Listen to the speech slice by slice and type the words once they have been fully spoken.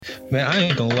Man, I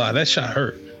ain't gonna lie, that shot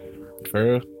hurt. For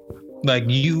real? Like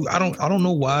I don't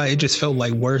know why it just felt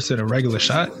like worse than a regular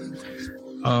shot.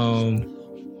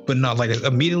 But not like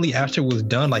immediately after it was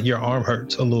done, like your arm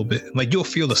hurts a little bit. Like you'll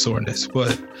feel the soreness,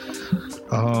 but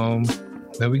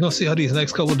then we gonna see how these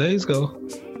next couple of days go.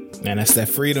 Man, that's that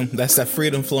freedom. That's that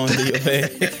freedom flowing through your veins.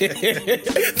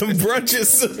 The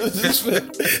brunches.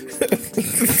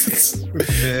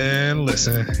 Man,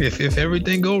 listen, if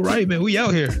everything go right, man, we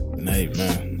out here. Night,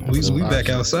 man. We back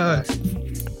outside.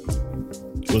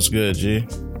 What's good, G?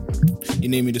 You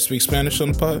need me to speak Spanish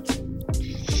on the pod?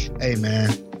 Hey,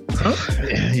 man. Huh?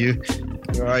 Yeah, you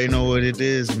already know what it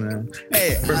is, man.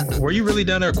 Hey, were you really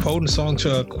down there quoting songs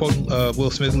to Will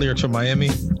Smith lyrics from Miami?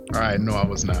 All right, no, I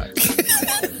was not.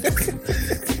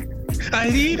 I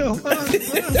need a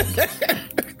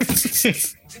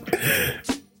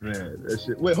Man, that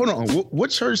shit. Wait, hold on. What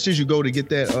church did you go to get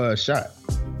that shot?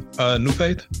 New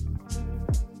Faith.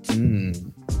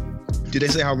 Did they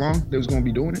say how long they was going to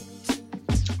be doing it?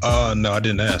 No, I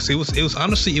didn't ask. It was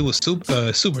honestly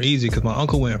super easy because my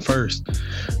uncle went first.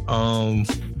 And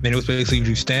it was basically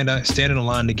you stand in a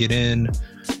line to get in.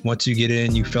 Once you get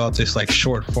in, you fill out this like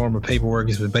short form of paperwork.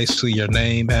 It's basically your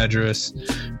name, address,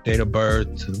 date of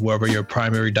birth, wherever your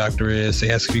primary doctor is.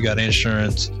 They ask if you got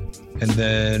insurance, and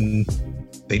then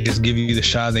they just give you the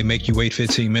shot. They make you wait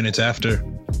 15 minutes after,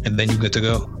 and then you good to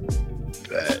go.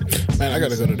 Man, I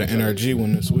gotta go to the NRG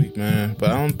one this week, man. But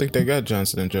I don't think they got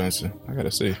Johnson & Johnson. I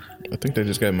gotta see. I think they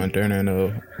just got Moderna and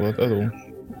the other one.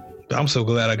 I'm so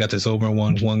glad I got this over in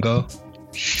one go.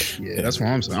 Yeah, that's what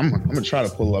I'm saying. I'm gonna try to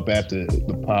pull up after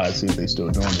the pod, see if they still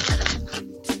doing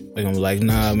it. They're gonna be like,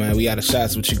 nah, man, we out of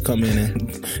shots, but you come in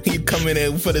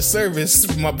for the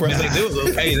service, my brother.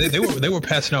 Hey, they were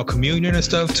passing out communion and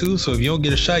stuff too. So if you don't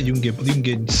get a shot, you can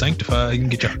get sanctified. You can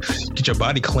get your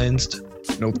body cleansed.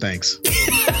 No thanks.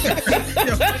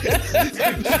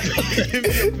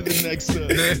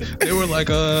 They were like,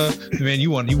 man,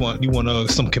 you want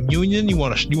some communion? You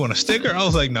want a sticker? I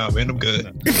was like, nah, man, I'm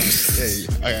good.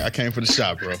 Hey, I came for the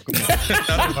shot, bro. Come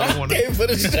on. I came for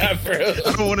the shot, bro.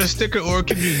 I don't want a sticker or a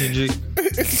communion, G.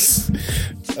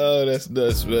 Oh, that's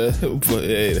nuts, man. But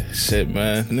hey, shit,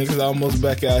 man. Niggas almost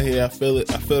back out here. I feel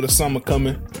it. I feel the summer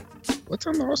coming. What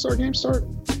time the All-Star game start?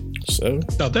 So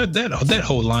no, that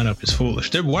whole lineup is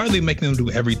foolish. Why are they making them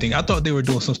do everything? I thought they were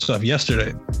doing some stuff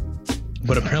yesterday,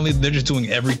 but apparently they're just doing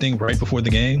everything right before the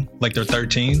game, like they're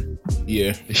 13.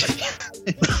 Yeah.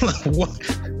 What?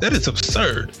 That is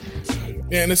absurd.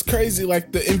 Yeah, and it's crazy.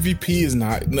 Like the MVP is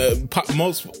not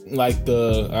most like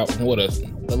the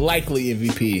likely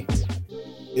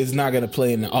MVP is not gonna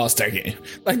play in the All-Star game.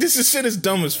 Like this shit is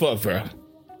dumb as fuck, bro.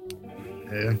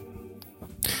 Yeah.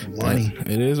 Money.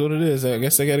 It is what it is. I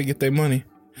guess they got to get their money.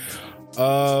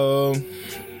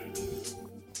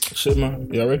 Shit,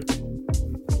 man. Y'all ready?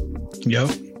 Yo.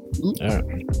 All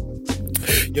right.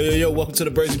 Yo. Welcome to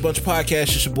the Brazy Bunch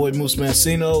Podcast. It's your boy Moose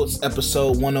Mancino. It's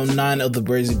episode 109 of the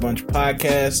Brazy Bunch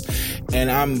Podcast.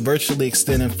 And I'm virtually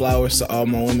extending flowers to all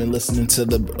my women listening to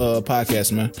the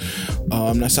podcast, man.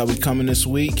 That's how we coming this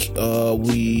week.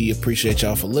 We appreciate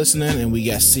y'all for listening. And we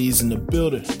got C's in the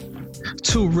building.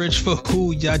 Too rich for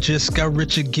who? Y'all just got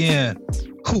rich again.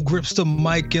 Who grips the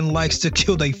mic and likes to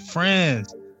kill their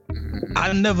friends?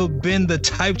 I never been the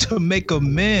type to make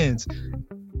amends.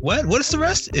 What? What is the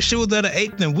rest? If she was at an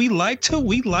 8, then we liked her.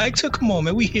 Come on,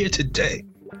 man. We here today.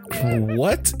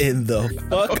 What in the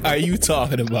fuck are you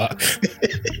talking about?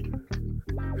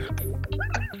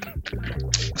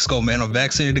 Let's go, man. I'm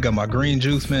vaccinated. I got my green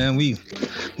juice, man. We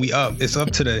up. It's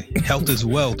up today. Health is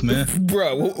wealth, man.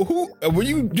 Bro, who were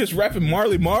you just rapping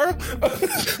Marley Marl?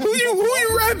 who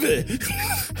you rapping?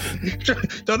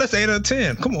 No, that's 8 out of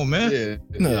 10. Come on, man. Yeah.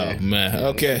 No, man.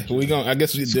 Okay, I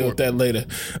guess we deal with that later.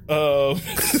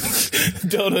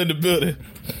 Donut in the building.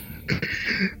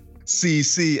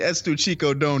 CC, Esto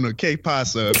Chico Dona, K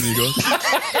Pasa, amigo.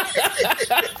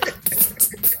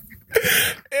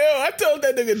 Yo, I told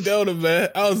that nigga Donut, man.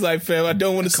 I was like, fam, I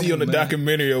don't want to see you on a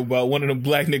documentary about one of them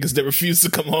black niggas that refuse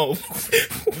to come home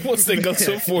once they go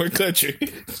to a foreign country.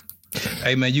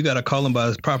 Hey, man, you got to call him by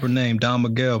his proper name, Don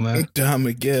Miguel, man. Don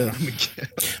Miguel.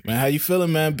 Man, how you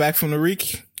feeling, man? Back from the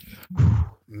Reek?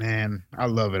 Man, I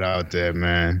love it out there,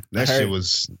 man. That shit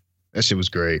was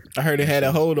great. I heard it had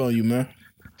a hold on you, man.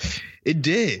 It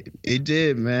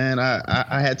did, man.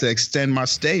 I had to extend my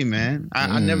stay, man.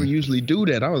 I never usually do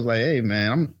that. I was like, hey,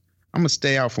 man, I'm gonna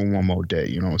stay out for one more day.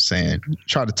 You know what I'm saying?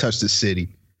 Try to touch the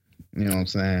city. You know what I'm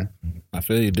saying? I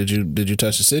feel you. Did you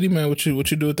touch the city, man? What you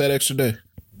do with that extra day?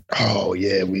 Oh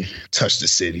yeah, we touched the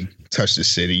city.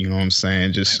 You know what I'm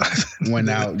saying? Just went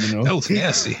out. You know, that was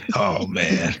nasty. Oh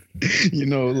man. You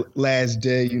know, last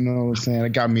day. You know what I'm saying? I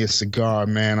got me a cigar,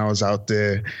 man. I was out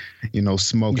there, you know,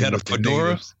 smoking. You had a with the fedora?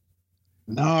 natives.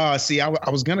 No, see, I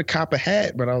was gonna cop a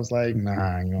hat, but I was like,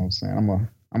 nah. You know what I'm saying? I'm gonna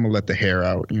let the hair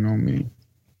out. You know what I mean?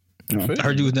 You know? I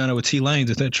heard you was down there with T Lanes.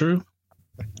 Is that true?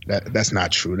 That's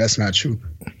not true. That's not true.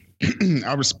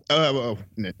 Never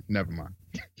mind.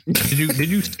 Did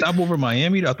you stop over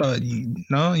Miami? I thought you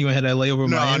ain't had that layover.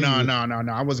 Miami.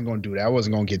 No. I wasn't gonna do that. I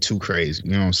wasn't gonna get too crazy.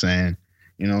 You know what I'm saying?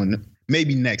 You know,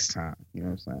 maybe next time. You know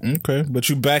what I'm saying? Okay, but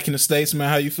you back in the States, man.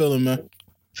 How you feeling, man?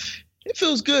 It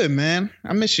feels good, man.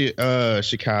 I miss you,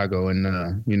 Chicago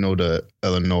and you know, the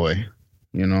Illinois.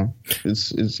 You know,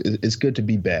 it's good to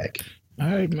be back. All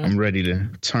right, man. I'm ready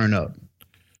to turn up.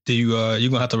 Do you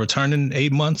gonna have to return in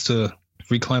 8 months to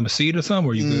reclaim a seat or something?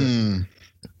 Or you good?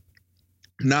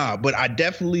 Nah, but I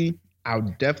definitely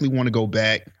want to go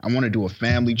back. I want to do a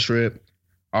family trip.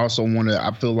 I also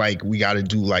I feel like we got to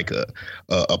do like a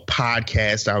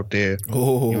podcast out there.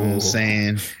 Oh, you know what I'm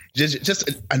saying?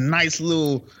 Just a nice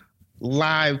little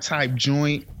live type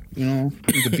joint. You know,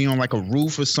 you could be on like a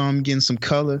roof or something, getting some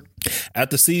color.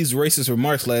 After C's racist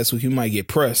remarks last week, you might get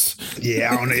pressed.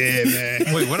 Yeah, on the air,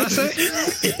 man. Wait, what'd I say?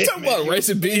 Talking about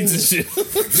racing beans and shit.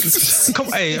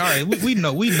 Come, hey, all right, we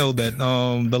know that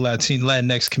the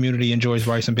Latinx community enjoys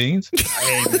rice and beans.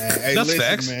 Hey, man. Hey, that's listen,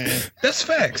 facts. Man. That's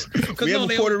facts. We have a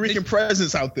Puerto Rican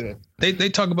presence out there. They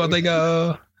talk about they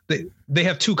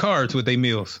have 2 carbs with their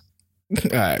meals.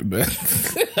 All right, man.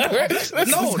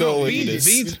 No,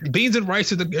 beans and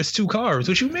rice is 2 carbs.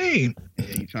 What you mean? Yeah,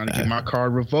 you trying to get my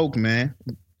card revoked, man?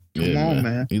 Come on,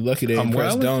 man. You lucky they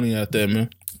impressed Donnie out there, man.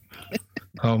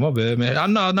 Oh, my bad, man.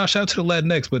 I'm not shout out to the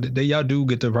Latinx, but y'all do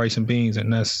get the rice and beans,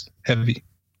 and that's heavy.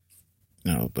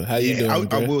 No, but how you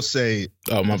doing? I will say.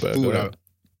 Oh, my bad.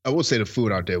 I will say the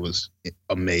food out there was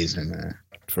amazing, man.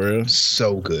 For real,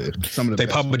 so good. Some of the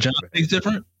Papa John's is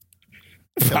different.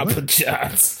 Papa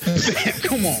John's.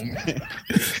 Come on, man.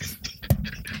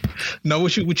 No,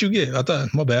 what you get? I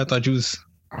thought you was.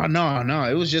 Oh, no.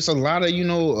 It was just a lot of, you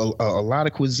know, a lot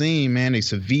of cuisine, man. They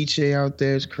ceviche out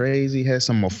there. It's crazy. Had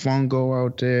some mofongo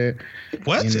out there.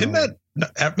 What? Isn't that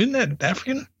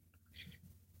African?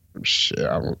 Shit,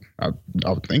 I would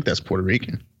think that's Puerto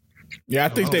Rican. Yeah, I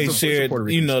think they shared.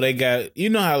 You know, they got. You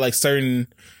know how like certain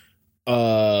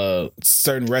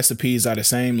recipes are the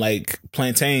same. Like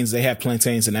plantains, they have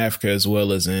plantains in Africa as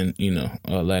well as in, you know,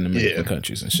 Latin American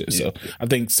countries and shit. So I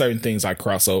think certain things like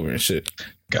crossover and shit.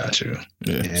 Got you.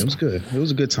 Yeah, it was good. It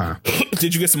was a good time.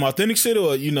 Did you get some authentic shit,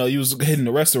 or you know, you was hitting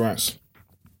the restaurants?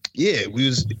 Yeah, we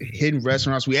was hitting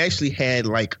restaurants. We actually had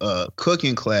like a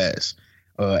cooking class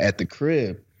at the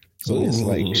crib. So it's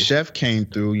like chef came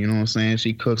through, you know what I'm saying?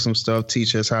 She cooked some stuff,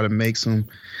 teach us how to make some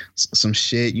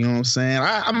shit, you know what I'm saying?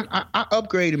 I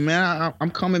upgraded, man. I'm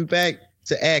coming back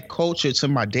to add culture to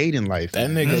my dating life.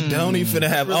 That nigga Donnie finna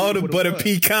have all the butter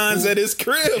pecans at his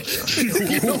crib. In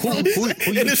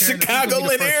the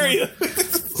Chicagoland area.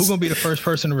 Who's gonna be the first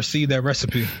person to receive that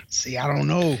recipe? See, I don't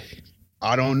know,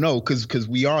 because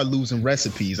we are losing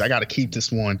recipes. I got to keep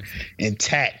this one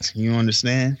intact. You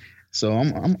understand? So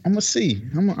I'm gonna see.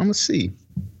 I'm gonna see,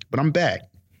 but I'm back.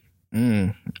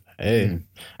 Hey,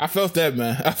 I felt that,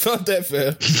 man. I felt that,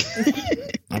 fam.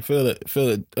 I feel it.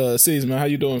 C's, man, how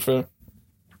you doing, fam?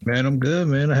 Man, I'm good,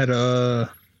 man. I had a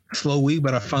slow week,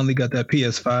 but I finally got that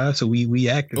PS5, so we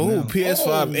active. Oh,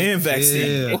 PS5 and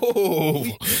vaccine. Yeah. Oh,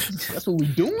 that's what we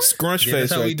doing. Scrunch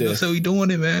face right there. That's how we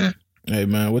doing it, man. Hey,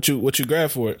 man, what you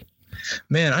grab for it?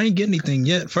 Man, I ain't getting anything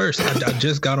yet. First, I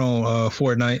just got on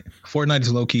Fortnite. Fortnite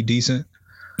is low key decent.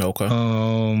 Okay.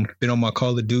 Been on my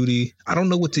Call of Duty. I don't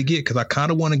know what to get because I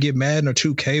kind of want to get Madden or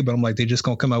 2K, but I'm like, they're just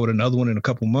gonna come out with another one in a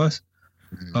couple months.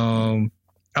 I'm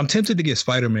tempted to get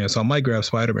Spider-Man, so I might grab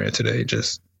Spider-Man today.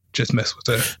 Just mess with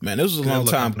that. Man, this was a long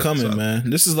time coming, man.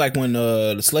 This is like when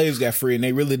the slaves got free and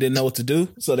they really didn't know what to do,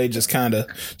 so they just kind of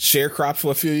sharecropped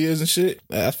for a few years and shit.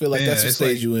 I feel like that's the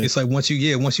stage you in. It's like once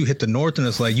you hit the north, and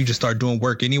it's like you just start doing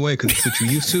work anyway because it's what you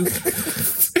used to.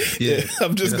 Yeah,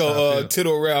 I'm just gonna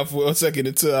tittle around for a second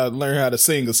until I learn how to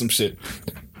sing or some shit.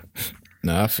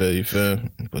 Nah, I feel you,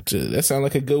 fam. But that sounds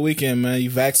like a good weekend, man. You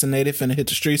vaccinated, finna hit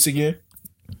the streets again.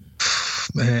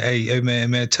 Man, hey,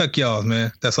 man, tuck y'all,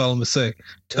 man. That's all I'm gonna say.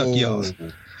 Tuck y'all.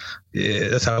 Yeah,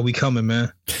 that's how we coming,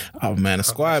 man. Oh man, the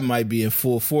squad might be in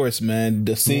full force, man.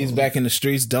 The C's back in the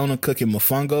streets. Donut cooking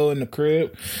mofongo in the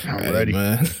crib. I'm ready,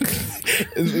 man.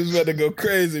 It's about to go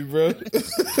crazy, bro.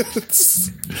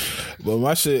 But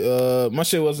my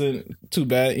shit wasn't too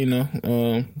bad, you know.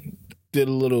 did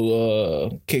a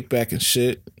little kickback and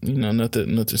shit. You know,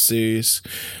 nothing serious.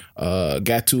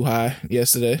 Got too high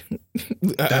yesterday.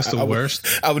 That's the worst.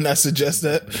 I would not suggest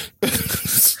that.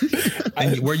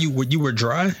 And you were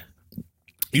dry?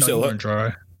 You said you what? weren't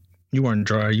dry. You weren't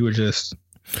dry. You were just.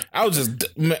 I was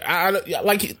just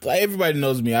like everybody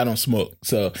knows me. I don't smoke,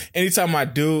 so anytime I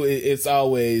do, it's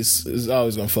always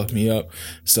gonna fuck me up.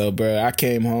 So, bro, I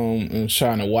came home and was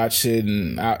trying to watch it,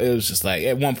 and it was just like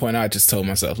at one point I just told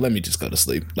myself, "Let me just go to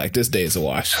sleep. Like this day is a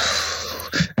wash."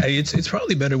 Hey, it's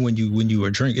probably better when you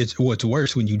are drink. It's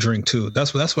worse when you drink too.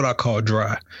 That's what I call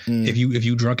dry. If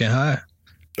you drunk and high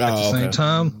at the same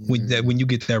time, when you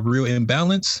get that real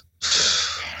imbalance.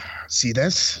 See,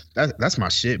 that's my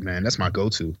shit, man. That's my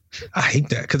go-to. I hate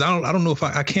that because I don't know if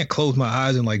I can't close my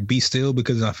eyes and like be still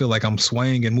because I feel like I'm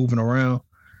swaying and moving around,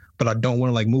 but I don't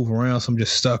want to like move around, so I'm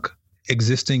just stuck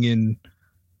existing in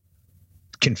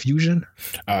confusion.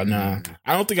 Nah,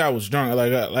 I don't think I was drunk.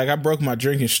 Like I broke my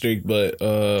drinking streak, but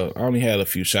I only had a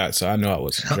few shots, so I know I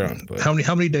wasn't drunk. But how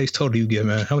many days total do you get,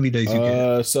 man? How many days you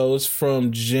get? So it's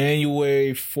from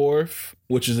January 4th,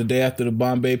 which is the day after the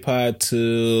Bombay pod,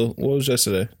 to what was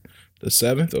yesterday? The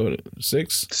 7th or the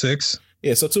 6th? 6.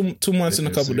 Yeah, so two months and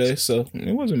a couple days, so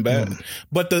it wasn't bad.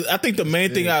 But I think the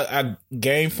main thing I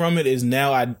gained from it is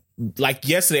now like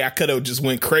yesterday I could have just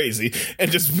went crazy and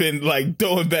just been like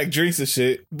throwing back drinks and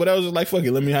shit. But I was just like, fuck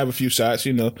it, let me have a few shots,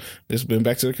 you know. Just been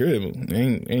back to the crib.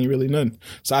 Ain't really nothing.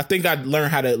 So I think I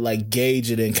learned how to like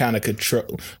gauge it and kind of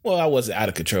control. Well, I wasn't out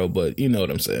of control, but you know what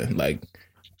I'm saying. Like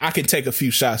I can take a few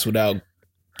shots without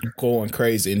going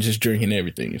crazy and just drinking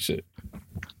everything and shit.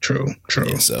 True.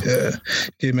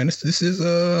 Yeah, man. This is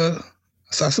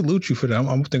I salute you for that.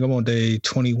 I think I'm on day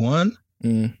 21.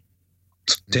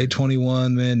 Day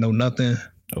 21, man. No nothing.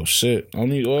 Oh shit!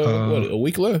 Only what, a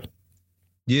week left.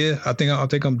 Yeah, I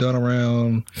think I'm done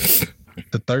around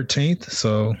the 13th.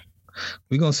 So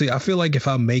we're gonna see. I feel like if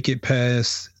I make it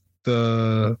past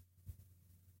that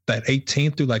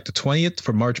 18th through like the 20th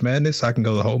for March Madness, I can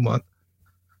go the whole month.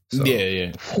 So,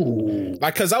 yeah.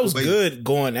 Like, cause I was good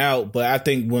going out, but I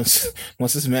think once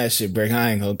this mad shit break, I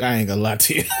ain't gonna lie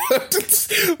to you.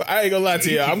 I ain't gonna lie to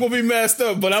you. I'm gonna be messed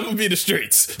up, but I'm gonna be the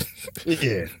streets.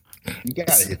 Yeah, you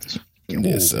gotta hit.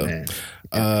 Man.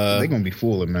 They gonna be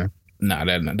fooling, man. Nah,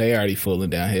 they already fooling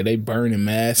down here. They burning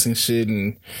masks and shit,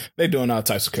 and they doing all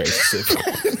types of crazy shit.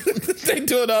 They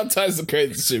doing all types of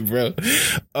crazy shit, bro.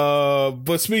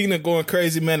 But speaking of going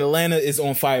crazy, man, Atlanta is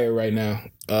on fire right now.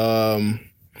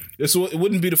 It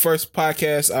wouldn't be the first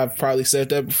podcast I've probably said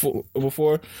that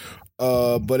before,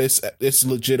 but it's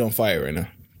legit on fire right now.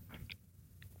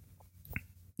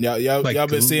 Y'all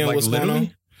been seeing what's going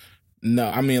on? No,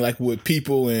 I mean like with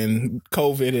people and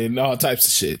COVID and all types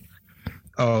of shit.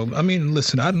 I mean,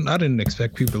 listen, I didn't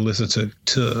expect people to listen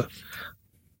to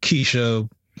Keisha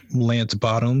Lance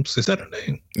Bottoms. Is that her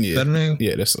name? Yeah. Is that her name?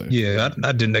 Yeah, that's her name. Yeah,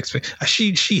 I didn't expect.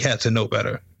 She had to know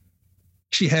better.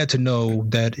 She had to know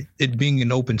that it being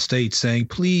an open state saying,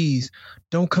 please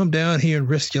don't come down here and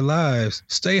risk your lives.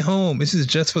 Stay home. This is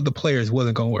just for the players.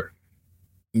 Wasn't going to work.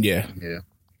 Yeah.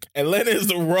 Atlanta is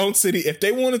the wrong city. If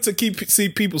they wanted to see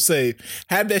people safe,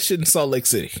 have that shit in Salt Lake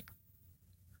City.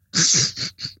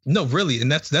 No, really.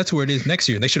 And that's where it is next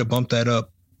year. They should have bumped that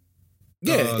up.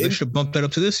 Yeah. They should have bumped that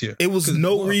up to this year. It was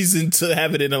no reason to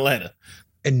have it in Atlanta.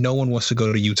 And no one wants to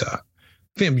go to Utah.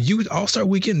 Fam, All-Star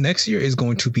Weekend next year is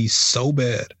going to be so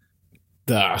bad.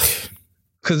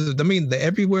 Because I mean,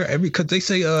 because they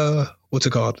say what's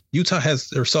it called? Utah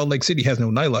or Salt Lake City has no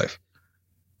nightlife.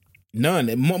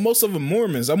 None. Most of them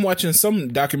Mormons. I'm watching some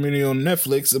documentary on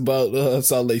Netflix about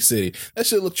Salt Lake City. That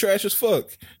shit look trash as fuck.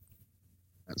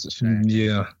 That's a shame.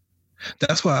 Yeah,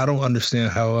 that's why I don't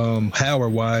understand how or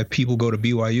why people go to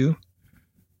BYU.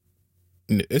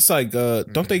 It's like,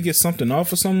 don't they get something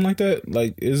off or something like that?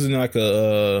 Like, isn't it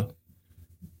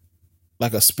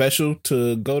like a special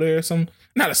to go there or something?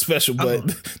 Not a special, but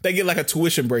they get like a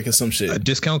tuition break or some shit. A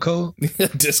discount code?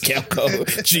 Discount code.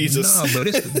 Jesus.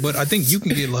 No, but I think you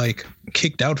can get like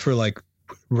kicked out for like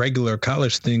regular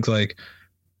college things, like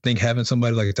having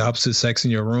somebody like the opposite sex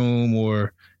in your room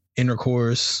or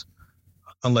intercourse,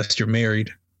 unless you're married.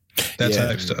 That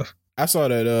type of stuff. I saw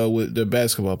that with the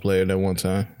basketball player that one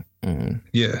time.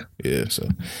 Yeah. So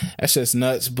that's just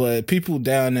nuts. But people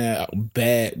down there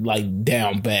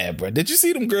down bad, bro. Did you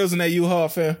see them girls in that U-Haul,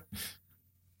 fam?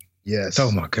 Yes.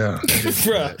 Oh my god,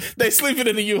 bro, they sleeping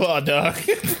in the U-Haul, dog.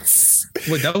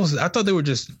 Wait, I thought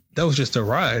that was just a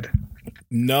ride.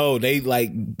 No, they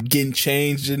like getting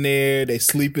changed in there. They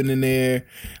sleeping in there.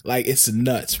 Like, it's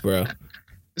nuts, bro.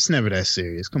 It's never that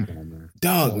serious. Come on, man.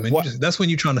 Dog, man, that's when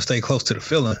you're trying to stay close to the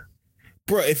feeling.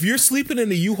 Bro, if you're sleeping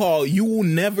in a U-Haul, you will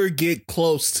never get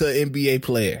close to an NBA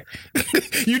player.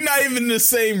 You're not even in the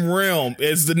same realm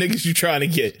as the niggas you trying to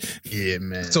get. Yeah,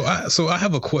 man. So I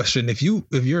have a question. If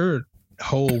your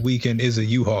whole weekend is a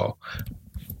U-Haul,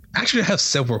 actually I have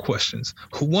several questions.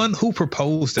 One, who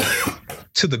proposed that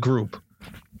to the group?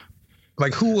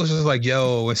 Like, who was just like,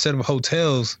 yo, instead of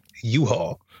hotels,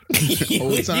 U-Haul?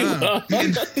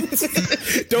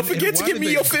 Don't forget to give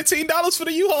me your $15 for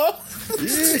the U-Haul.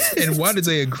 And why did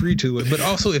they agree to it? But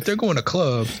also, if they're going to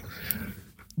clubs,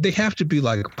 they have to be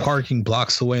like parking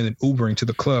blocks away and then Ubering to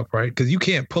the club, right? Because you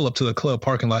can't pull up to the club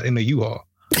parking lot in a U-Haul.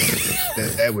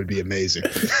 That would be amazing.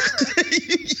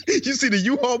 You see the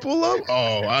U-Haul pull up?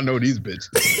 Oh, I know these bitches.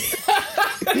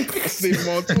 I see them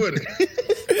on Twitter.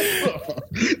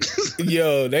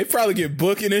 Yo, they probably get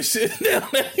booking and shit. We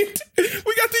got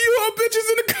the U-Haul bitches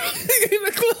in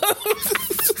the club.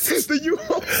 The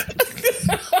U-Haul.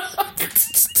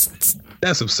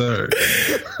 That's absurd.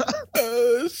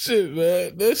 Oh shit,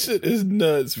 man, that shit is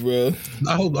nuts, bro.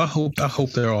 I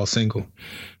hope they're all single.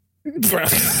 Bro.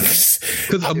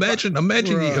 Because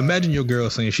imagine your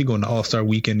girl saying she going to All-Star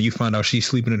Weekend and you find out she's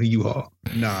sleeping in a U-Haul.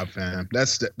 Nah, fam.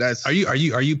 That's. Are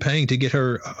you paying to get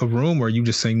her a room, or are you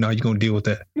just saying no? You're gonna deal with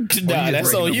that? Nah,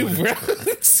 that's on you, bro.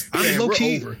 Low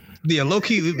key. Yeah, low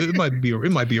key. It might be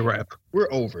a wrap.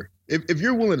 We're over. If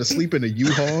you're willing to sleep in a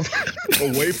U-Haul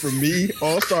away from me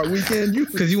All-Star Weekend,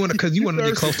 because you want to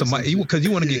get close to Mike. Because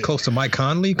you want to get close to Mike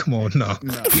Conley. Come on, no,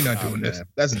 we're not doing this.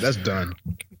 That's done.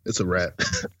 It's a wrap.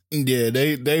 Yeah,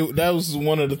 they that was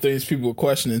one of the things people were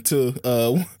questioning too.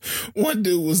 One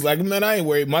dude was like, "Man, I ain't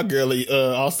worried. My girl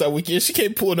All-Star Weekend, she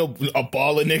can't pull no a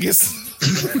ball of niggas."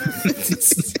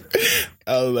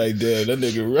 I was like, "Damn, that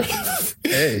nigga rough."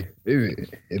 Hey,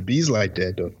 it bees like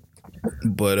that though.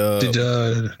 But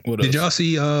did y'all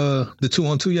see the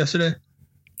 2-on-2 yesterday?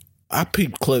 I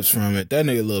peeped clips from it. That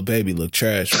nigga Lil Baby look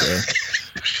trash, bro.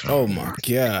 Oh my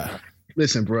god!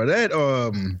 Listen, bro,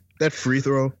 that free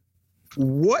throw.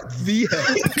 What the hell?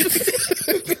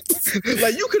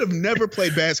 Like, you could have never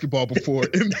played basketball before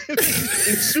and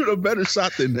shoot a better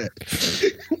shot than that.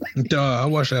 Duh, I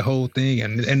watched that whole thing,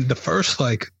 and the first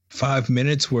like 5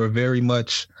 minutes were very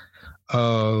much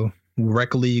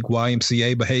rec league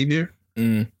YMCA behavior,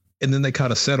 and then they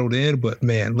kind of settled in. But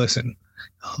man, listen,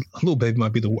 Lil Baby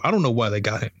might be I don't know why they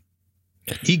got him.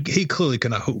 He clearly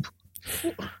cannot hoop.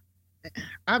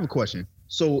 I have a question.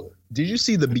 So, did you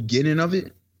see the beginning of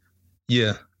it?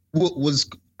 Yeah.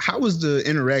 How was the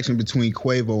interaction between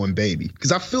Quavo and Baby?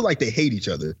 Because I feel like they hate each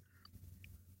other.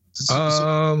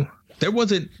 There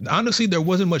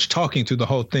wasn't much talking through the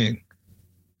whole thing.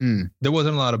 There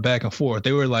wasn't a lot of back and forth.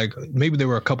 They were like, maybe there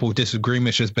were a couple of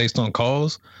disagreements just based on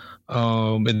calls.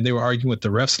 And they were arguing with the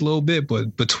refs a little bit,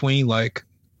 but between like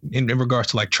in regards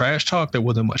to like trash talk, there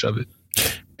wasn't much of it.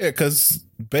 Yeah, because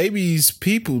Baby's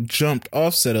people jumped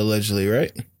Offset allegedly,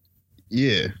 right?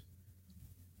 Yeah.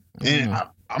 And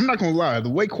I'm not gonna lie, the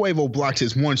way Quavo blocked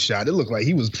his one shot, it looked like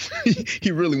he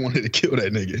really wanted to kill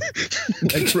that nigga.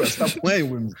 Like, trust, stop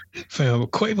playing with me. Fam,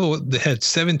 Quavo had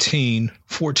 17,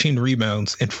 14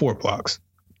 rebounds and 4 blocks.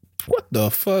 What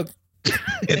the fuck?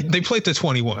 And they played to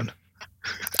 21.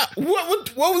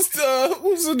 What was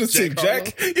the team,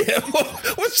 Jack? Yeah,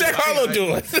 what's Jack Harlow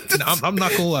doing? I'm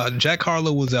not gonna lie. Jack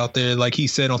Harlow was out there, like he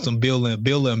said, on some Bill and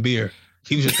beer.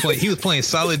 He was playing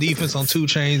solid defense on 2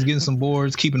 Chainz, getting some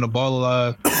boards, keeping the ball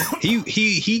alive.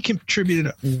 He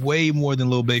contributed way more than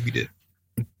Lil Baby did.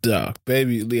 Dog,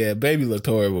 Baby looked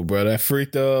horrible, bro. That free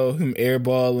throw, him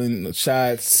airballing the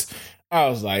shots. I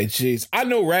was like, jeez. I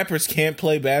know rappers can't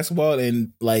play basketball,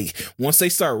 and like once they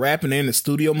start rapping, they're in the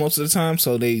studio most of the time,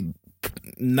 so they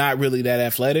not really that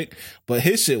athletic. But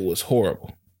his shit was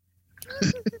horrible.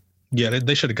 Yeah,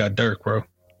 they should have got Dirk, bro.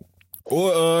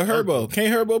 Or Herbo.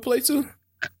 Can't Herbo play too?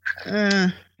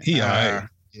 He alright.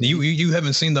 You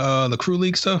haven't seen the Crew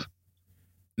League stuff?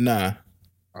 Nah.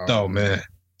 Oh man.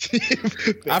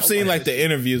 I've seen like the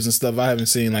interviews and stuff. I haven't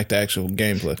seen like the actual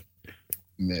gameplay.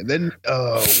 Man, then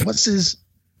what's his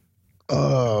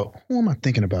who am I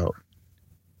thinking about?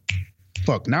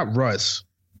 Fuck, not Russ.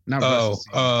 Not Russ.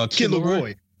 Kid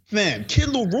Laroi. Man, Kid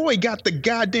Laroi got the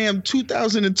goddamn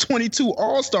 2022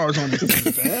 All-Stars on this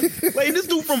team, man. Like, this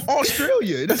dude from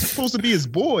Australia. That's supposed to be his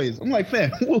boys. I'm like,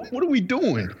 man, what are we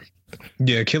doing?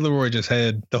 Yeah, Kid Laroi just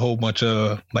had the whole bunch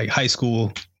of like high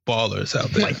school ballers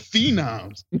out there. Like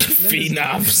phenoms.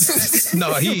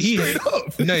 No,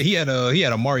 he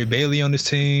had Amari Bailey on his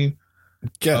team.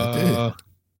 God,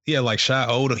 he had like Shy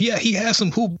Odom. Yeah, he had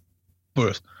some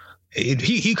hoopers.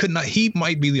 He could not. He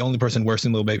might be the only person worse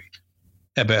than Lil Baby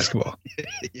at basketball.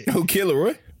 Who, Kid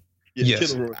Laroi?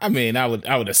 Yes. I mean, I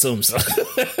would assume so.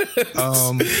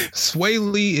 Sway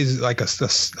Lee is like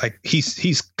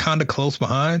he's kind of close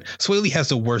behind. Sway Lee has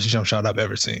the worst jump shot I've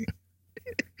ever seen.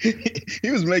 He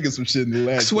was making some shit in the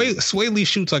last. Sway Lee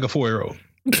shoots like a 4-year-old.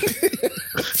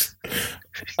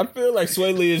 I feel like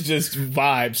Sway Lee is just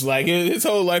vibes. Like his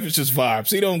whole life is just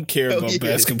vibes. He don't care about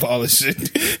basketball and shit.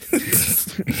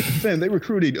 Man, they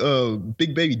recruited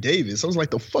Big Baby Davis. I was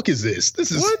like, the fuck is this?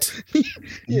 This is what?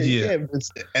 yeah,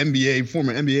 this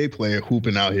former NBA player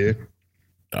hooping out here.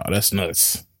 Oh, that's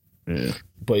nuts. Yeah,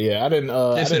 but yeah, I didn't.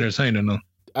 That's entertaining though.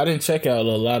 I didn't check out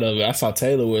a lot of it. I saw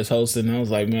Taylor was hosting, and I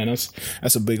was like, man,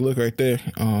 that's a big look right there.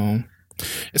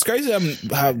 It's crazy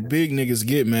how big niggas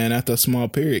get, man, after a small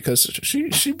period. Because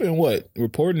she been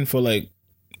reporting for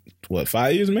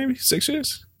 5 years, maybe 6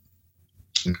 years,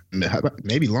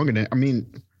 maybe longer than. I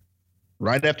mean,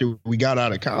 right after we got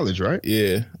out of college, right?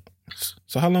 Yeah.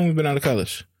 So how long we been out of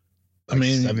college? I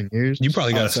mean, 7 years. You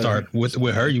probably got to start with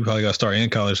her. You probably got to start in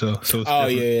college though. So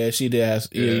yeah, she did have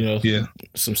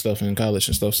some stuff in college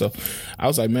and stuff. So I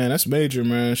was like, man, that's major,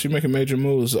 man. She making major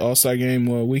moves. All-Star game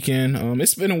weekend.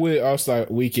 It's been a weird All-Star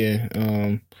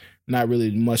weekend. Not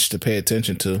really much to pay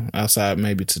attention to outside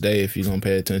maybe today if you're gonna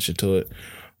pay attention to it.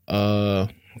 But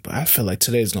I feel like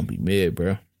today's gonna be mid,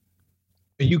 bro.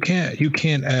 You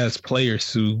can't ask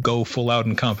players to go full out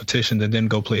in competition and then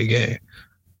go play a game.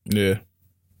 Yeah.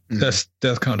 That's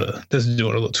doing a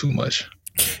little too much.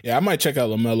 Yeah, I might check out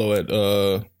LaMelo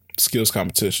at skills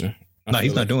competition. No,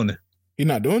 he's not doing it. He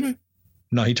not doing it?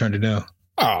 No, he turned it down.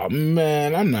 Oh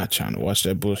man, I'm not trying to watch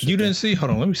that bullshit. You didn't see?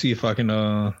 Hold on, let me see if I can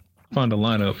find the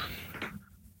lineup.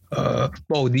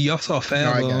 Y'all saw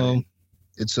Fab? No,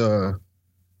 it's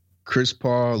Chris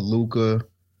Paul, Luka,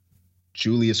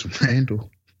 Julius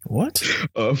Randle. What?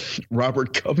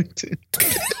 Robert Covington.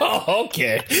 Oh,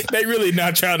 okay. They really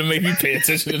not trying to make me pay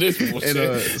attention to this bullshit.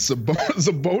 And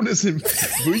Sabonis and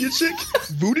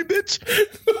Vujacic, Booty bitch.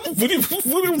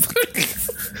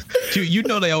 You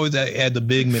know they always add the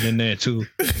big men in there too.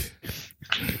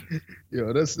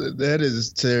 Yo, that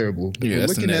is terrible. Yeah,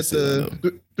 looking at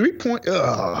the 3-point,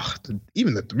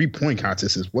 even the 3-point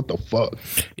contest is what the fuck.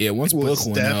 Yeah, once Book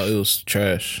went out, it was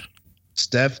trash.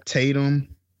 Steph, Tatum,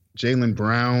 Jaylen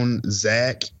Brown,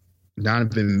 Zach,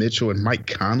 Donovan Mitchell, and Mike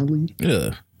Conley.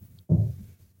 Yeah.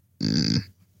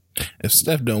 If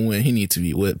Steph don't win, he needs to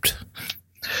be whipped.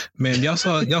 Man, y'all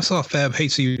saw Fab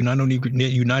hates the United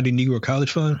Negro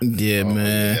College Fund? Yeah,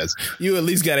 man. Yes. You at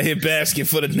least got to hit basket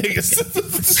for the niggas.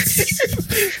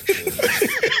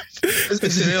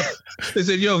 They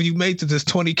said, yo, you made this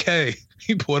 $20K.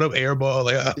 He pulled up air ball.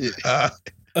 Let me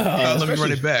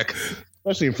run it back.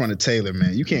 Especially in front of Taylor,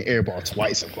 man. You can't airball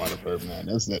twice in front of her, man.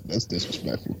 That's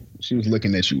disrespectful. She was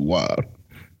looking at you wild.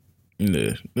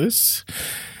 Yeah,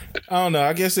 I don't know.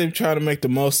 I guess they're trying to make the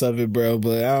most of it, bro.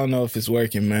 But I don't know if it's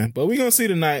working, man. But we gonna see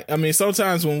tonight. I mean,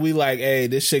 sometimes when we like, hey,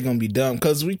 this shit gonna be dumb,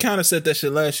 because we kind of said that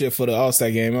shit last year for the All-Star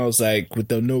game. I was like, with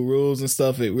the new rules and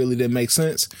stuff, it really didn't make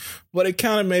sense. But it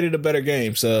kind of made it a better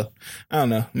game. So I don't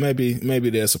know. Maybe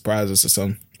they'll surprise us or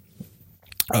something.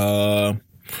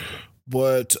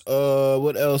 But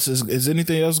what else is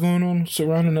anything else going on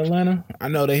surrounding Atlanta? I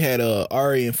know they had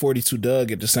Ari and 42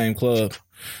 Doug at the same club.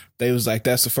 They was like,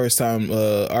 that's the first time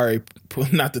Ari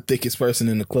not the thickest person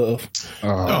in the club.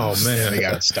 Oh man, they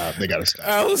gotta stop.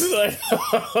 I was like,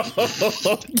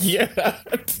 oh, yeah.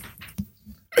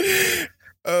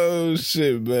 Oh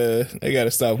shit, man. They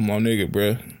gotta stop my nigga,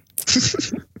 bro.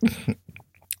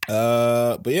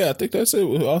 But yeah, I think that's it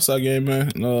with All-Star game,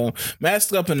 man.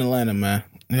 Masked up in Atlanta, man.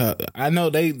 Yeah, I know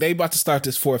they about to start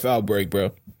this fourth outbreak,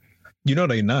 bro. You know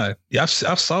they not. Yeah, I've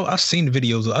seen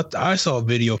videos. I saw a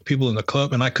video of people in the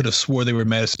club, and I could have swore they were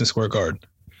Madison Square Garden.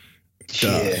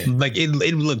 Yeah, like it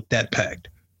looked that packed.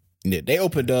 Yeah, they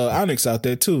opened Onyx out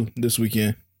there too this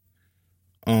weekend.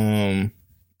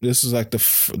 This is like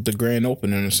the grand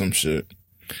opening or some shit.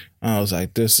 I was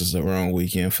like, this is the wrong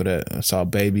weekend for that. I saw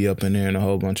Baby up in there and a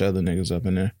whole bunch of other niggas up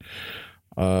in there.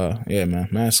 Yeah, man,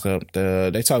 mask up.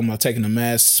 They talking about taking the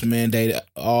mask mandate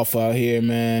off out here,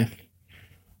 man.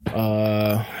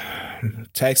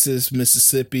 Texas,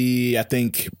 Mississippi, I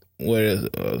think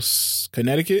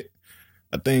Connecticut.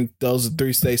 I think those are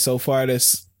 3 states so far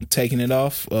that's taking it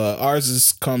off.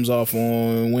 Ours comes off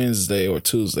on Wednesday or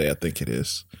Tuesday, I think it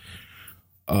is.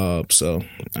 So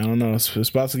I don't know. It's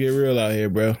about to get real out here,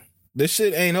 bro. This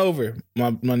shit ain't over.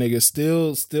 My nigga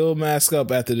still mask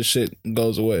up after the shit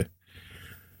goes away.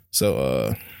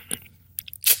 So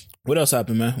what else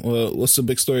happened, man? Well, what's the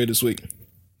big story this week?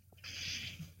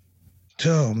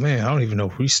 Oh man, I don't even know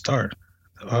where we start.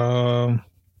 Man.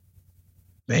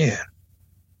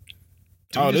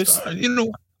 Oh, this start? You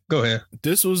know, Go ahead.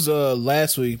 This was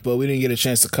last week, but we didn't get a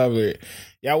chance to cover it.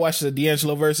 Y'all watched the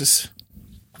D'Angelo versus?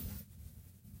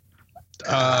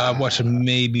 I watched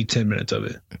maybe 10 minutes of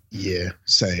it. Yeah,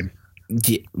 same.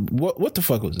 Yeah. What the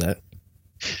fuck was that?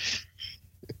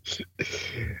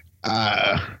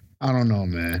 I don't know,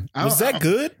 man. Was that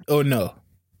good or no?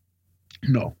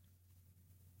 No.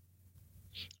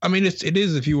 I mean, it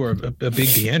is if you were a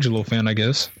big D'Angelo fan, I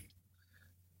guess.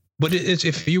 But it's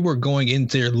if you were going in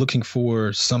there looking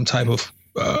for some type of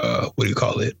what do you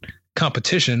call it?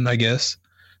 Competition, I guess.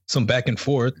 Some back and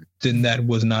forth, then that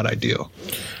was not ideal.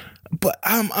 But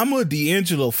I'm a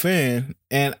D'Angelo fan,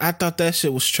 and I thought that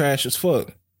shit was trash as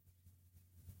fuck.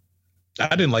 I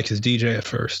didn't like his DJ at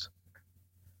first.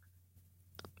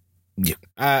 Yeah,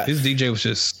 his DJ was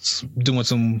just doing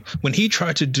some. When he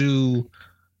tried to do,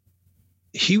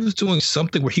 he was doing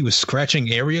something where he was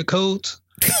scratching area codes.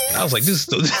 I was like, this is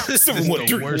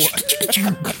the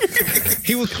worst.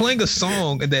 He was playing a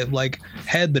song that like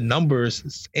had the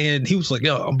numbers, and he was like,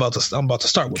 "Yo, I'm about to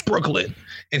start with Brooklyn,"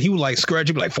 and he would like scratch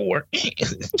it, be like 4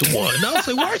 to 1. And I was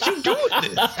like, "Why are you doing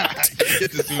this?"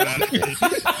 Get this dude out of here.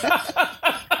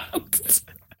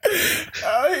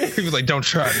 He was like, "Don't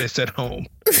try this at home."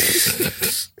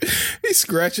 He's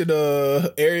scratching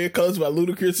area codes by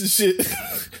Ludacris and shit.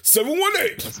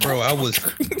 718. Bro, I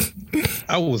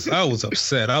was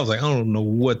upset. I was like, I don't know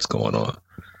what's going on.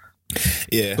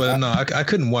 Yeah, but no, I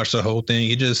couldn't watch the whole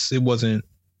thing. It wasn't.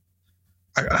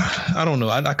 I don't know.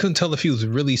 I couldn't tell if he was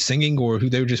really singing or who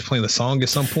they were just playing the song at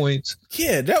some points.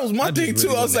 Yeah, that was my thing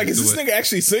too. I was like, is this nigga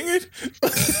actually singing?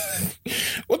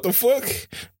 What the fuck?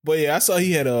 But yeah, I saw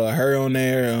he had her on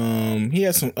there. He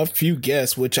had a few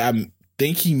guests, which I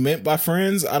think he meant by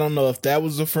friends. I don't know if that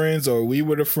was the friends or we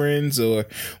were the friends or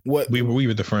what. We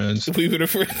were the friends. We were the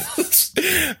friends.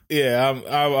 Yeah,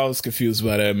 I was confused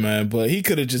by that, man. But he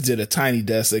could have just did a tiny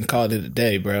desk and called it a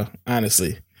day, bro.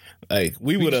 Honestly, like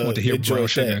we would have enjoyed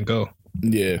that and go.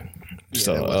 Yeah.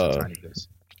 So,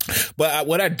 but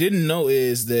what I didn't know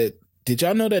is that. Did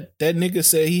y'all know that nigga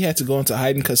said he had to go into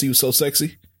hiding because he was so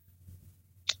sexy?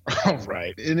 All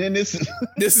right. And then this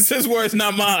is his words,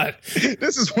 not mine.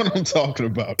 This is what I'm talking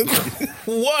about.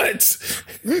 What?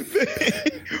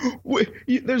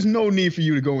 There's no need for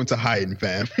you to go into hiding,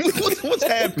 fam. What's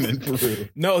happening for real?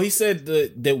 No, he said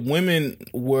that women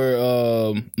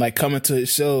were like coming to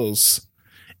his shows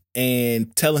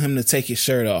and telling him to take his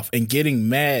shirt off and getting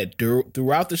mad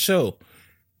throughout the show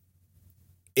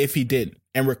if he didn't,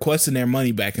 and requesting their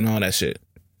money back and all that shit.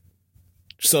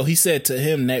 So he said to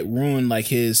him that ruined like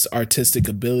his artistic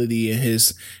ability and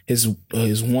his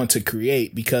want to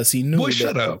create because he knew. Boy,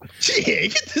 shut up! Yeah,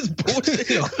 get this bullshit.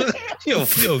 yo,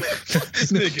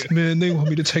 man, they want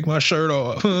me to take my shirt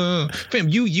off. Fam,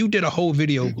 you did a whole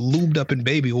video lubed up in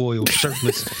baby oil,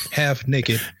 shirtless, half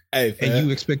naked. Hey, fam. And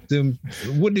you expect them?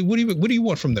 What do you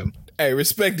want from them? Hey,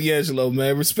 respect D'Angelo,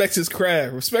 man. Respect his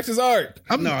craft. Respect his art.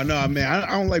 No, man.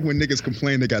 I don't like when niggas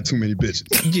complain they got too many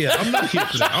bitches. Yeah, I'm not here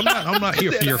for that. I'm not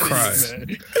here for your cries.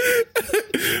 They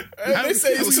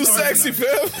say he's too sexy,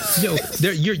 fam. Yo,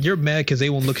 you're mad because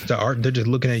they won't look at the art. They're just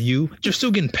looking at you. You're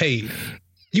still getting paid.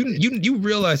 You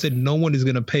realize that no one is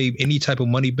gonna pay any type of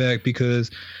money back because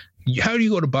how do you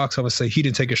go to box office and say he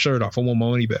didn't take his shirt off? I want my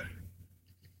money back.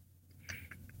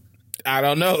 I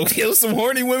don't know. There was some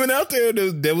horny women out there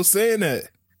that was saying that.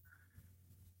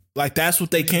 Like, that's what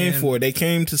they came for. They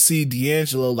came to see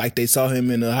D'Angelo like they saw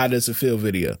him in the How Does It Feel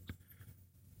video.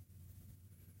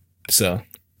 So,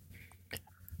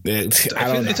 I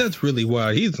don't know. That's really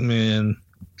why he's, man.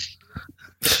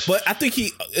 But I think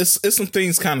it's some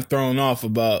things kind of thrown off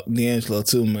about D'Angelo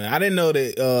too, man. I didn't know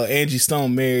that Angie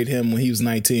Stone married him when he was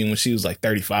 19, when she was like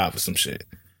 35 or some shit.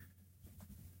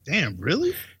 Damn,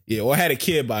 really? Yeah, or had a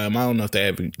kid by him. I don't know if they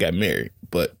ever got married,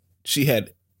 but she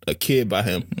had a kid by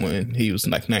him when he was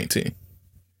like 19.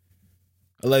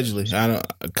 Allegedly. I don't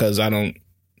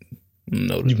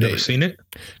know. You've never seen it?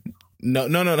 No.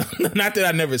 Not that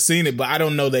I've never seen it, but I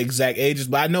don't know the exact ages,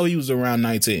 but I know he was around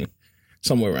 19.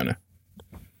 Somewhere around there.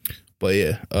 But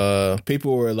yeah,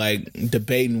 people were like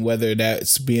debating whether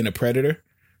that's being a predator.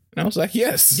 And I was like,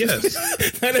 yes.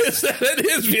 that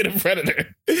is being a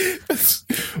predator.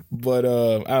 But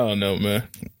I don't know, man.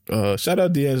 Shout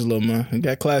out D'Angelo, man. He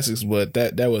got classics, but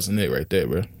that wasn't it right there,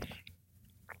 bro.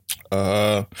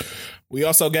 We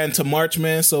also got into March,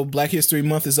 man. So Black History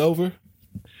Month is over.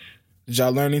 Did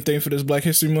y'all learn anything for this Black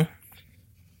History Month?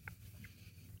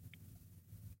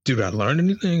 Did I learn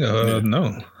anything?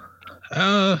 No.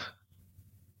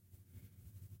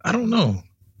 I don't know.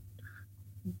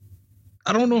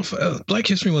 I don't know if Black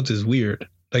History Month is weird,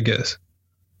 I guess.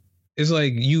 It's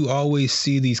like you always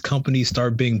see these companies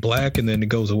start being black and then it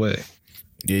goes away.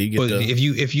 Yeah, you get. But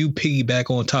if you piggyback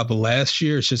on top of last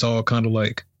year, it's just all kind of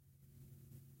like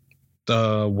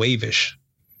wave-ish.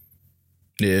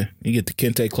 Yeah, you get the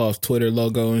Kente Cloth Twitter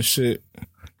logo and shit.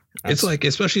 It's like,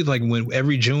 especially like when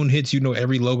every June hits, you know,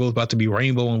 every logo is about to be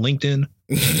rainbow on LinkedIn.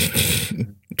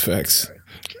 Facts.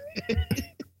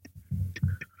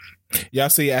 Y'all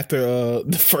see after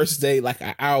the first day, like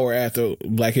an hour after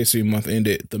Black History Month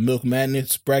ended, the Milk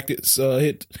Madness brackets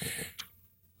hit.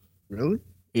 Really?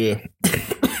 Yeah.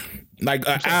 Like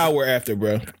an hour after,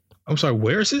 bro. I'm sorry,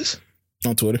 where is this?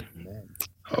 On Twitter.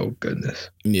 Oh, goodness.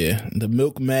 Yeah, the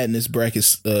Milk Madness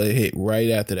brackets hit right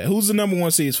after that. Who's the number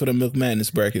one seeds for the Milk Madness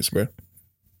brackets, bro?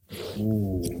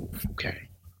 Ooh, okay.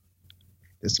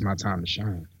 This is my time to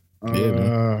shine.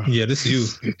 Yeah, this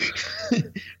is you.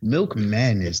 Milk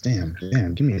Madness. Damn.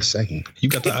 Give me a second. You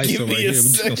got the ISO right here.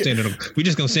 We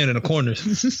just gonna stand in the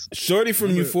corners. Shorty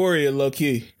from Euphoria, low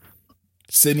key.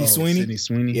 Sydney Sweeney. Sydney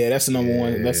Sweeney. Yeah, that's the number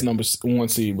one. That's the number one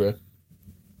seed, bro.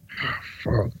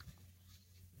 Fuck.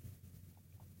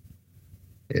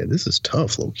 Yeah, this is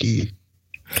tough, low key.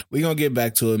 We're gonna get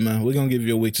back to it, man. We're gonna give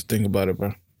you a week to think about it,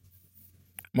 bro.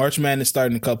 March Madness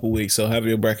starting in a couple weeks, so have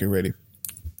your bracket ready.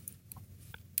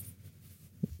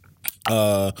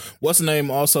 What's the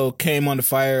name? Also came on the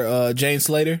fire. Jane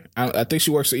Slater. I think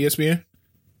she works at ESPN.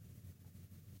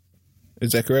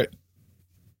 Is that correct?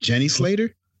 Jenny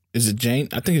Slater? Is it Jane?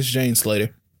 I think it's Jane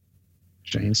Slater.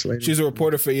 Jane Slater. She's a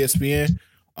reporter for ESPN.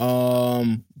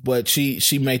 But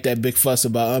she made that big fuss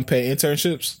about unpaid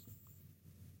internships.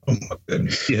 Oh my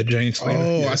goodness. Yeah, Jane Slater.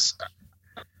 Oh, yeah.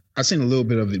 I seen a little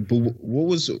bit of it. But what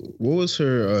was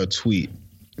her tweet?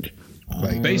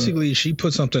 Like basically, she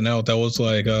put something out that was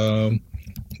like,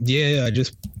 yeah, I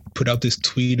just put out this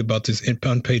tweet about this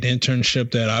unpaid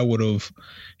internship that I would have,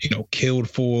 killed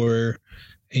for,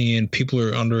 and people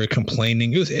are under it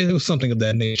complaining. It was something of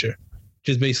that nature.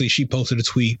 Just basically, she posted a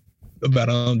tweet about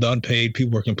the unpaid.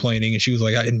 People were complaining, and she was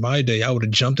like, in my day, I would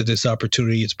have jumped at this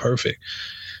opportunity. It's perfect.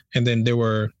 And then there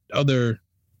were other,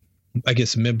 I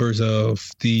guess, members of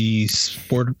the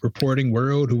sport reporting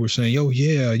world who were saying, "Oh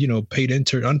yeah, unpaid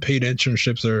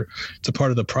internships it's a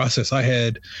part of the process. I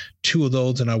had 2 of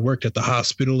those, and I worked at the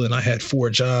hospital, and I had 4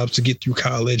 jobs to get through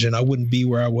college, and I wouldn't be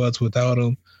where I was without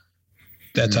them."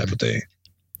 That type of thing.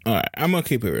 All right, I'm gonna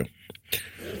keep it real.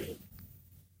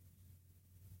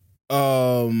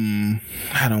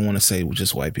 I don't want to say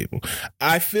just white people.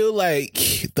 I feel like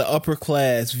the upper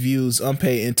class views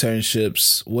unpaid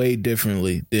internships way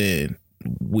differently than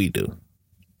we do.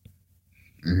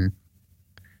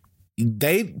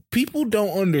 Mm-hmm. People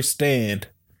don't understand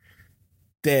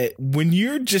that when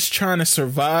you're just trying to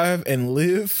survive and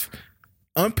live,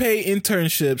 unpaid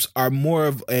internships are more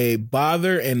of a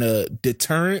bother and a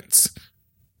deterrence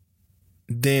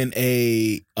than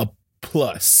a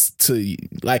plus to you.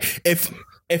 Like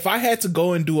if I had to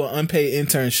go and do an unpaid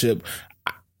internship,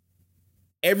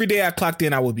 every day I clocked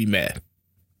in, I would be mad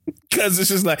because it's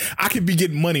just like I could be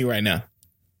getting money right now.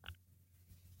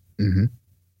 Mm-hmm.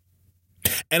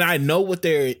 And I know what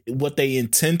they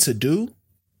intend to do,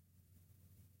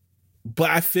 but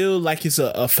I feel like it's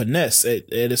a finesse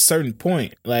at a certain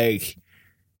point. Like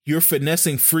you're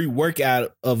finessing free work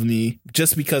out of me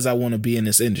just because I want to be in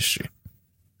this industry.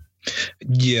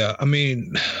 Yeah, I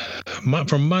mean,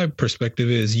 from my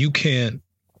perspective is you can't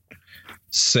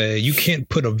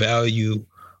put a value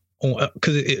on,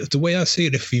 because the way I see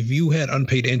it, if you had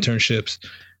unpaid internships,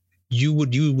 you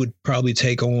would probably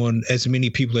take on as many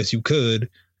people as you could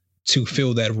to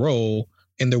fill that role,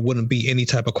 and there wouldn't be any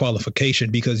type of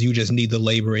qualification because you just need the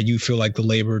labor, and you feel like the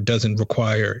labor doesn't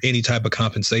require any type of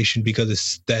compensation because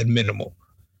it's that minimal,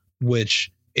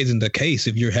 which isn't the case.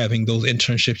 If you're having those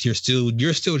internships,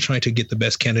 you're still trying to get the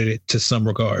best candidate to some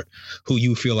regard, who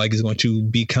you feel like is going to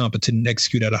be competent and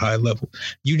execute at a high level.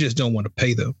 You just don't want to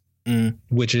pay them,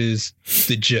 which is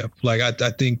the jip. Like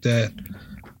I think that,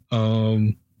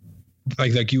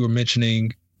 like you were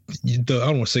mentioning, I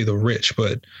don't want to say the rich,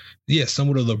 but yeah,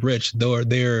 somewhat of the rich, though,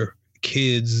 their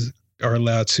kids are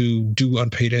allowed to do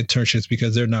unpaid internships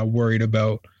because they're not worried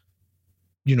about,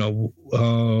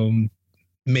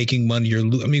 making money.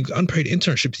 Unpaid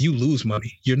internships, you lose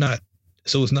money. You're not,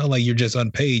 so it's not like you're just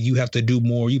unpaid. You have to do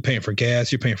more. You're paying for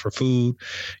gas, you're paying for food,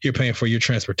 you're paying for your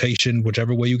transportation,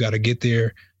 whichever way you got to get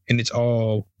there. And it's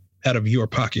all out of your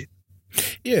pocket.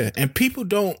 Yeah. And people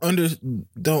don't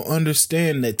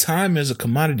understand that time is a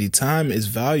commodity. Time is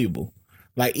valuable.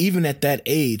 Like even at that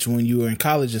age, when you were in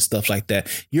college and stuff like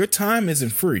that, your time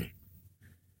isn't free.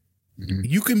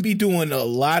 You can be doing a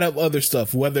lot of other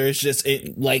stuff, whether it's just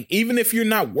like, even if you're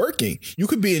not working, you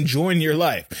could be enjoying your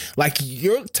life. Like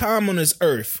your time on this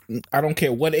earth, I don't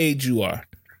care what age you are,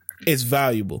 it's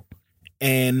valuable.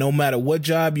 And no matter what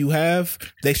job you have,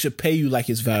 they should pay you like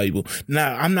it's valuable.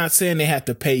 Now, I'm not saying they have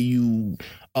to pay you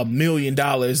 $1 million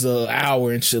an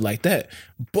hour and shit like that,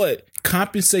 but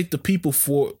compensate the people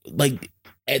for, like,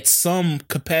 at some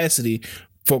capacity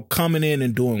for coming in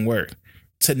and doing work.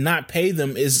 To not pay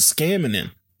them is scamming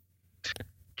them.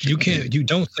 You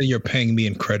don't say you're paying me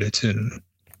in credits and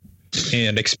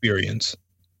experience.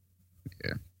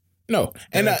 Yeah. No.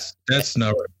 And that's not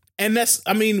right. And that's,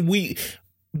 I mean,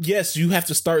 yes, you have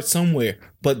to start somewhere,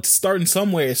 but starting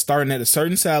somewhere is starting at a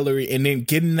certain salary and then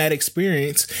getting that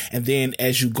experience. And then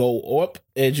as you go up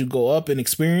in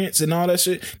experience and all that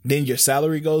shit, then your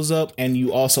salary goes up and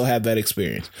you also have that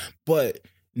experience. But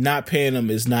not paying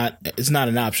them it's not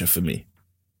an option for me.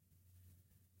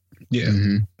 Yeah.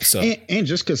 Mm-hmm. So, and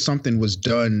just because something was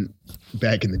done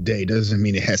back in the day doesn't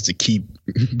mean it has to keep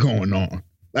going on.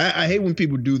 I hate when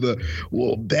people do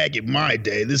back in my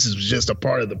day, this is just a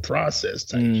part of the process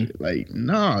type shit. Like,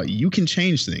 nah, you can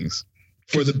change things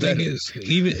for the better. Thing is,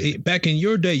 even back in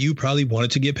your day, you probably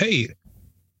wanted to get paid.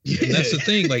 Yeah. And that's the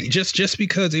thing. Like, just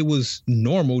because it was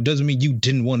normal doesn't mean you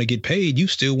didn't want to get paid. You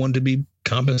still wanted to be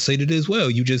compensated as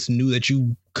well. You just knew that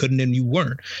you couldn't and you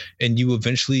weren't. And you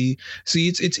eventually see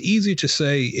it's easier to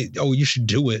say, you should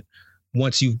do it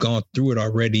once you've gone through it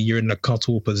already. You're in a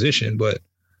comfortable position, but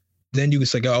then you can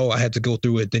say, I had to go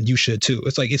through it. Then you should too.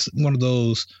 It's like, it's one of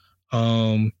those,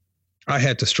 I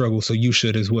had to struggle, so you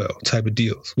should as well type of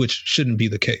deals, which shouldn't be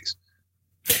the case.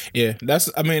 Yeah, that's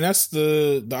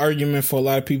the argument for a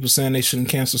lot of people saying they shouldn't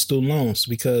cancel student loans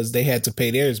because they had to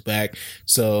pay theirs back.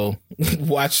 So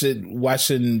watching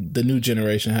the new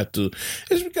generation have to,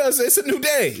 it's because it's a new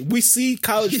day. We see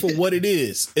college for what it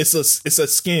is. It's a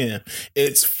scam.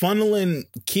 It's funneling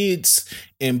kids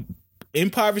in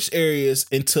impoverished areas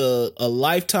into a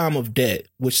lifetime of debt,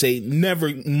 which they never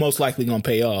most likely gonna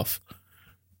pay off.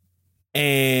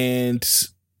 And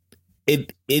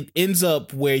it ends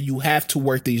up where you have to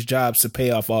work these jobs to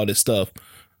pay off all this stuff.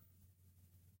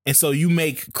 And so you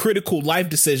make critical life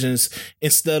decisions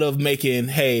instead of making,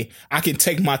 hey, I can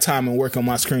take my time and work on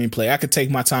my screenplay. I can take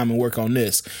my time and work on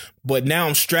this. But now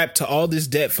I'm strapped to all this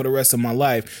debt for the rest of my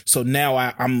life. So now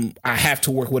I have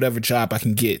to work whatever job I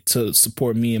can get to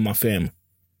support me and my family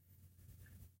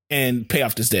and pay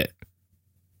off this debt.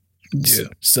 Yeah.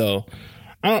 So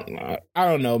I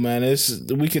don't know, man.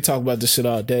 We could talk about this shit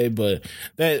all day, but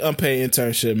that unpaid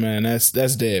internship, man, that's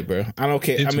dead, bro. I don't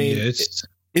care.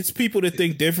 It's people that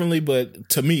think differently, but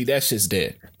to me, that shit's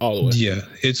dead all the way. Yeah,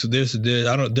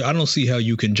 I don't see how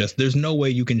you can there's no way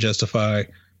you can justify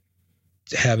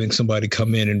having somebody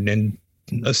come in and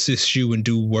assist you and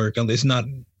do work. It's not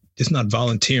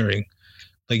volunteering.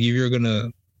 Like, if you're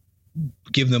gonna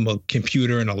give them a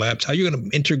computer and a laptop, you're going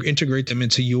to integrate them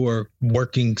into your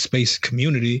working space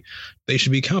community, they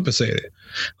should be compensated.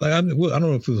 Like, I don't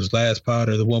know if it was last pod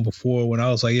or the one before, when I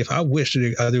was like, if I wish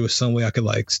that there was some way I could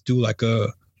do like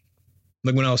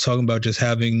when I was talking about just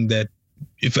having that,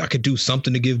 if I could do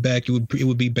something to give back, it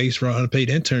would be based around unpaid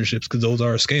internships, because those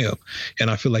are a scam. And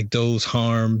I feel like those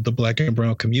harm the Black and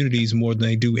brown communities more than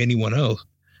they do anyone else,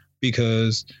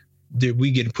 because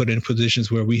we get put in positions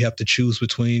where we have to choose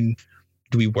between,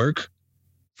 do we work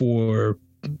for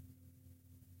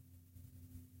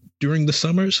during the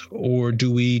summers, or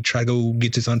do we try to go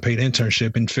get this unpaid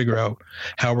internship and figure out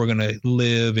how we're going to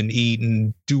live and eat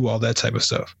and do all that type of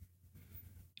stuff?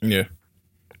 Yeah.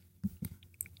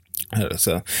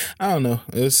 So I don't know.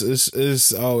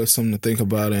 It's always something to think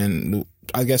about. And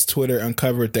I guess Twitter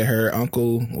uncovered that her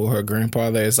uncle or her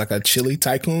grandfather is like a chili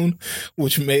tycoon,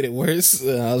 which made it worse.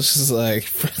 I was just like,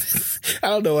 I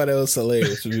don't know why that was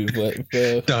hilarious to me,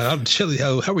 but no, I'm chili.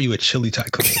 How are you a chili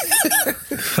tycoon?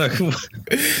 I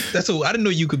didn't know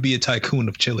you could be a tycoon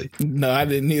of chili. No, I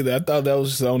didn't either. I thought that was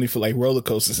just only for like roller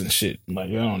coasters and shit. Like,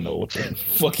 I don't know what the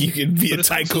fuck you can be a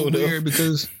tycoon of. Weird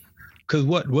because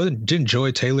didn't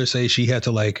Joy Taylor say she had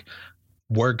to like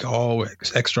work all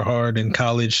extra hard in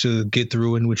college to get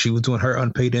through, in which she was doing her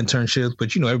unpaid internships?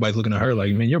 But everybody's looking at her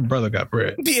like, man, your brother got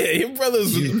bread. Yeah, your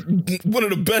brother's one of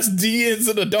the best DNs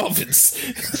in the Dolphins.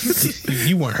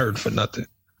 You weren't hurt for nothing.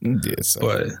 Yeah, so.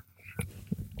 But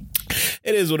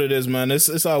it is what it is, man.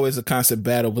 It's always a constant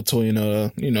battle between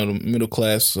the middle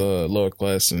class, lower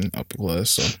class, and upper class.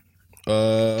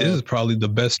 So this is probably the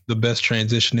best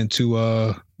transition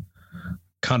into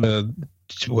kind of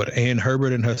what, Ann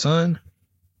Herbert and her son.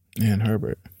 Ann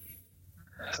Herbert.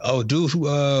 Oh,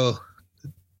 the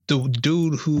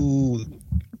dude who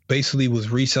basically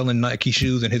was reselling Nike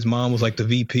shoes, and his mom was like the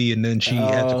VP, and then she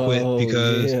had to quit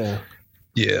because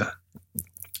yeah.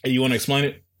 Hey, you want to explain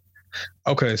it?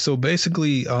 Okay, so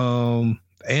basically, Ann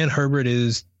Herbert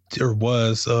is or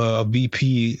was a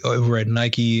VP over at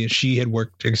Nike. She had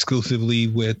worked exclusively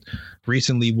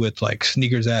recently with like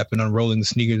Sneakers app and unrolling the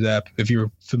Sneakers app. If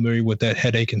you're familiar with that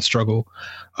headache and struggle,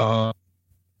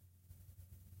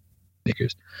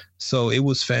 sneakers. So it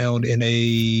was found in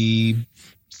a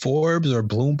Forbes or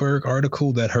Bloomberg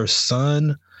article that her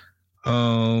son,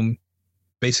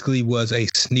 basically was a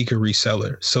sneaker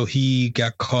reseller. So he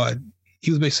got caught.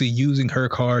 He was basically using her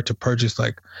card to purchase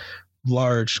like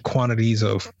large quantities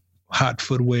of hot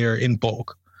footwear in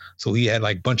bulk. So he had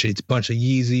like bunch of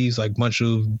Yeezys, like bunch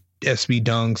of SB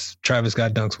Dunks, Travis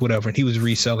Scott Dunks, whatever, and he was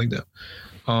reselling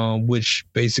them, which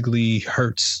basically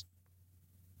hurts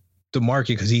the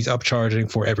market because he's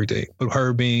upcharging for everything. But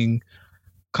her being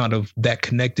kind of that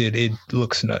connected, it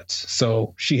looks nuts.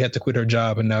 So she had to quit her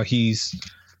job, and now he's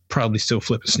probably still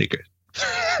flipping sneakers.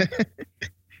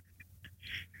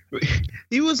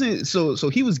 He wasn't so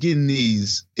he was getting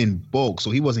these in bulk,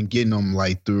 so he wasn't getting them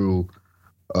like through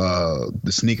the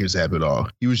sneakers app at all.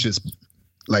 He was just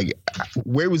like,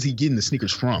 where was he getting the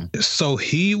sneakers from? So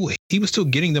he was still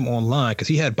getting them online because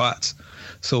he had bots.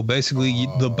 So basically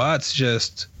the bots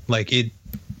just like it,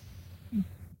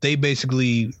 they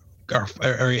basically are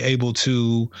able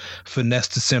to finesse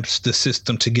the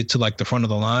system to get to like the front of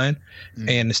the line.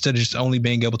 And instead of just only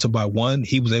being able to buy one,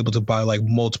 he was able to buy like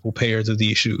multiple pairs of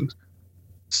these shoes.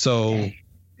 So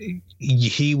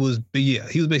he was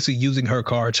basically using her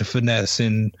card to finesse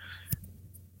and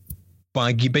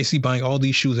basically buying all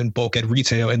these shoes in bulk at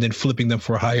retail and then flipping them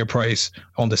for a higher price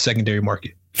on the secondary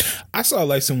market. I saw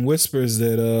like some whispers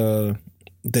that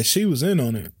she was in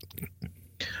on it.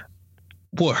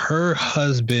 Well, her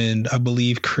husband, I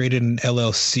believe, created an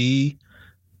LLC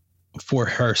for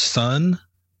her son.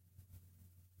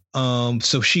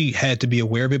 So she had to be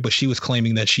aware of it, but she was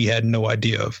claiming that she had no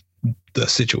idea of the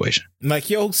situation. Like,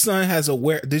 your son has a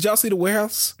Did y'all see the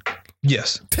warehouse?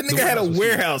 Yes. That nigga had a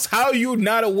warehouse. How are you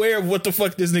not aware of what the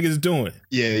fuck this nigga's doing?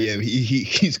 Yeah.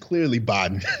 He's clearly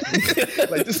botting.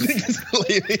 Like, this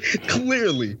nigga's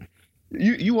clearly.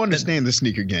 You understand the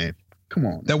sneaker game. Come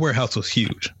on. That warehouse was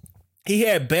huge. He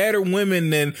had badder women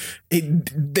than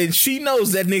she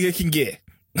knows that nigga can get.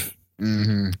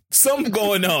 Mm-hmm. Something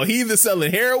going on. He either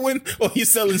selling heroin or he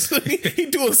doing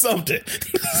something.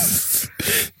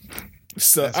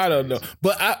 So I don't know.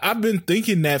 But I've been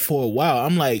thinking that for a while.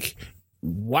 I'm like,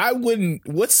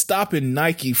 what's stopping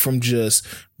Nike from just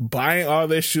buying all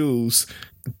their shoes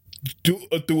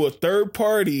through a third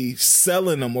party,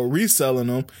 selling them or reselling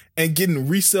them and getting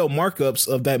resale markups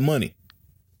of that money?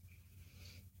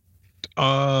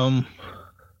 I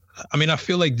mean, I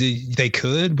feel like they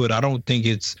could, but I don't think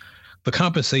it's the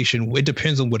compensation. It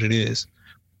depends on what it is.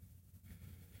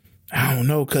 I don't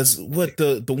know, because what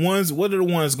are the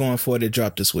ones going for that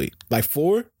dropped this week? Like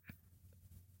 4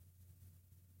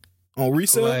 on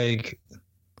resale?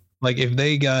 Like if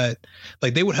they got,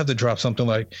 like, they would have to drop something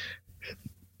like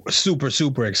super,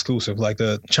 super exclusive, like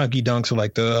the chunky dunks or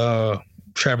like the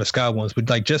Travis Scott ones, but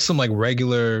like just some like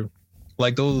regular,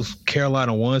 like those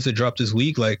Carolina ones that dropped this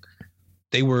week, like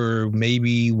they were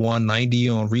maybe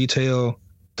 $190 on retail.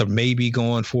 They're maybe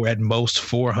going for at most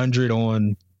 $400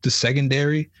 on the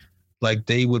secondary. Like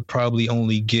they would probably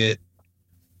only get,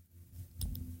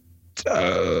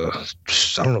 I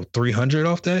don't know, $300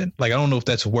 off that. Like I don't know if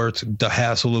that's worth the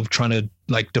hassle of trying to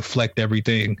like deflect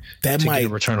everything to get a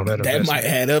return on that investment. That might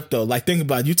add up though. Like think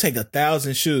about it, you take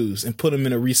 1,000 shoes and put them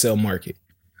in a resale market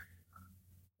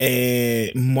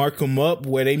and mark them up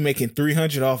where they making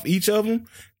 $300 off each of them.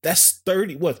 That's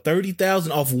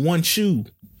 30,000 off one shoe.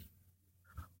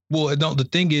 Well, the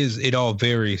thing is, it all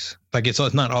varies. Like it's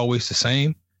not always the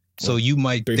same. So you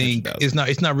might think it's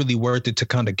not really worth it to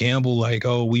kind of gamble. Like,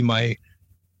 oh, we might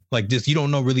like this. You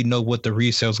don't really know what the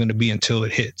resale is going to be until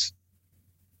it hits.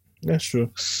 That's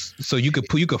true. So you could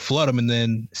flood them and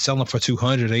then sell them for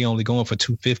 $200. They only going for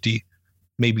 $250,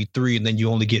 maybe $300, and then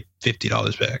you only get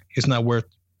 $50 back. It's not worth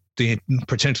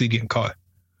potentially getting caught,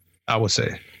 I would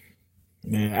say.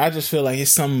 Man, I just feel like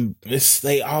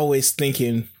they always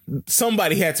thinking,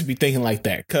 somebody had to be thinking like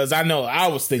that. Cause I know I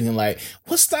was thinking like,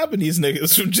 what's stopping these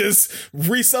niggas from just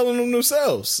reselling them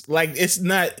themselves? Like it's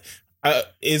not,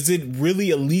 is it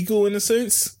really illegal in a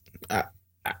sense? I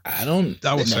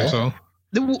would say so.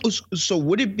 So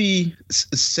would it be,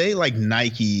 say like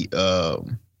Nike,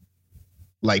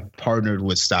 like partnered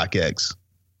with StockX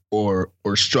or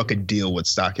struck a deal with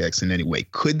StockX in any way?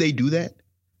 Could they do that?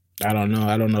 I don't know.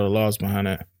 I don't know the laws behind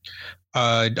that.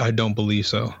 I don't believe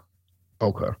so.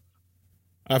 Okay.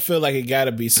 I feel like it got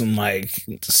to be some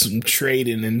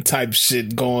trading and type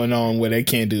shit going on where they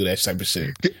can't do that type of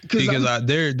shit. Because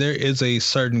there is a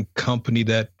certain company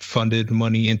that funded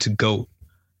money into GOAT,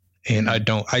 and I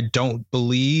don't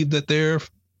believe that they're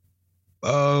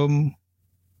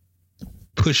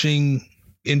pushing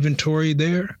inventory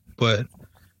there, but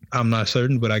I'm not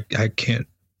certain. But I can't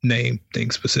name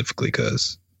things specifically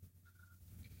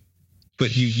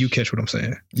but you catch what I'm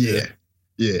saying. Yeah.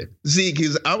 See,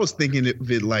 because I was thinking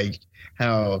of it like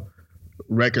how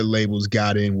record labels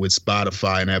got in with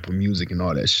Spotify and Apple Music and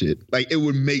all that shit. Like, it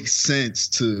would make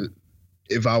sense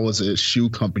if I was a shoe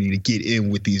company, to get in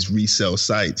with these resale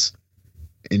sites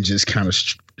and just kind of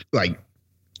like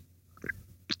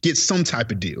get some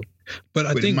type of deal. But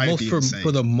I think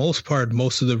for the most part,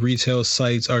 most of the retail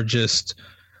sites are just,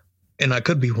 and I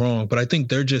could be wrong, but I think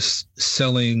they're just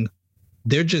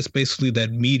basically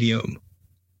that medium.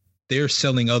 They're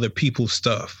selling other people's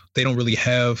stuff. They don't really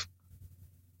have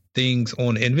things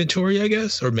on inventory, I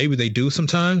guess, or maybe they do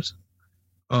sometimes.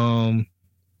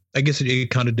 I guess it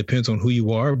kind of depends on who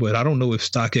you are, but I don't know if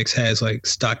StockX has like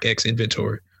StockX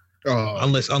inventory.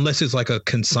 Unless it's like a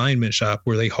consignment shop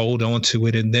where they hold on to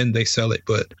it and then they sell it.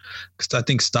 But cause I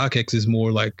think StockX is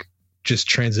more like just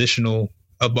transitional,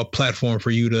 a platform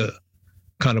for you to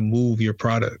kind of move your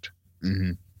product.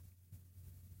 Mm-hmm.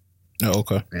 Oh,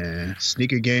 okay. Man,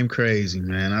 sneaker game crazy,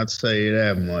 man. I'd say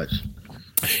that much.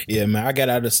 Yeah, man, I got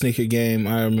out of the sneaker game.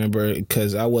 I remember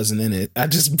because I wasn't in it. I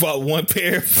just bought one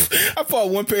pair. I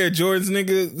bought one pair of Jordans,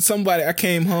 nigga. I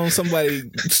came home. Somebody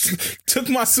took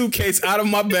my suitcase out of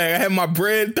my bag. I had my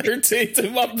bread 13th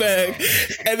in my bag,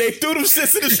 and they threw them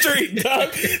shits in the street,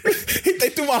 dog. They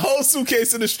threw my whole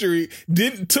suitcase in the street.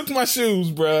 Took my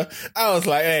shoes, bro. I was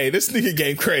like, hey, this sneaker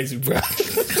game crazy, bro.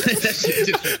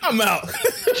 I'm out.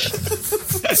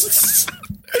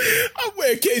 I'm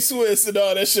wearing K-Swiss and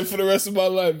all that shit for the rest of my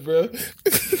life, bro.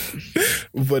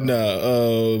 But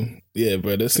yeah,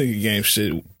 bro, that sneaker game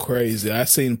shit crazy. I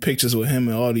seen pictures with him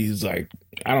and all these, like,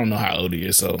 I don't know how old he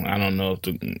is, so I don't know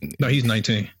if No, he's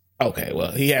 19. Okay,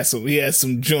 well, he had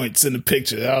some joints in the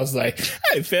picture. I was like,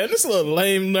 hey, fam, this little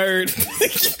lame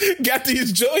nerd got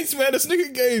these joints, man. This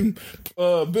nigga game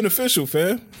beneficial,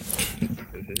 fam.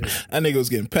 That nigga was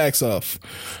getting packs off.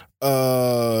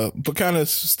 But kind of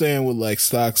staying with like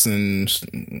stocks and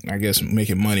I guess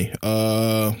making money.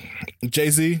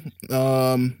 Jay-Z,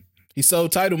 he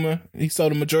sold Tidal, man. He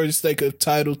sold a majority stake of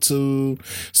Tidal to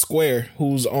Square,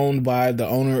 who's owned by the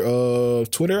owner of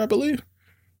Twitter, I believe,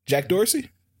 Jack Dorsey.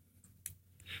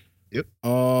 Yep.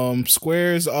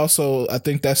 Square is also, I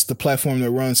think that's the platform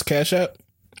that runs Cash App.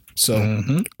 So,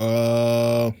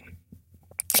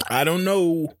 I don't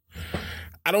know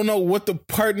what the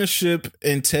partnership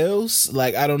entails.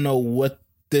 Like, I don't know what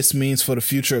this means for the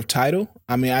future of Tidal.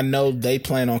 I mean, I know they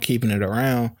plan on keeping it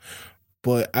around,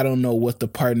 but I don't know what the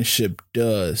partnership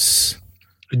does.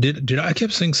 Did I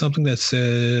kept seeing something that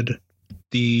said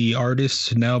the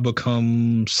artists now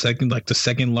become the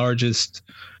second largest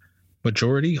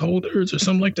majority holders or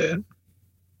something like that?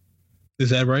 Is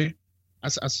that right? I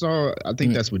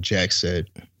think that's what Jack said.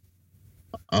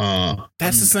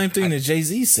 That's the same thing that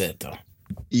Jay-Z said, though.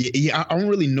 Yeah, I don't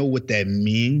really know what that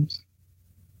means,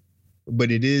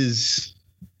 but it is.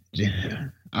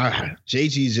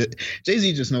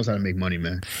 Jay-Z just knows how to make money,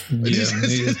 man. Yeah,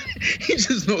 he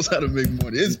just knows how to make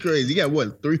money. It's crazy. He got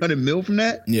what, 300 mil from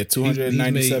that? Yeah,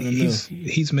 297 mil.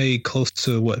 He's made close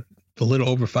to what, a little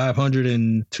over 500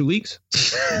 in 2 weeks.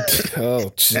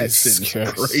 Oh, Jesus,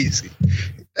 that's crazy.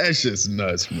 That's just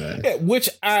nuts, man. Yeah, which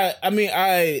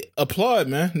I applaud,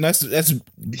 man. That's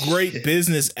great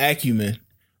business acumen.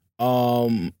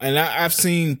 And I've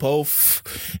seen both.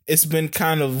 It's been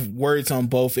kind of words on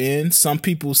both ends. Some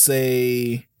people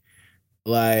say,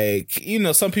 like, you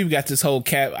know, some people got this whole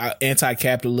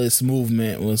anti-capitalist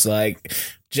movement was like,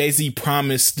 Jay-Z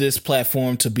promised this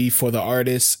platform to be for the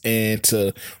artists and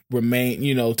to remain,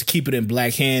 you know, to keep it in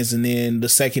black hands. And then the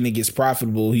second it gets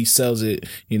profitable, he sells it,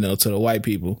 you know, to the white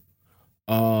people.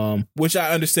 Which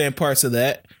I understand parts of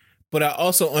that, but I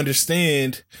also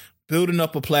understand building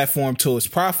up a platform till it's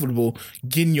profitable,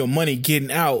 getting your money,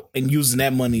 getting out, and using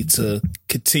that money to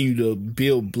continue to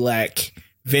build black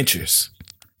ventures.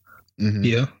 Mm-hmm.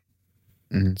 Yeah.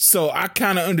 Mm-hmm. So I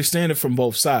kind of understand it from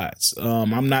both sides.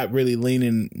 I'm not really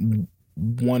leaning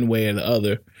one way or the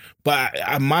other, but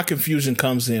my confusion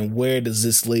comes in, where does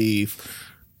this leave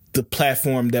the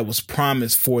platform that was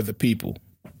promised for the people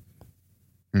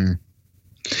and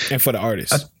for the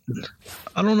artists?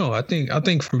 I don't know. I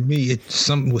think for me, with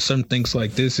some things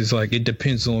like this is like, it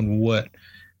depends on what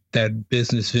that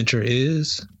business venture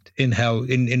is and how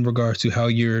in regards to how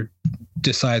you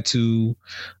decide to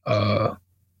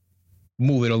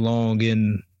move it along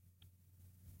and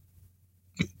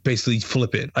basically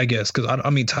flip it, I guess. Because I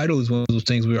mean, Tidal is one of those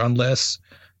things where unless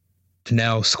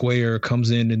now Square comes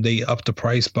in and they up the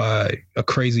price by a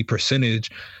crazy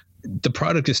percentage, the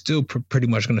product is still pretty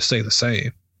much going to stay the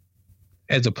same,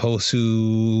 as opposed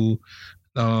to,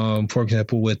 for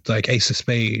example, with like Ace of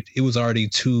Spade, it was already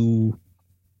too.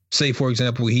 Say, for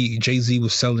example, Jay-Z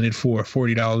was selling it for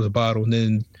 $40 a bottle, and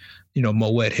then,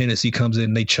 Moet Hennessy comes in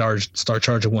and they start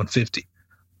charging $150.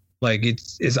 Like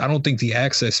it's I don't think the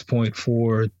access point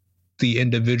for the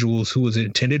individuals who was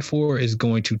intended for is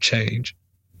going to change.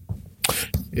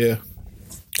 Yeah.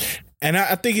 And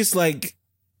I think it's like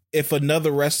if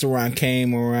another restaurant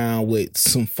came around with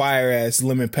some fire ass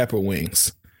lemon pepper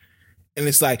wings, and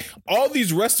it's like all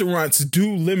these restaurants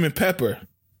do lemon pepper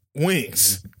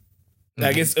wings.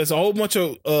 Like it's a whole bunch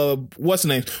of what's the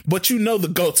name, but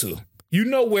the go-to. You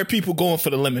know where people going for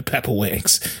the lemon pepper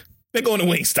wings. They're going to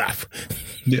Wingstop.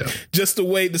 Yeah. Just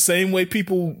the same way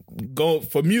people go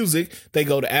for music, they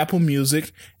go to Apple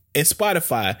Music and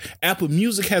Spotify. Apple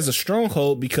Music has a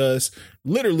stronghold because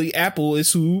literally Apple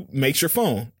is who makes your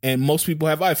phone, and most people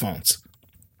have iPhones.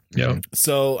 Yeah.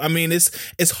 So, I mean,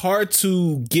 it's hard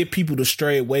to get people to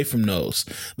stray away from those.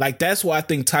 Like, that's why I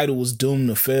think Tidal was doomed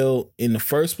to fail in the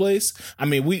first place. I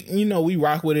mean, we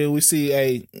rock with it. We see,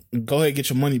 hey, go ahead, get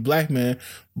your money, black man.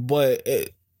 But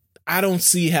I don't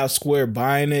see how Square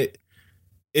buying it.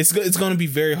 It's going to be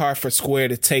very hard for Square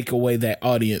to take away that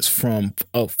audience from,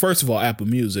 first of all, Apple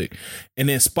Music. And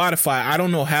then Spotify, I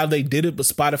don't know how they did it, but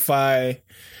Spotify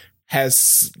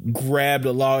has grabbed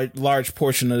a large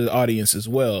portion of the audience as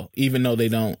well, even though they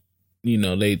don't,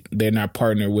 they're not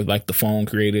partnered with like the phone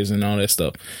creators and all that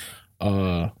stuff.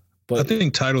 But I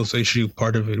think Tidal's issue,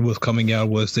 part of it was coming out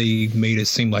was they made it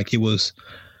seem like it was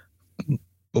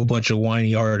a bunch of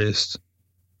whiny artists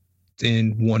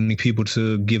and wanting people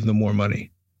to give them more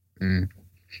money,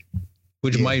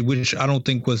 which I don't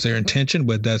think was their intention,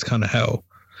 but that's kind of how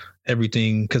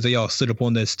everything, because they all sit up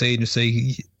on that stage and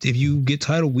say, if you get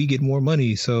Tidal, we get more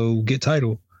money, so get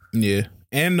Tidal. Yeah.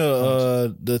 And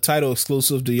the Tidal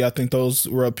exclusive, do y'all think those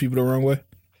rub people the wrong way?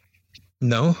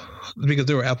 No, because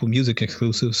they were Apple Music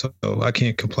exclusive, so I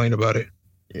can't complain about it.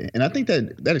 Yeah, and I think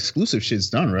that exclusive shit's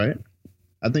done, right?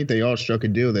 I think they all struck a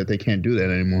deal that they can't do that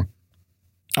anymore.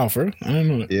 Oh, for real? I didn't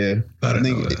know that. Yeah. I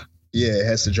think it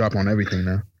has to drop on everything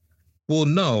now. Well,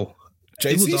 no.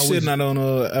 Jay-Z shit not on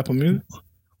Apple Music?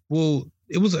 Well,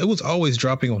 it was always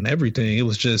dropping on everything. It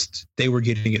was just they were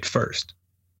getting it first.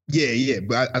 Yeah,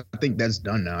 but I think that's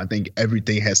done now. I think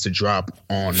everything has to drop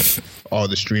on all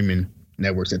the streaming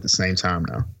networks at the same time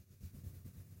now.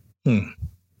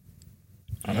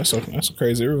 Oh, that's a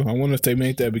crazy rule. I wonder if they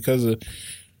made that because of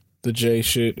the Jay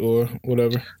shit or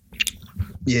whatever.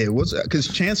 Yeah, it was because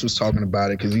Chance was talking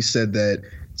about it because he said that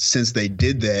since they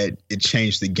did that, it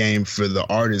changed the game for the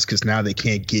artists because now they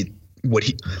can't get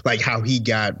how he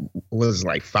got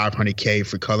like $500K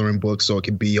for coloring books, so it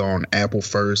could be on Apple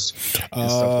first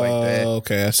and stuff like that.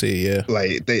 Okay, I see. Yeah,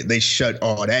 like they shut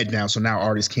all that down, so now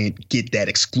artists can't get that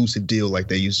exclusive deal like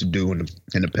they used to do in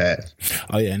the past.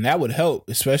 Oh yeah, and that would help,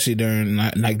 especially during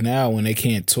like now when they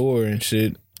can't tour and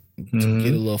shit. To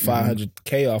get a little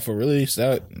 $500K off a release,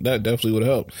 that definitely would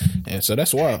help. And so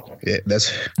that's wild. Yeah,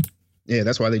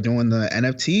 that's why they're doing the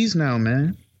NFTs now,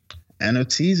 man.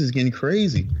 NFTs is getting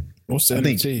crazy. What's the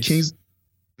NFTs?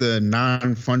 The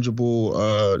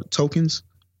non-fungible tokens,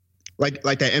 like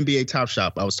that NBA Top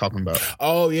Shop I was talking about.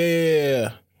 Oh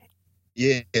yeah.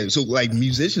 So like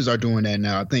musicians are doing that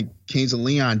now. I think Kings of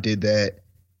Leon did that.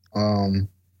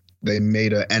 They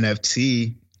made a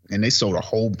NFT and they sold a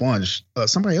whole bunch.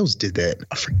 Somebody else did that.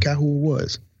 I forgot who it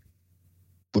was.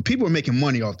 But people are making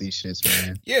money off these shits,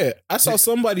 man. Yeah, I saw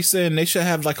somebody saying they should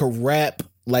have like a rap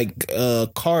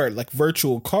card, like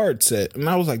virtual card set, and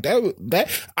I was like, that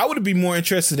I would be more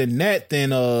interested in that than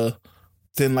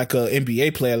like a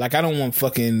NBA player. Like I don't want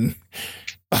fucking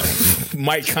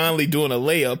Mike Conley doing a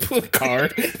layup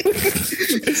card,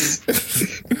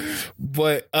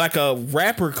 but like a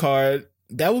rapper card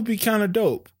that would be kind of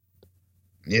dope.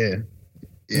 Yeah.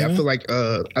 I feel like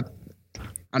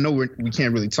I know we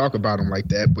can't really talk about him like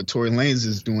that, but Tory Lanez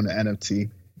is doing an NFT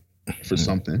for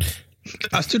something.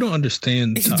 I still don't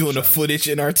understand. He's doing the footage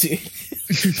in RT,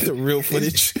 the real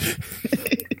footage.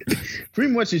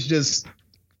 Pretty much, it's just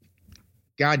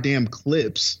goddamn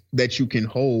clips that you can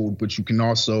hold, but you can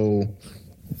also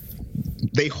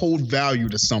they hold value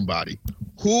to somebody.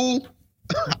 Who?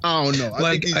 I don't know.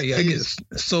 I guess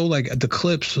so. Like the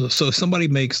clips. So if somebody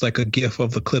makes like a GIF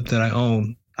of the clip that I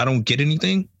own, I don't get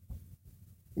anything.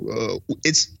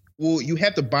 You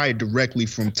have to buy it directly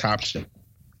from Top Shop.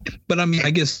 But I mean,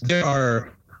 I guess there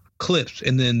are clips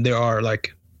and then there are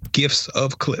like GIFs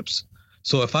of clips.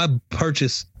 So if I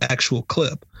purchase actual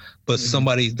clip, but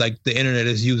somebody like the internet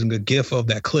is using a GIF of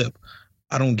that clip,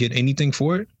 I don't get anything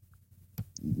for it?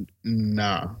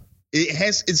 Nah.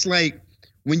 It's like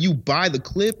when you buy the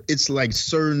clip, it's like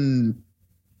certain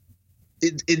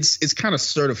it's kind of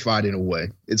certified in a way.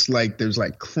 It's like there's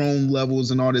like Chrome levels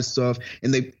and all this stuff,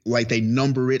 and they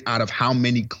number it out of how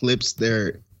many clips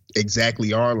there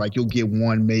exactly are. Like you'll get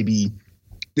one, maybe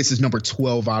this is number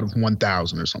 12 out of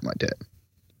 1,000 or something like that.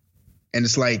 And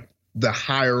it's like the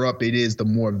higher up it is, the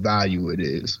more value it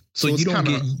is. So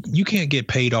you can't get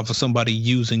paid off of somebody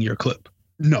using your clip.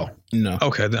 No.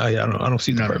 Okay, I don't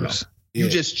see the purpose. No.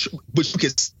 But you can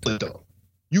sell it though.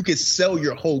 You can sell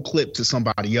your whole clip to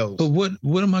somebody else. But what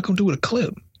am I gonna do with a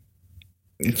clip?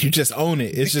 You just own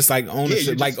it. It's just like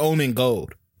ownership, like owning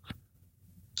gold.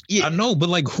 Yeah, I know, but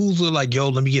like, who's like, yo,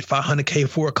 let me get $500K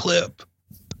for a clip?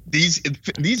 These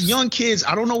young kids,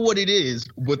 I don't know what it is,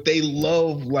 but they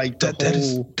love like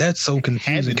that's so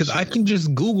confusing because I can just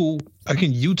I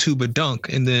can YouTube a dunk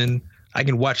and then I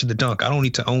can watch the dunk. I don't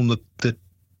need to own the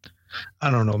I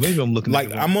don't know. Maybe I'm looking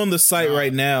like I'm on the site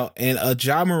right now, and a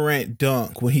Ja Morant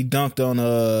dunk when he dunked on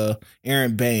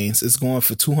Aaron Baines is going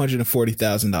for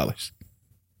 $240,000.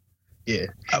 Yeah,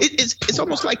 it's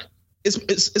almost like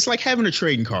it's like having a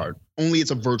trading card, only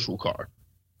it's a virtual card.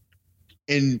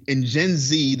 And in Gen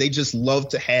Z, they just love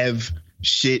to have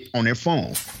shit on their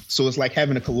phone, so it's like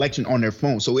having a collection on their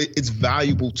phone. So it's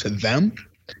valuable to them.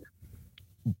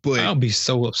 But I'll be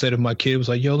so upset if my kid was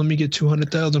like, "Yo, let me get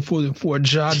 $200,000 for a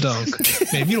Ja dunk."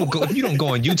 Man, if you don't go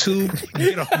on YouTube,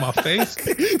 get off my face.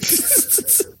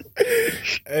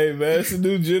 Hey man, it's a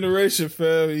new generation,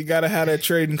 fam. You gotta have that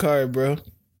trading card, bro.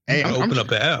 Hey, I'm open up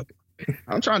the app.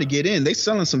 I'm trying to get in. They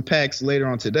selling some packs later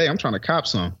on today. I'm trying to cop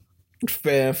some.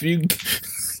 Fam, if you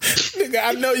nigga,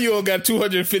 I know you don't got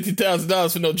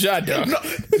 $250,000 for no Ja dunk.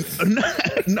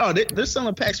 No, they're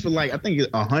selling packs for like I think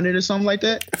 100 or something like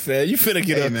that. Fam, you finna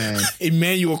get man.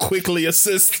 Emmanuel quickly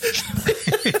assist.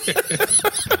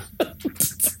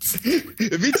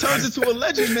 If he turns into a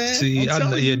legend, man. See,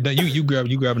 you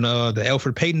grabbing the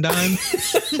Elfrid Payton dime,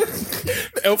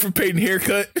 the Elfrid Payton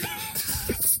haircut.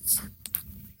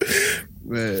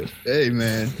 Man, hey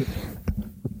man,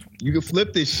 you can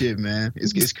flip this shit, man.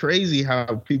 It's crazy how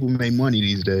people make money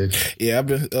these days. Yeah, I've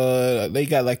been. They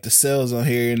got like the sales on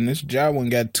here, and this Ja one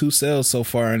got 2 sales so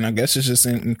far, and I guess it's just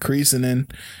increasing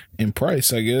in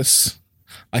price. I guess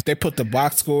like they put the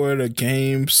box score, the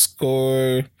game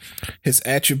score, his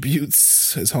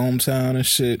attributes, his hometown and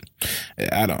shit.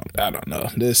 I don't know.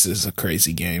 This is a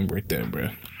crazy game right there, bro.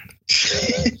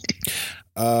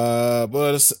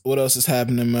 What else is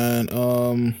happening,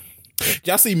 man?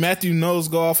 Y'all see Matthew Knowles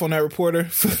go off on that reporter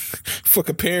for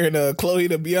comparing Chloe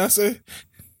to Beyonce?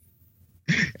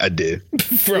 I did.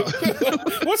 Bro,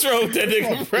 what's wrong with that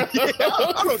nigga, bro? Yeah,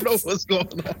 I don't know what's going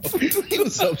on. He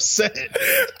was upset.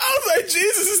 I was like,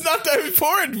 Jesus, it's not that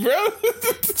important, bro.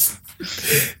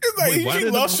 It's like,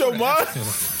 you lost your mind.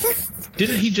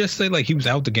 Didn't he just say like he was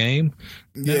out the game?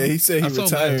 Yeah, he said he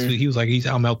retired. He was like,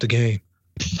 I'm out the game.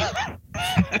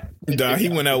 Nah, he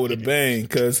went out with a bang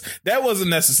because that wasn't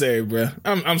necessary, bro.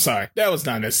 I'm sorry, that was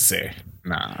not necessary.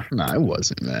 Nah, it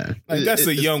wasn't, man. Like that's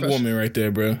a young woman right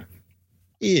there, bro.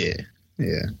 Yeah.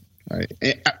 All right.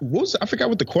 And I forgot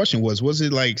what the question was. Was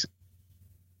it like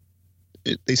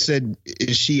they said,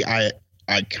 is she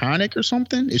iconic or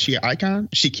something? Is she an icon?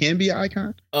 She can be an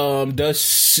icon.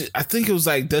 I think it was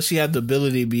like, does she have the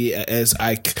ability to be as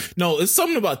No, it's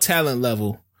something about talent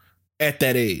level at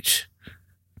that age.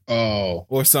 Oh,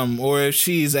 or if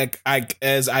she's like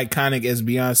as iconic as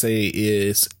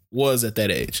Beyonce was at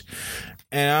that age,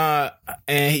 and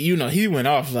you know he went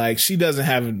off like she doesn't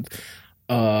have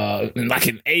like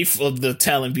an eighth of the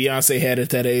talent Beyonce had at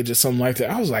that age or something like that.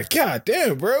 I was like, God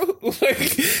damn, bro,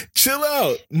 like chill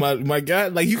out, my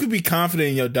God. Like you could be confident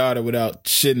in your daughter without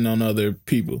shitting on other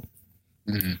people.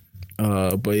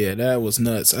 Mm-hmm. But yeah, that was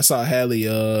nuts. I saw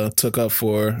Halle took up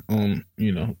for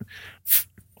you know,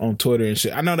 on Twitter and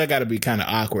shit. I know that got to be kind of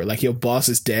awkward. Like your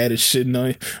boss's dad is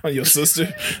shitting on your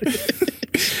sister.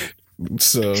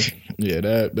 So yeah,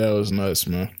 that was nuts,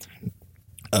 man.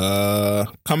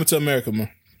 Coming to America, man.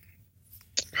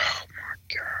 Oh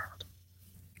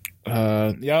my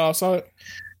God. Y'all saw it?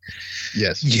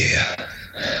 Yes. Yeah.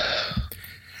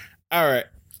 All right.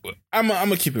 I'm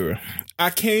gonna keep it real.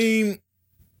 I came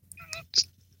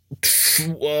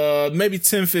maybe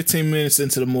 10-15 minutes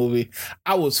into the movie.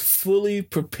 I was fully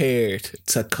prepared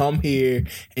to come here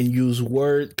and use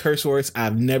curse words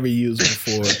I've never used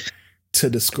before to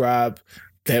describe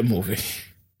that movie.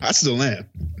 I still am.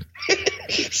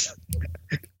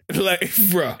 Like,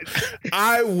 bro,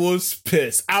 I was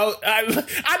pissed.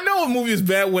 I know a movie is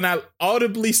bad when I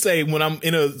audibly say, when I'm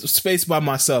in a space by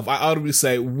myself, I audibly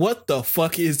say, what the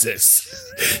fuck is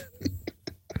this?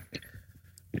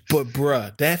 But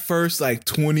bruh, that first like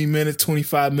 20 minutes,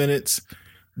 25 minutes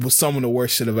was some of the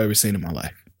worst shit I've ever seen in my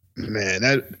life. Man,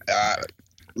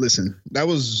 listen, that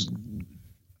was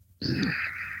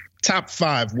top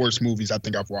 5 worst movies I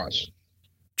think I've watched.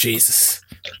 Jesus.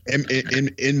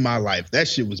 In my life. That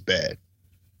shit was bad.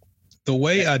 The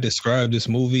way I describe this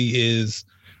movie is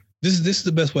this is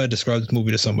the best way I describe this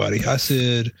movie to somebody. I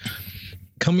said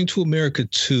Coming to America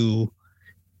 2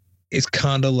 is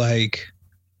kind of like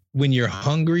when you're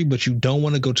hungry, but you don't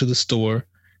want to go to the store.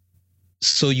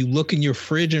 So you look in your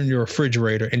fridge and your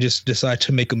refrigerator and just decide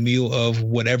to make a meal of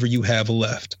whatever you have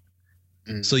left.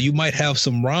 So you might have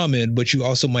some ramen, but you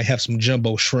also might have some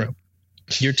jumbo shrimp.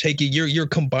 You're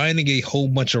combining a whole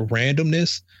bunch of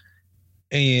randomness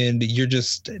and you're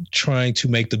just trying to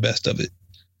make the best of it.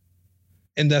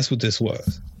 And that's what this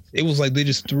was. It was like they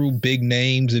just threw big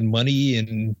names and money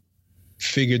and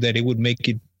figured that it would make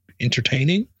it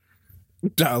entertaining.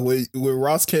 Nah, when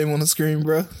Ross came on the screen,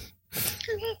 bro,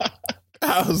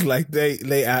 I was like,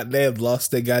 they have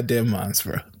lost their goddamn minds,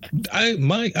 bro.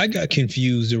 I got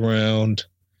confused around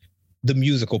the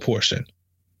musical portion.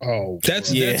 Oh,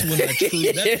 that's when I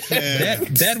truly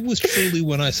that was truly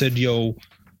when I said, "Yo,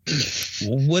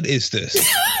 what is this?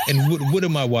 And what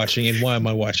am I watching? And why am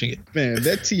I watching it?" Man,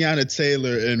 that Tiana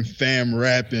Taylor and Fam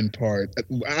rapping part,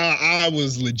 I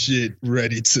was legit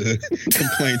ready to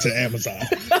complain to Amazon.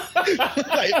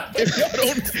 Like, if y'all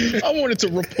don't, I wanted to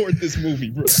report this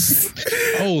movie, bro.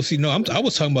 Oh, see, no, I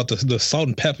was talking about the salt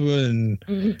and pepper and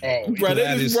bro,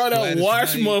 they just brought out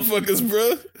wash motherfuckers,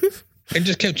 bro. And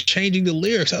just kept changing the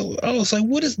lyrics. I was like,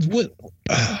 what?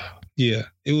 Yeah,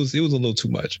 it was a little too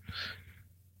much.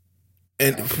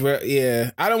 And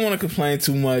yeah, I don't want to complain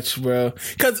too much, bro.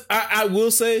 Because I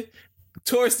will say,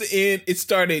 towards the end, it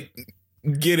started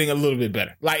getting a little bit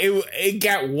better. Like it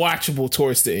got watchable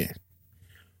towards the end.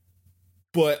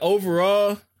 But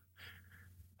overall,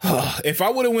 if I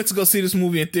would have went to go see this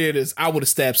movie in theaters, I would have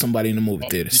stabbed somebody in the movie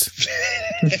theaters.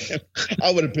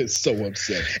 I would have been so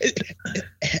upset.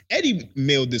 Eddie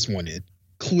mailed this one in.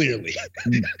 Clearly,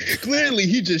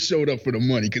 he just showed up for the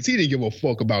money because he didn't give a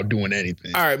fuck about doing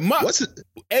anything. All right,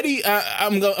 Eddie,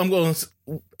 I'm going.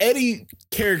 Eddie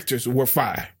characters were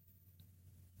fire.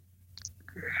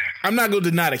 I'm not going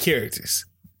to deny the characters.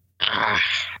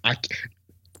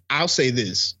 I'll say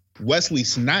this: Wesley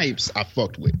Snipes, I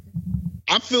fucked with.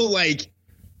 I feel like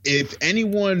if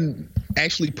anyone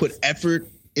actually put effort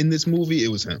in this movie, it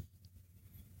was him.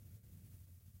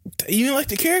 You didn't like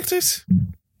the characters?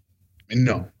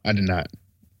 No, I did not.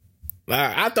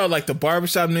 I thought like the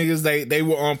barbershop niggas, they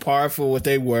were on par for what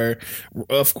they were.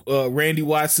 Randy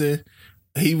Watson,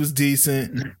 he was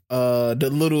decent. The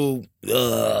little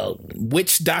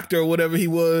witch doctor or whatever he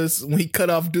was, when he cut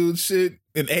off dude's shit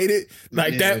and ate it,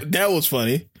 like that was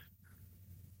funny.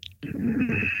 I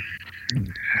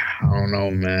don't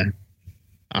know, man.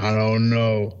 I don't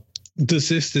know. Does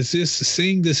this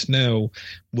seeing this now,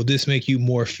 will this make you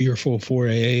more fearful for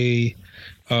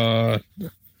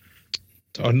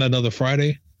another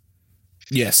Friday?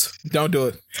 Yes. Don't do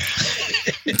it.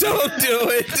 Don't do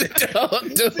it.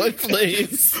 Don't do it,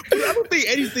 please. I don't think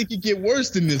anything could get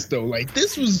worse than this though. Like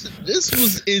this was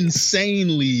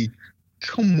insanely.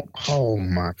 Come on. Oh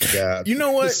my God. You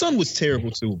know what? The son was terrible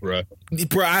too, bro.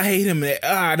 Bro, I hate him.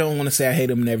 I don't want to say I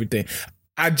hate him and everything.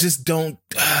 I just don't.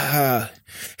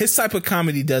 His type of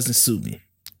comedy doesn't suit me.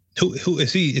 Who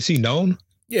is he? Is he known?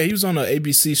 Yeah, he was on an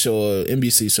ABC show or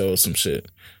NBC show or some shit.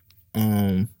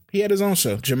 He had his own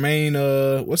show.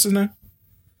 Jermaine, what's his name?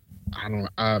 I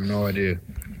have no idea.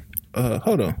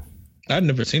 Hold on. I'd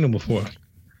never seen him before.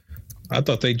 I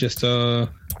thought they just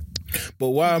But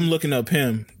while I'm looking up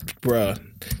him, bruh,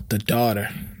 the daughter.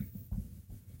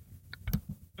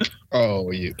 Oh,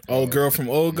 yeah. Old girl from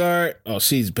Old Guard. Oh,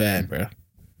 she's bad, bro.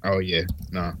 Oh, yeah.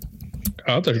 No.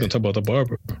 I thought you were going to talk about the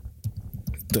barber.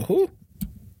 The who?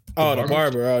 Oh, the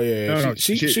barber. Oh, yeah. No,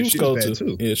 she was cold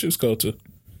too. Yeah, she was cold too.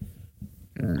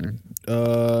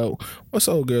 What's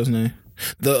the old girl's name?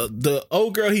 The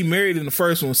old girl he married in the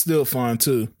first one was still fine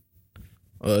too.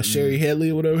 Sherry Headley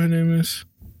or whatever her name is.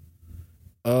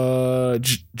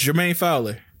 Jermaine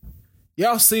Fowler.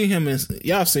 Y'all seen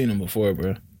him before,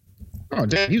 bro. Oh,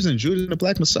 damn. He was in Judas and the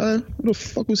Black Messiah? Who the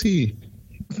fuck was he?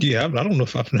 Yeah, I don't know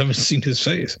if I've never seen his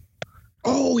face.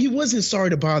 Oh, he wasn't Sorry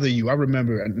to Bother You. I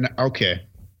remember. Okay.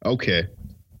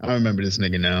 I remember this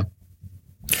nigga now.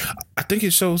 I think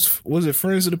it shows, was it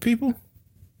Friends of the People?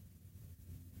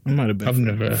 It might have been I've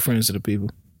never Friends of the People.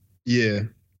 Yeah.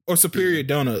 or Superior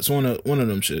Donuts. One of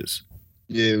them shits.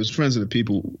 Yeah, it was Friends of the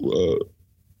People.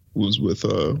 Was with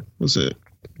what's it,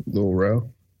 Lil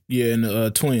Rel? Yeah, and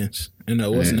the twins, and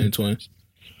what's the name, twins.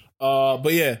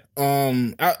 But yeah,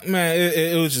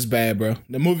 it was just bad, bro.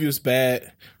 The movie was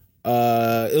bad.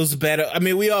 It was bad. I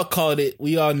mean, we all called it.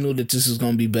 We all knew that this was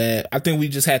gonna be bad. I think we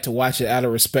just had to watch it out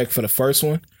of respect for the first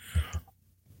one.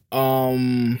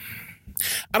 I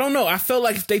don't know. I felt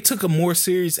like if they took a more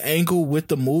serious angle with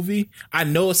the movie, I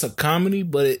know it's a comedy,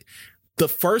 but the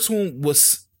first one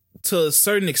was to a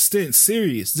certain extent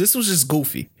serious. This was just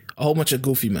goofy, a whole bunch of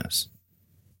goofy mess.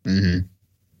 Mm-hmm.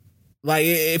 Like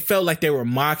it felt like they were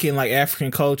mocking like African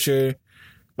culture.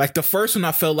 Like the first one,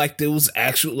 I felt like it was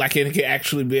actually like it could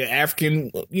actually be an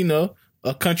African,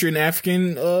 a country in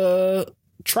African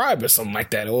tribe or something like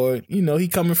that, or he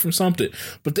coming from something.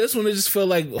 But this one, it just felt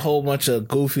like a whole bunch of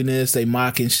goofiness. They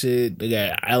mocking shit. They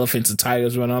got elephants and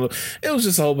tigers running all over. It was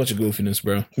just a whole bunch of goofiness,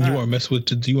 bro. You weren't messing with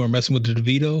the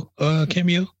DeVito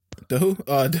cameo? The who?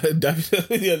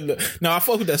 No, I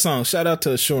fuck with that song. Shout out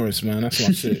to Assurance, man. That's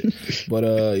my shit. But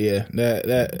yeah,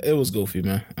 that it was goofy,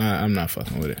 man. I'm not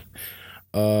fucking with it.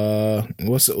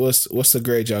 What's the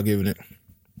grade y'all giving it?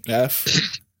 F?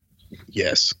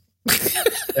 Yes.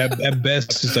 At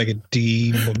best, it's like a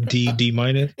D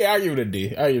minus. Yeah, I give it a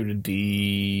D. I give it a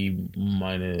D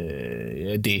minus.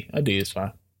 Yeah, D. A D is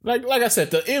fine. Like I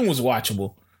said, the end was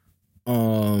watchable.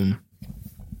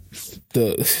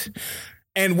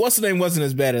 And what's the name wasn't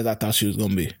as bad as I thought she was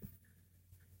gonna be.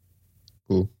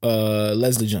 Cool.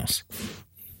 Leslie Jones.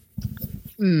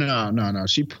 No.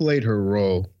 She played her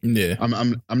role. Yeah.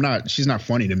 I'm not. She's not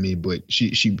funny to me, but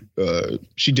she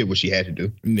did what she had to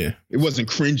do. Yeah. It wasn't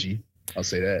cringy. I'll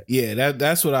say that. Yeah,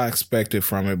 that's what I expected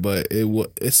from it, but it was,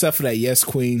 except for that Yes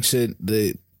Queen shit.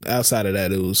 Outside of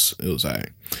that, it was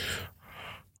alright.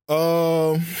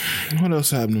 What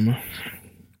else happened, man?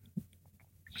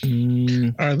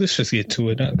 All right, let's just get to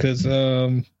it now, because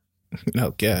oh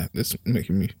god, this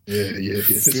making me yeah. I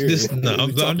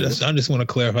just want to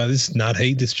clarify, this is not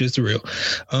hate, this is just real.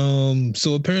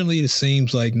 So apparently it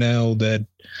seems like now that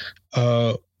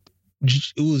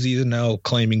Uzi is now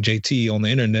claiming JT on the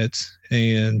internet,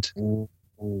 and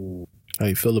how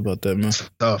you feel about that, man?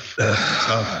 Tough.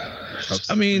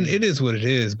 I mean, it is what it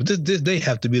is, but this they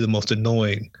have to be the most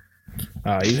annoying.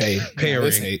 You hate pairing.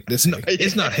 This hate. It's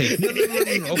not hate. No.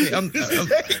 Okay, I'm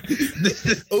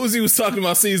Uzi was talking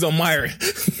about C's on Myron.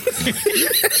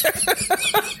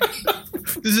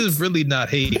 This is really not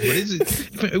hate,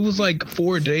 but it was like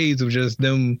 4 days of just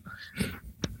them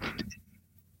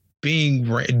being.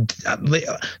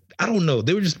 I don't know.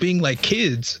 They were just being like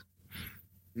kids.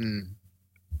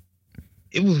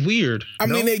 It was weird. I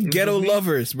mean, they ghetto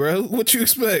lovers, bro. What you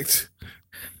expect?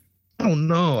 I don't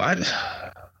know. I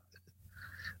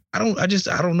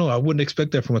don't know. I wouldn't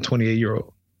expect that from a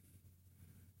 28-year-old.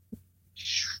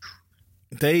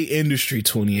 They industry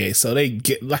 28, so they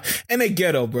get like, and they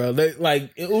ghetto, bro. They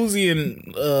like Uzi and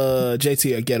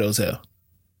JT are ghetto as hell.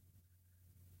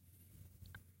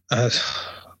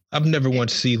 I've never wanted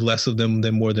to see less of them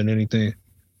than more than anything.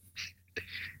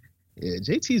 Yeah,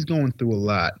 JT's going through a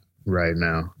lot right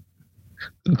now.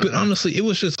 But honestly, it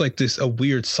was just like a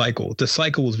weird cycle. The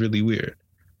cycle was really weird.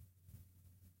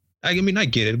 I mean, I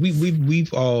get it.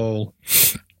 We've all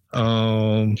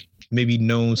maybe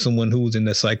known someone who was in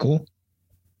that cycle.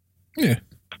 Yeah.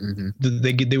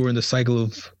 Mm-hmm. They were in the cycle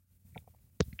of,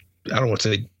 I don't want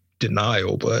to say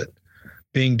denial, but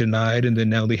being denied, and then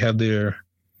now they have their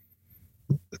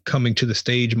coming to the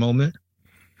stage moment.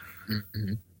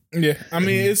 Mm-hmm. Yeah, I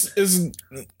mean, it's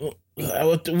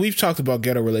we've talked about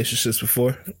ghetto relationships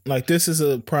before. Like, this is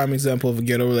a prime example of a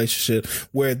ghetto relationship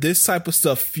where this type of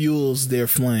stuff fuels their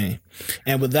flame,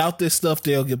 and without this stuff,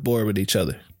 they'll get bored with each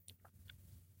other.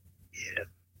 Yeah.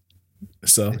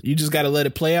 So you just got to let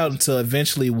it play out until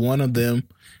eventually one of them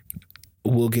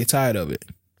will get tired of it.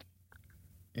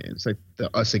 Yeah, it's like the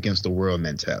us against the world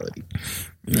mentality.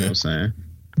 You know what I'm saying?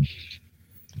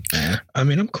 I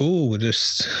mean, I'm cool with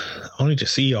just only to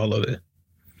see all of it.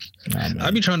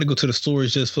 I'd be trying to go to the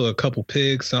stores just for a couple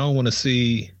pics. I don't want to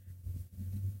see.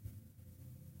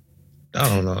 I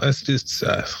don't know. It's just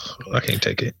I can't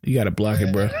take it. You got to block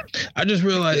it, bro. I just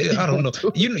realized I don't know.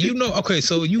 You know. Okay,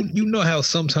 so you know how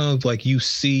sometimes like you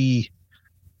see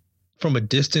from a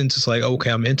distance, it's like, okay,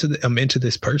 I'm into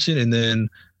this person, and then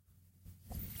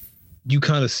you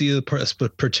kind of see a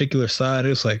particular side.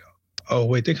 It's like, oh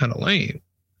wait, they're kind of lame.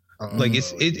 Like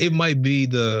it might be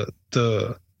the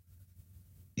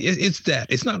it's that.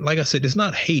 It's not, like I said, it's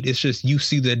not hate. It's just you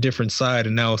see that different side,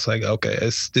 and now it's like, okay,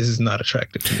 this is not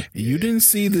attractive to me. You didn't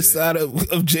see the side of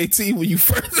JT when you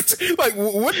first, like,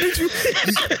 what did you?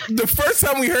 The first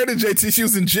time we heard of JT, she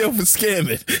was in jail for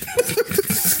scamming.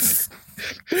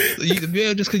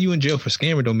 Yeah, just because you in jail for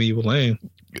scamming don't mean you were lame.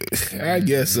 I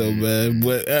guess so, man.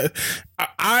 But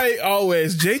I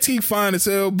always, JT fine as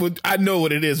hell, but I know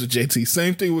what it is with JT.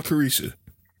 Same thing with Carisha.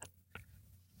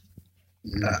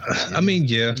 I mean,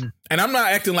 yeah. And I'm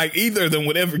not acting like either of them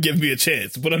would ever give me a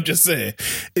chance, but I'm just saying,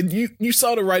 you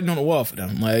saw the writing on the wall for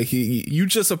them. Like, you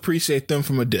just appreciate them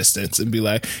from a distance and be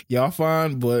like, y'all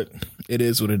fine, but it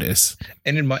is what it is.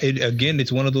 And again,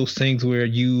 it's one of those things where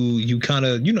you kind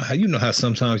of, you know how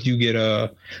sometimes you get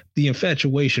the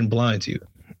infatuation blinds you.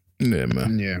 Yeah,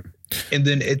 man. Yeah. And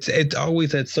then it's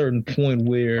always at certain point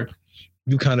where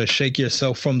you kind of shake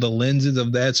yourself from the lenses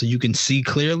of that so you can see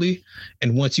clearly.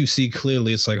 And once you see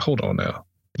clearly, it's like, hold on now.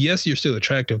 Yes, you're still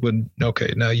attractive, but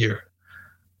okay, now you're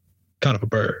kind of a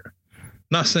bird.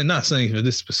 Not saying for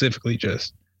this specifically,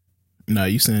 just. No,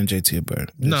 you saying JT a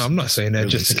bird. No, I'm not saying that really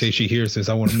just in case she hears this.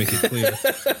 I want to make it clear.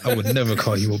 I would never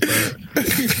call you a bird.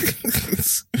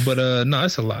 But no,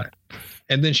 it's a lie.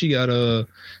 And then she got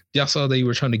y'all saw they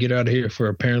were trying to get out of here for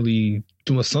apparently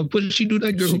doing something. What did she do?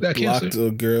 That girl who got cancer? Blocked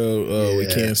a girl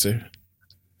with cancer.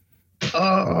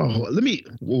 Oh, let me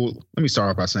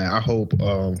start off by saying I hope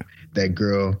that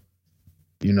girl,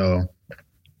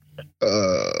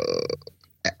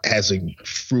 has a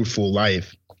fruitful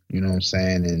life. You know what I'm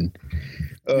saying? And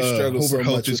hope her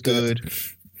health is good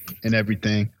and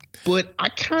everything. But I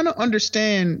kind of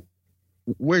understand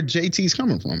where JT's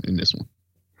coming from in this one.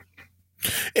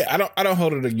 Yeah, I don't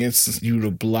hold it against you to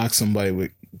block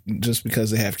somebody just because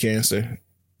they have cancer.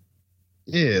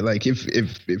 Yeah, like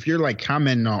if you're like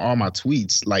commenting on all my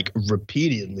tweets like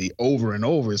repeatedly over and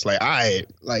over, it's like I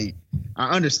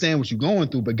understand what you're going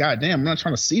through, but goddamn, I'm not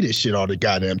trying to see this shit all the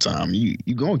goddamn time. You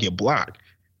gonna get blocked.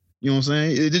 You know what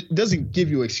I'm saying? It doesn't give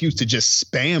you an excuse to just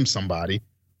spam somebody.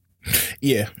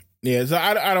 Yeah. Yeah, so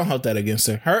I don't hold that against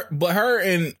her. Her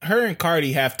and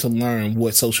Cardi have to learn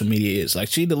what social media is. Like,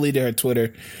 she deleted her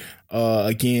Twitter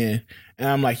again, and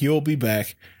I'm like, you'll be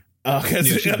back.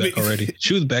 She's back already.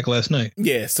 She was back last night.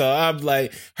 Yeah, so I'm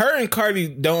like, her and Cardi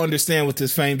don't understand what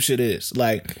this fame shit is.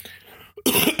 Like,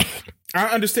 I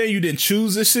understand you didn't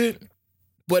choose this shit,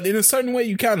 but in a certain way,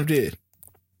 you kind of did.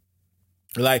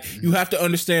 Like, you have to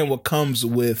understand what comes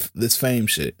with this fame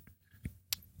shit.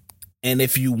 And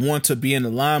if you want to be in the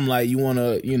limelight, you want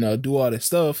to, do all this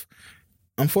stuff.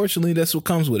 Unfortunately, that's what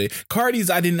comes with it.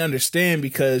 Cardi's, I didn't understand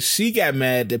because she got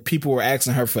mad that people were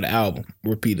asking her for the album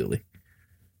repeatedly.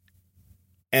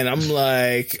 And I'm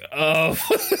like,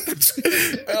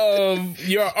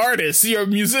 you're an artist, you're a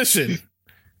musician.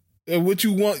 What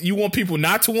you want people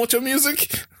not to want your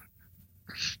music?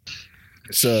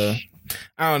 So,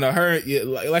 I don't know. Her,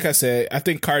 like I said, I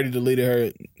think Cardi deleted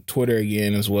her Twitter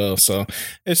again as well, so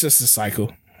it's just a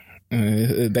cycle.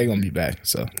 They gonna be back,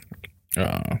 so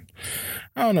I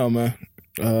don't know, man.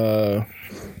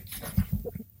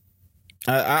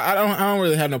 I don't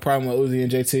really have no problem with Uzi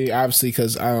and JT, obviously,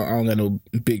 because I don't got no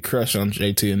big crush on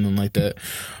JT and nothing like that.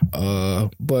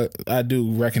 But I do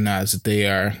recognize that they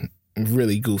are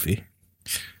really goofy.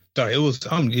 Sorry, it was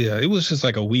it was just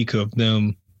like a week of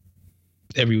them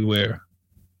everywhere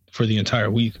for the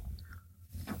entire week.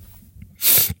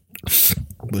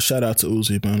 But shout out to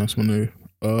Uzi, man. That's my nigga.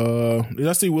 Did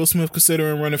I see Will Smith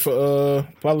considering running for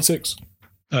politics?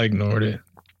 I ignored it.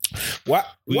 Why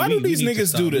do these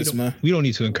niggas do this, man? We don't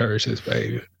need to encourage this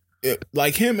behavior.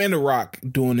 Like him and The Rock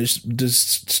doing this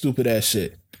stupid ass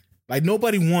shit. Like,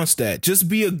 nobody wants that. Just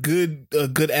be a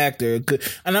good actor.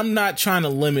 And I'm not trying to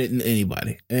limit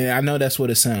anybody. And I know that's what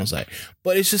it sounds like.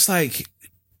 But it's just like,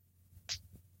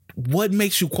 what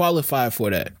makes you qualify for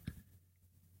that?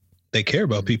 They care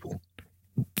about people.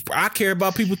 I care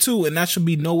about people too, and that should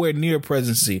be nowhere near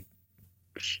presidency.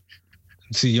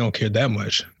 See, you don't care that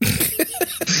much.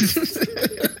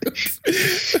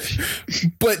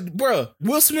 But, bro,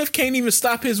 Will Smith can't even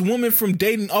stop his woman from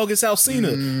dating August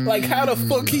Alsina. Like, how the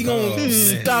fuck he gonna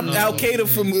stop Al Qaeda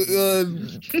from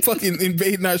fucking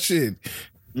invading our shit?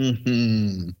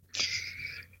 Mm-hmm.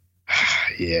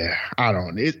 Yeah, I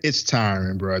don't. It's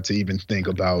tiring, bro, to even think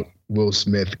about Will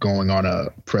Smith going on a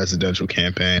presidential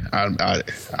campaign. I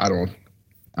don't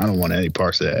want any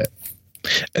parts of that.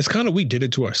 It's kind of, we did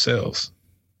it to ourselves.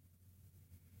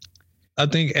 I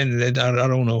think, and I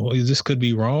don't know, this could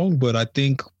be wrong, but I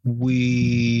think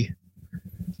we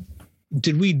as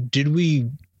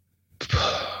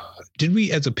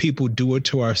a people do it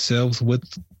to ourselves with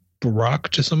Barack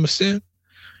to some extent.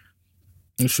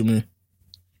 What you mean?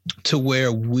 to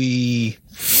where we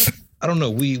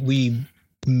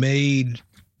made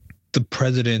the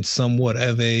president somewhat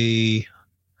of a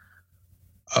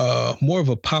more of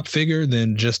a pop figure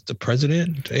than just the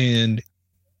president, and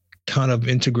kind of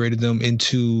integrated them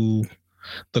into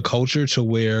the culture to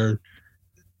where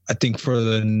I think for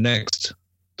the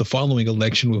following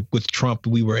election with Trump,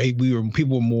 people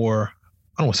were more,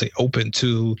 I don't want to say open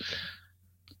to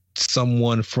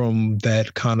someone from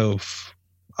that kind of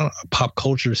pop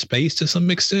culture space to some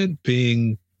extent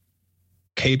being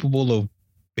capable of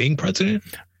being president.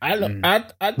 I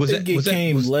think it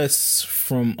came less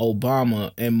from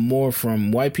Obama and more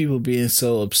from white people being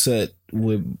so upset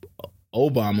with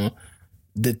Obama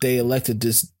that they elected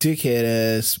this dickhead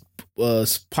as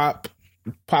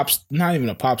pop's not even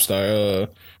a pop star.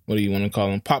 What do you want to call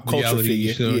him? Pop culture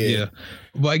figure. Show, yeah.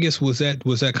 Well, I guess was that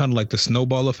kind of like the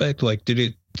snowball effect? Like, did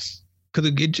it?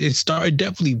 Because it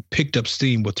definitely picked up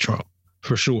steam with Trump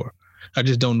for sure. I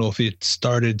just don't know if it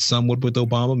started somewhat with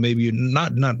Obama. Maybe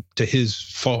not to his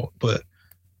fault, but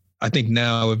I think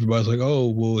now everybody's like, oh,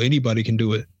 well, anybody can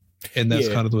do it. And that's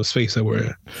kind of the space that we're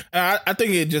in. I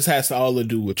think it just has all to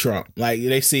do with Trump. Like,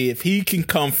 they see if he can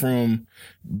come from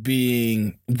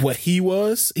being what he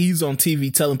was, he's on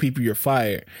TV telling people you're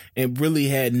fired and really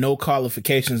had no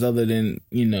qualifications other than,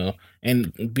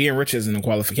 and being rich isn't a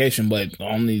qualification, but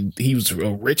only he was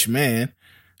a rich man,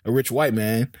 a rich white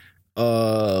man.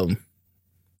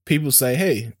 People say,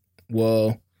 hey,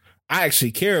 well, I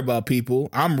actually care about people.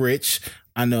 I'm rich.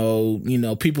 I know,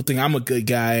 people think I'm a good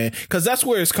guy, because that's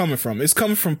where it's coming from. It's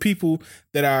coming from people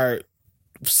that are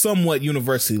somewhat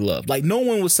universally loved. Like, no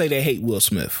one would say they hate Will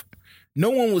Smith. No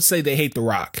one would say they hate The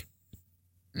Rock.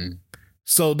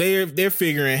 So they're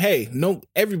figuring, hey, no,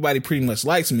 everybody pretty much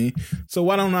likes me, so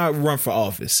why don't I run for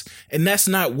office? And that's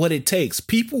not what it takes.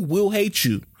 People will hate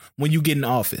you when you get in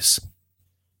office.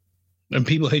 And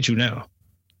people hate you now.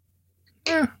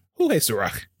 Yeah, who hates The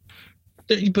Rock?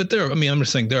 But I'm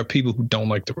just saying there are people who don't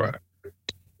like The Rock.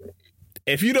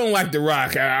 If you don't like The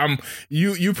Rock,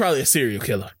 you probably a serial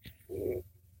killer.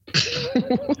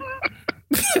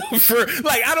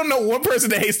 I don't know one person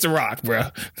that hates The Rock, bro.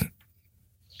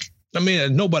 I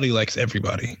mean, nobody likes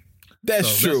everybody.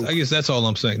 That's true. I guess that's all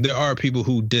I'm saying. There are people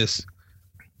who dislike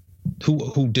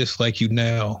you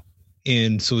now,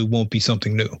 and so it won't be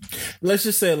something new. Let's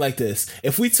just say it like this.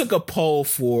 If we took a poll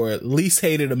for least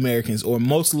hated Americans or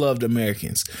most loved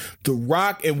Americans, The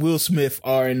Rock and Will Smith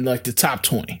are in like the top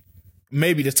 20,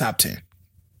 maybe the top 10.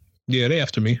 Yeah, they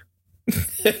after me.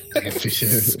 All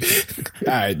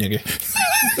right, nigga.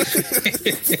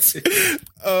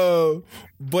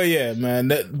 But yeah,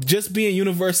 man, just being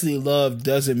universally loved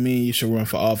doesn't mean you should run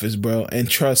for office, bro. And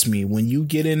trust me, when you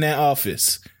get in that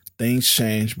office, things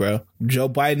change, bro. Joe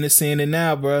Biden is seeing it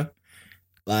now, bro.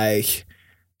 Like,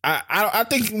 I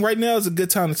think right now is a good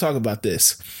time to talk about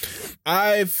this.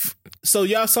 So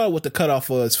y'all saw what the cutoff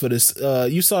was for this.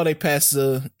 You saw they passed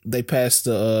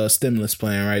the stimulus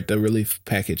plan, right? The relief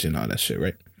package and all that shit,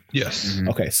 right? Yes. Mm-hmm.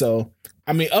 Okay, so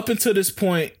I mean, up until this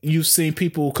point, you've seen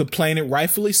people complaining,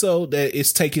 rightfully so, that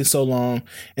it's taking so long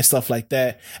and stuff like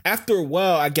that. After a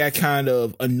while, I got kind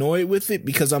of annoyed with it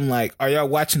because I'm like, are y'all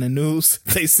watching the news?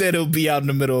 They said it'll be out in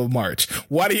the middle of March.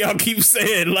 Why do y'all keep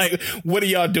saying, like, what are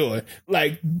y'all doing?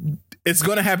 Like, it's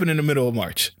going to happen in the middle of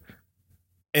March.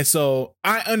 And so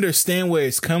I understand where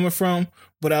it's coming from,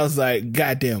 but I was like,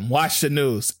 goddamn, watch the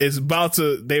news. They're about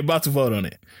to vote on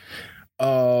it.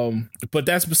 But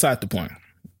that's beside the point.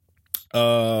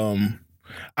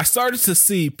 I started to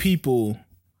see people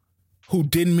who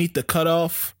didn't meet the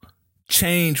cutoff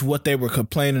change what they were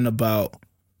complaining about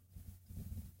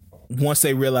once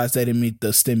they realized they didn't meet the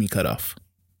STEMI cutoff.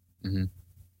 Mm-hmm.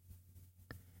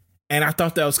 And I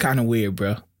thought that was kind of weird,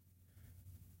 bro.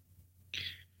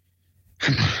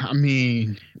 I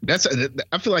mean,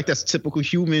 I feel like that's typical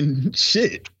human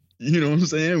shit. You know what I'm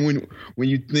saying? When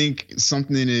you think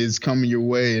something is coming your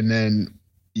way and then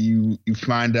you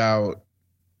find out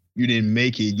you didn't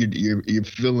make it, your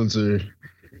feelings are,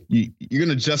 you're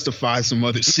gonna justify some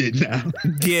other shit now.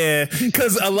 Yeah,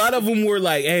 because a lot of them were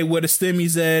like, "Hey, where the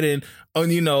STEMIs at?"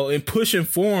 and pushing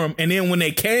for them, and then when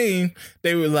they came,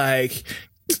 they were like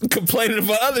complaining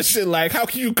about other shit, like, "How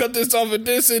can you cut this off at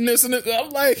this and this and this?"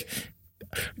 I'm like,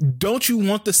 don't you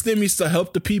want the STEMIs to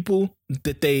help the people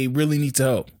that they really need to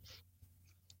help?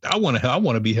 I want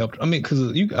to be helped. I mean,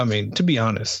 to be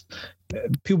honest,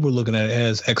 people were looking at it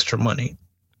as extra money.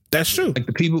 That's true. Like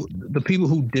the people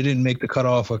who didn't make the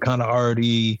cutoff are kind of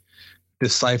already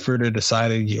deciphered or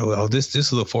decided, this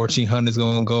is a $1,400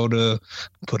 going to go to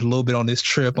put a little bit on this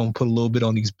trip. I'm gonna put a little bit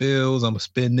on these bills. I'm gonna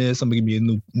spend this. I'm gonna give me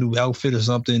a new outfit or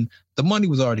something. The money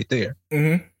was already there.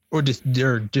 Mm-hmm. or just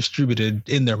they're distributed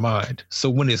in their mind. So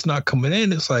when it's not coming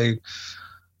in, it's like,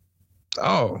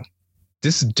 oh,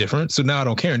 this is different. So now I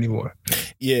don't care anymore.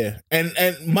 Yeah. And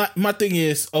my thing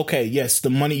is, okay, yes,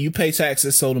 the money, you pay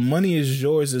taxes, so the money is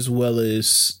yours as well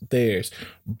as theirs.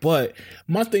 But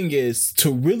my thing is,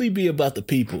 to really be about the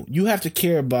people, you have to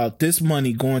care about this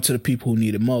money going to the people who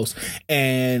need it most.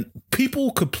 And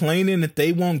people complaining that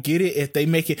they won't get it if they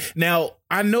make it. Now,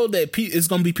 I know that it's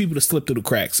going to be people that slip through the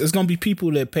cracks. It's going to be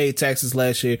people that paid taxes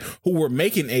last year who were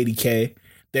making $80K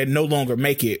that no longer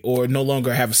make it or no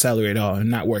longer have a salary at all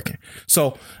and not working.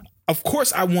 So, of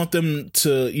course, I want them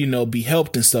to, be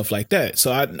helped and stuff like that.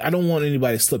 So I don't want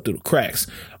anybody to slip through the cracks.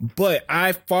 But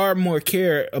I far more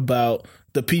care about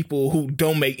the people who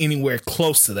don't make anywhere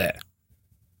close to that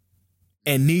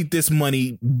and need this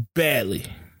money badly.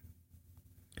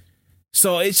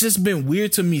 So it's just been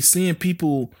weird to me seeing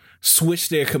people switch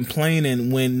their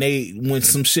complaining when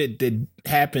some shit that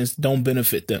happens doesn't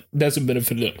benefit them.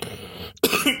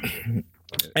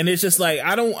 And it's just like,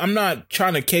 I'm not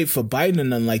trying to cape for Biden or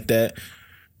nothing like that.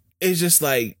 It's just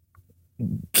like,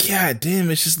 God damn,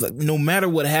 it's just like, no matter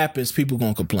what happens, people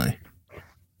gonna complain.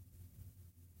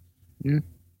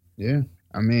 Yeah.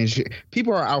 I mean,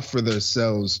 people are out for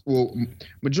themselves. Well,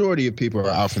 majority of people are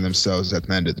out for themselves at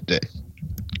the end of the day.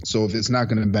 So if it's not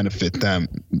going to benefit them,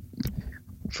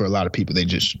 for a lot of people, they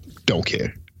just don't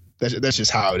care. That's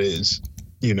just how it is,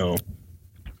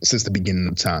 since the beginning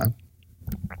of time.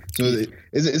 So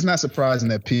it's not surprising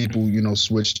that people,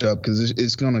 switched up, because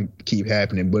it's going to keep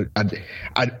happening. But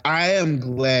I am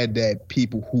glad that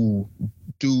people who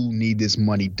do need this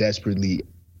money desperately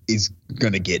is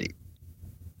going to get it.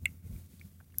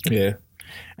 Yeah.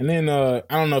 And then I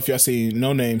don't know if y'all see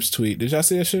No Name's tweet. Did y'all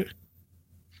see that shit?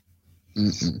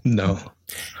 No.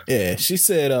 Yeah, she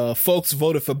said folks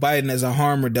voted for Biden as a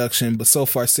harm reduction, but so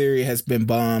far Syria has been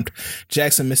bombed.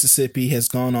 Jackson, Mississippi has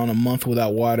gone on a month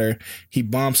without water. He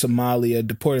bombed Somalia,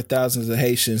 deported thousands of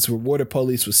Haitians, rewarded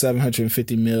police with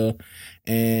 $750 million,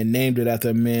 and named it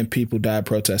after a man people died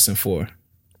protesting for.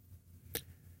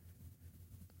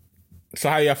 So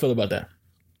how y'all feel about that?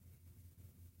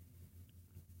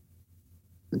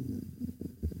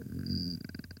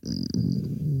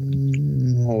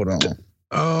 Hold on.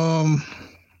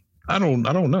 I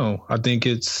don't know. I think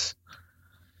it's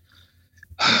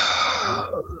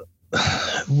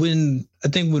when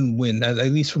at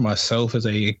least for myself as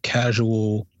a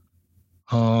casual,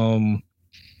 I don't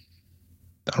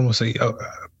want to say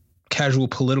casual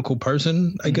political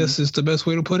person, I guess is the best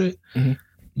way to put it. Mm-hmm.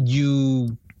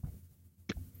 You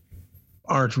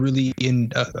aren't really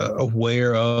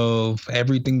aware of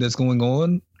everything that's going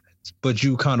on, but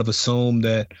you kind of assume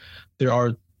that there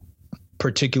are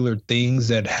particular things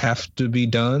that have to be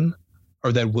done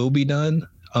or that will be done.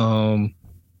 Then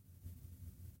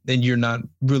you're not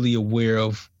really aware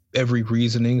of every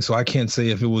reasoning. So I can't say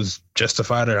if it was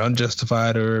justified or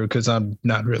unjustified, or because I'm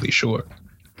not really sure.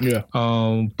 Yeah.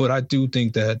 But I do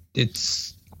think that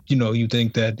it's, you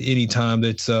think that anytime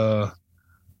that's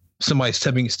somebody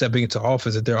stepping into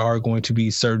office, that there are going to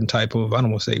be certain type of, I don't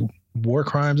want to say war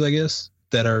crimes, I guess,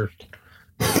 that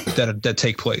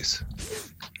take place.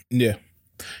 Yeah.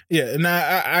 Yeah, and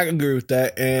I agree with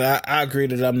that, and I agree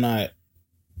that I'm not,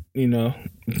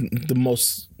 the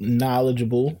most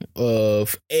knowledgeable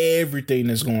of everything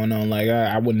that's going on. Like,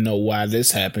 I wouldn't know why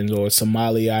this happens, or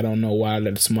Somalia, I don't know why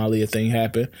the Somalia thing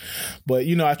happened. But,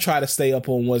 I try to stay up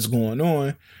on what's going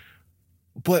on.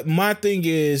 But my thing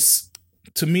is,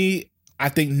 to me, I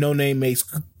think No Name makes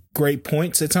great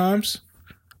points at times,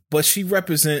 but she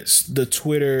represents the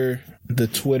Twitter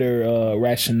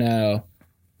rationale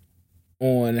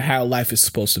on how life is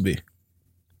supposed to be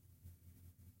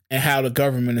and how the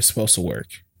government is supposed to work.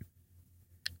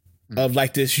 Of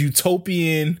like this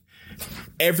utopian,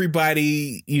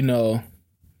 everybody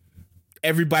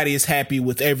is happy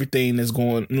with everything that's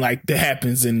going, like, that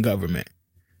happens in government.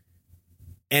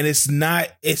 And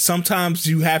sometimes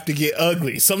you have to get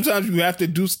ugly. Sometimes you have to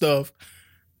do stuff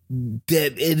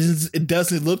that it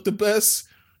doesn't look the best,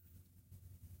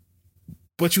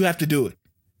 but you have to do it.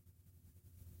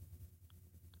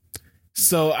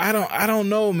 So I don't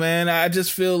know, man. I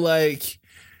just feel like,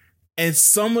 and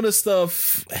some of the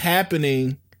stuff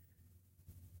happening,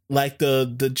 like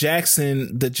the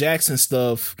Jackson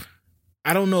stuff,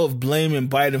 I don't know if blaming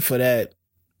Biden for that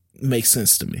makes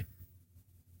sense to me.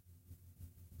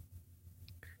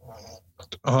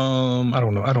 I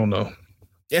don't know.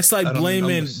 It's like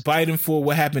blaming Biden for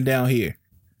what happened down here.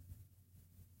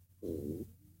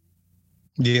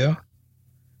 Yeah.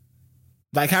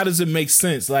 Like, how does it make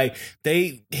sense? Like,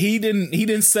 he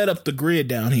didn't set up the grid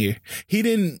down here. He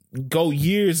didn't go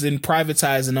years in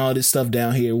privatizing all this stuff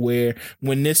down here, where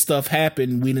when this stuff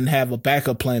happened, we didn't have a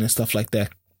backup plan and stuff like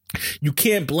that. You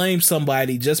can't blame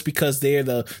somebody just because they're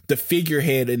the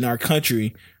figurehead in our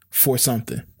country for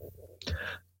something.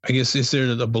 I guess, is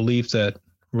there a belief that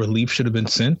relief should have been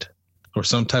sent, or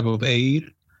some type of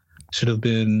aid should have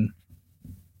been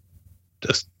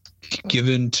just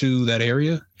given to that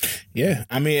area? Yeah,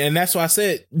 I mean, and that's why I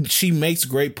said she makes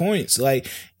great points. Like,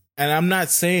 and I'm not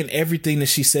saying everything that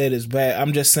she said is bad.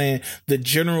 I'm just saying the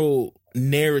general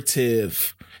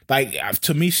narrative. Like,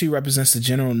 to me, she represents the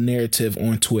general narrative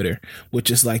on Twitter,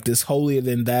 which is like this holier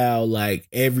than thou, like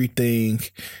everything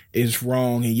is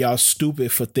wrong and y'all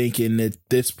stupid for thinking that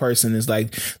this person is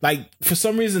like for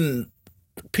some reason,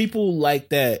 people like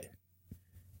that,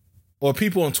 or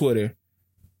people on Twitter,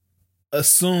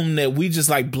 assume that we just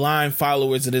like blind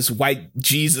followers of this white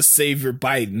Jesus savior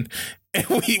Biden, and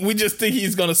we just think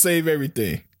he's gonna save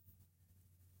everything.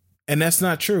 And that's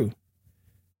not true.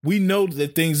 We know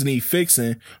that things need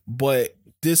fixing, but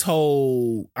this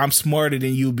whole I'm smarter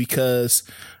than you because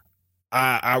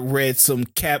I read some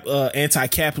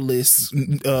anti-capitalist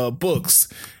books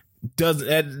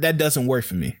doesn't work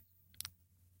for me.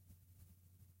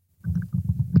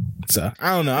 So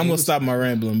I don't know. I'm gonna stop my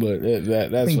rambling, but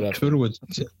that's what I Twitter was.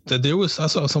 I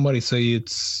saw somebody say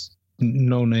it's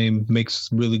No Name makes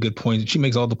really good points. She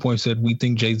makes all the points that we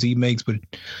think Jay-Z makes, but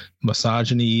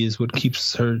misogyny is what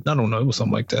keeps her. I don't know. It was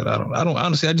something like that. I don't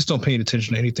honestly. I just don't pay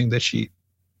attention to anything that she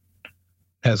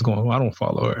has going on. I don't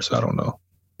follow her, so I don't know.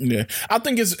 Yeah, I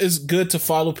think it's good to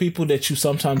follow people that you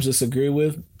sometimes disagree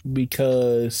with,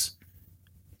 because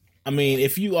I mean,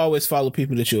 if you always follow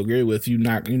people that you agree with, you're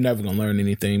never gonna learn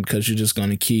anything, because you're just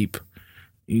gonna keep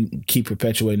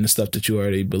perpetuating the stuff that you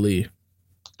already believe.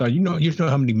 You know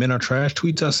how many men are trash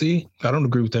tweets I see? I don't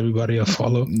agree with everybody I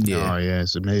follow. Yeah. Oh yeah,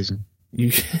 it's amazing.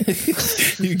 You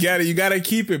gotta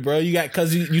keep it, bro.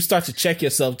 Because you start to check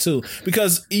yourself too,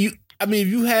 because if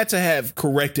you had to have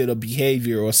corrected a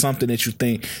behavior or something that you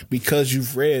think because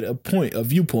you've read a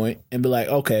viewpoint and be like,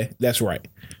 okay, that's right.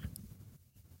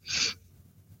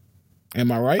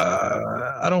 Am I right?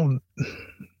 I don't.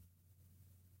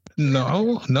 No. I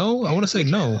want to say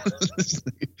no.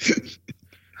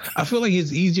 I feel like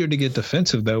it's easier to get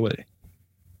defensive that way.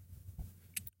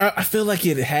 I feel like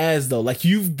it has, though. Like,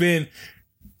 you've been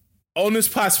on this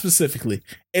pod specifically.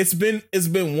 It's been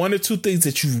one or two things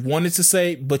that you've wanted to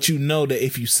say, but you know that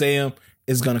if you say them,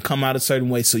 it's going to come out a certain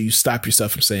way, so you stop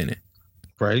yourself from saying it.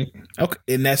 Right. Okay.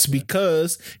 And that's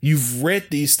because you've read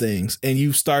these things and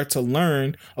you start to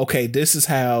learn, okay, this is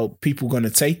how people are going to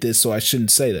take this, so I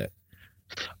shouldn't say that.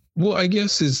 Well, I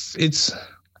guess it's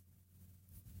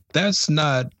that's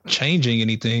not changing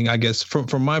anything. I guess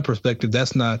from my perspective,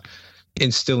 that's not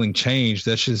instilling change.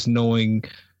 That's just knowing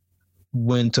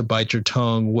when to bite your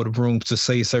tongue, what rooms to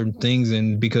say certain things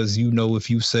in, because if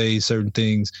you say certain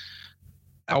things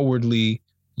outwardly,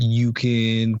 you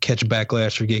can catch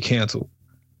backlash or get canceled,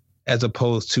 as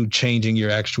opposed to changing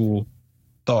your actual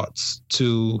thoughts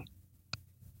to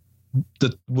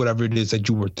whatever it is that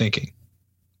you were thinking,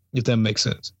 if that makes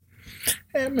sense.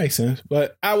 Yeah, it makes sense.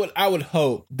 But I would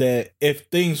hope that if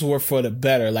things were for the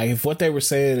better, like if what they were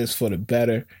saying is for the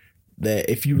better, that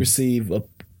if you receive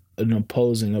an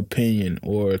opposing opinion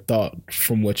or thought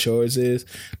from what yours is,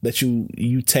 that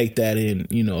you take that in,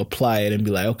 apply it and be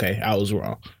like, okay, I was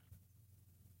wrong.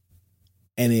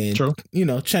 And then, True.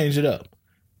 Change it up.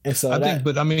 And so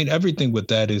everything with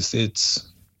that is,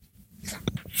 it's,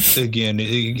 again,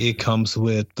 it comes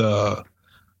with,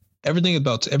 everything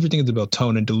is about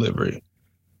tone and delivery.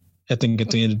 I think at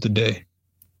the end of the day,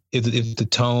 if the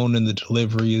tone and the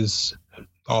delivery is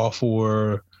all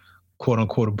for quote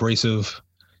unquote abrasive,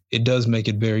 it does make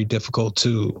it very difficult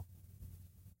to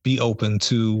be open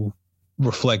to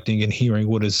reflecting and hearing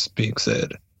what is being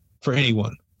said for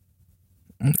anyone.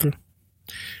 Okay.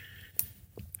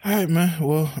 All right, man.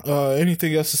 Well,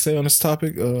 anything else to say on this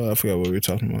topic? I forgot what we were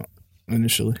talking about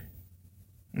initially.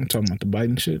 I'm talking about the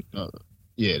Biden shit.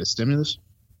 Yeah, the stimulus.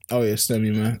 Oh yeah,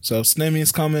 STEMI, man. So STEMI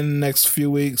is coming next few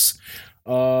weeks.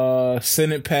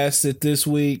 Senate passed it this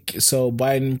week, so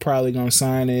Biden probably gonna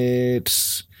sign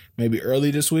it maybe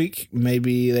early this week.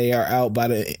 Maybe they are out by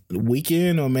the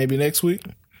weekend, or maybe next week.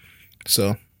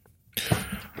 So,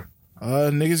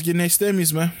 niggas getting their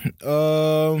STEMIs,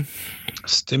 man.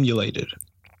 Stimulated.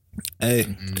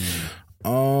 Hey,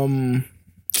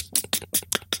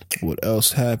 what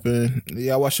else happened?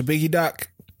 Y'all watch the Biggie doc?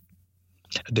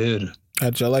 I did.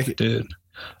 How'd y'all like it? I did.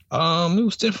 It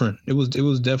was different. It was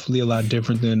definitely a lot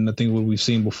different than I think what we've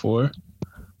seen before.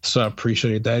 So I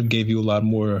appreciate that. It gave you a lot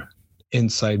more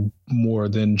insight, more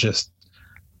than just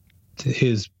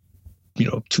his,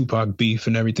 Tupac beef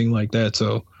and everything like that.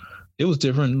 So it was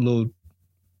different.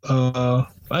 I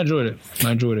enjoyed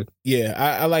it. Yeah,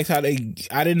 I liked how I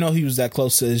didn't know he was that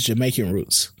close to his Jamaican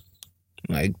roots.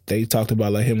 Like they talked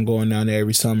about like him going down there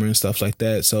every summer and stuff like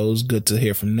that. So it was good to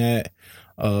hear from that.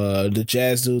 The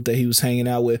jazz dude that he was hanging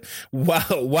out with,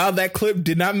 while that clip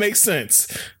did not make sense.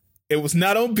 It was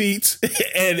not on beat,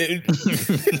 and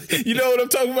you know what I'm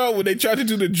talking about when they tried to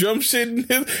do the drum shit.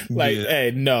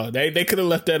 Hey, no, they could have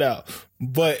left that out.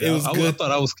 But it was good.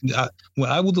 I was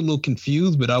a little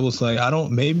confused, but I was like, I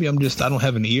don't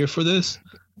have an ear for this.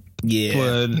 Yeah,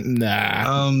 but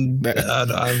nah,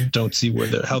 I don't see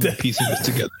how they're piecing this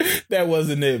together. That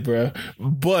wasn't it, bro.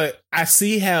 But I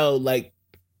see how like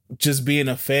just being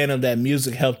a fan of that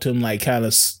music helped him like kind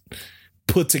of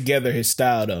put together his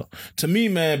style though. To me,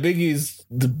 man, Biggie's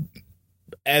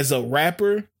as a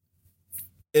rapper,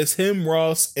 it's him,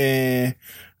 Ross, and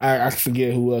I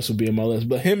forget who else would be in my list,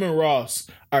 but him and Ross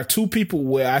are two people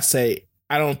where I say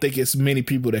I don't think it's many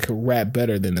people that can rap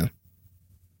better than them.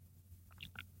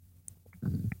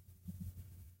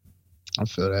 I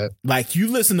feel that. Like you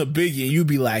listen to Biggie and you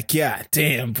be like, yeah,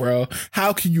 damn, bro,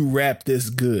 how can you rap this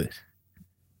good?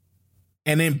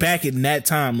 And then back in that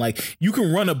time, like you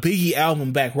can run a Biggie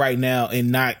album back right now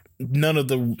and none of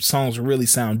the songs really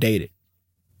sound dated.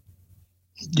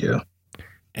 Yeah.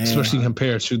 And especially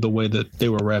compared to the way that they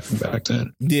were rapping back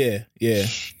then. Yeah, yeah.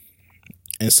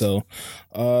 And so,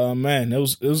 man, it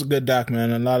was a good doc,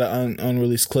 man. A lot of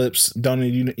unreleased clips. Don't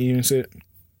you even see it?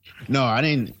 No, I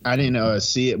didn't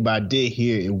see it, but I did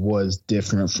hear it was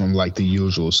different from like the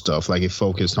usual stuff. Like it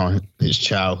focused on his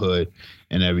childhood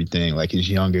and everything, like his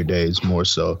younger days more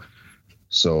so.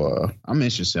 So I'm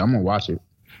interested. I'm gonna watch it.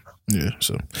 Yeah,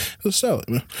 so it'll sell it,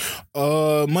 man.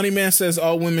 Money Man says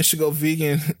all women should go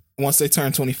vegan once they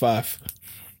turn 25.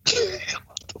 What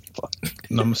the fuck?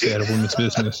 And I'm gonna stay out of women's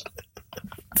business.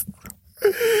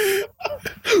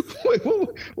 Wait,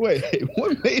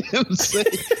 what made him say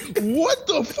what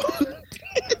the fuck?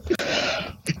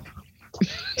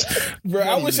 Bro,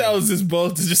 I wish I was this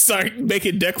bold to just start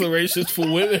making declarations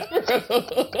for women.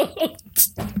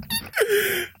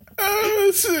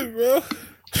 Oh shit, bro.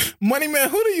 Money Man,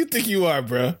 who do you think you are,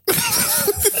 bro?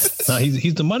 Nah,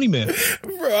 he's the money man.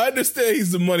 Bro, I understand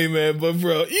he's the money man, but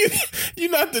bro,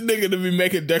 you're not the nigga to be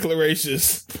making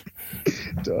declarations.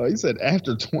 He said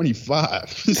after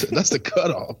 25. He said that's the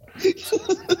cutoff.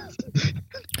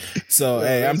 So,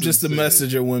 hey, I'm just a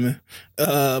messenger, women.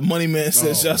 Money Man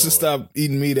says y'all should stop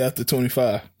eating meat after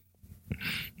 25.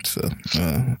 So,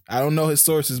 I don't know his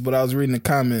sources, but I was reading the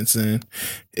comments and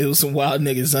it was some wild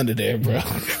niggas under there, bro.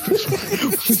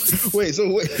 Wait.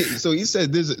 So he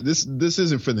said this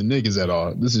isn't for the niggas at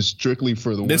all. This is strictly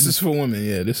for the women. This is for women.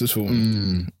 Yeah, this is for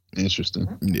women. Interesting.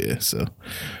 Yeah. So,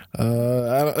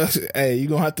 hey, you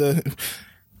gonna have to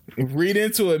read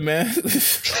into it, man.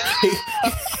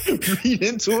 Read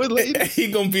into it, lady.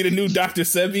 He gonna be the new Dr.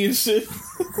 Sebi and shit.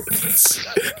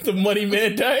 The Money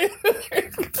Man diet.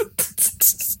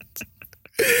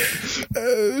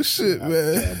 Oh shit,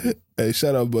 man. Hey,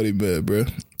 shout out Money Man, bro.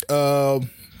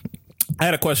 I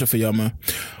had a question for y'all, man.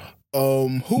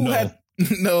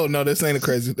 No, this ain't a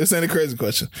crazy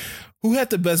question. Who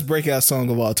had the best breakout song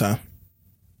of all time?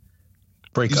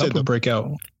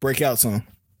 Breakout song.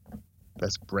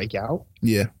 Best breakout?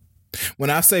 Yeah.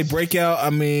 When I say breakout, I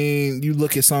mean you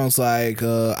look at songs like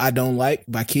I Don't Like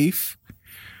by Keith,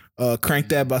 Crank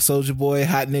That by Soulja Boy,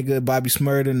 Hot Nigga, Bobby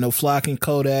Smurda, No Flockin',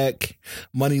 Kodak,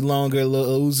 Money Longer,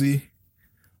 Lil Uzi,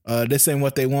 This Ain't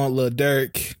What They Want, Lil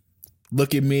Durk,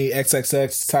 Look at Me,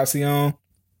 XXX Tentacion,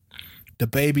 The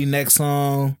Baby Next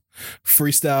Song,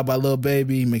 Freestyle by Lil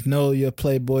Baby, Magnolia,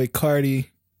 Playboy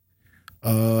Cardi,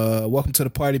 Welcome to the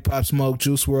Party, Pop Smoke,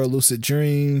 Juice WRLD, Lucid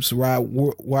Dreams, Ride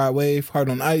Wave, Heart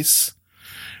on Ice,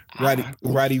 Roddy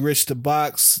Ricch, The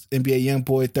Box, NBA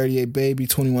Youngboy, 38 Baby,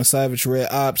 21 Savage,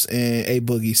 Red Ops, and A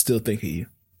Boogie, Still Think of You.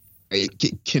 Hey,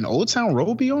 can Old Town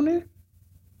Road be on there?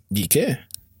 You can.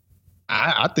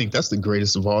 I think that's the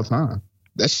greatest of all time.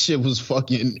 That shit was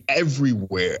fucking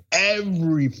everywhere.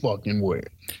 Every fucking where.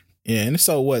 Yeah, and it's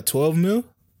so what, 12 mil?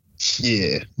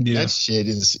 Yeah. That shit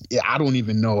is, I don't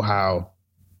even know how.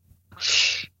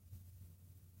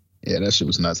 Yeah, that shit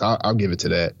was nuts. I'll give it to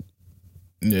that.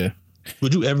 Yeah.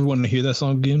 Would you ever want to hear that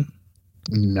song again?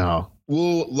 No.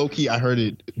 Well, low-key, I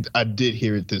did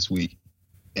hear it this week.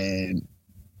 And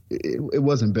it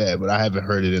wasn't bad, but I haven't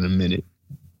heard it in a minute.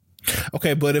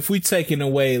 Okay, but if we taking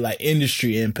away like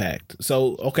industry impact,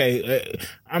 so okay,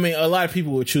 I mean a lot of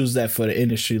people would choose that for the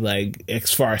industry, like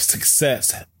as far as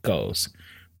success goes.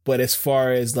 But as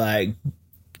far as like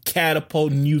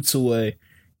catapulting you to a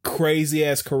crazy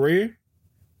ass career,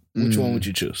 which one would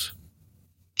you choose?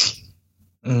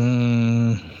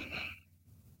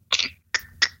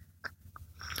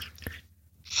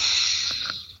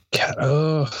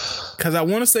 Because I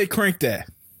want to say Crank That,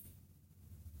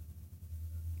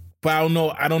 but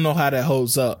I don't know how that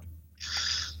holds up.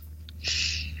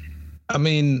 I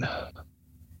mean,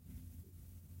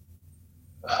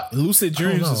 Lucid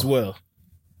Dreams as well.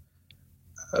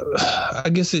 I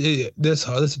guess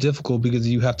that's difficult because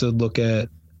you have to look at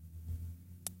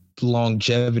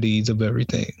longevities of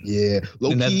everything. Yeah,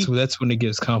 and that's when it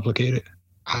gets complicated.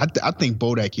 I think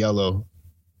Bodak Yellow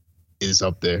is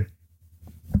up there.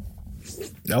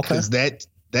 Okay, because that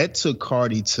took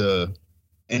Cardi to,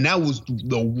 and that was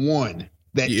the one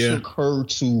that took her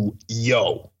to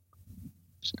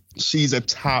she's a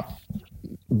top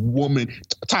woman,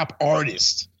 top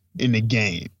artist in the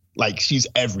game. Like she's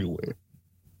everywhere.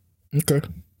 Okay.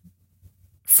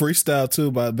 Freestyle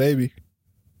too by Baby.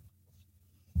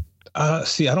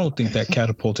 See, I don't think that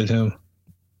catapulted him.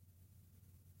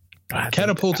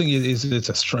 Catapulting is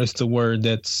the word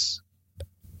that's.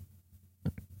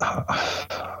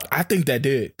 I think that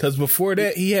did, because before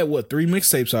that he had 3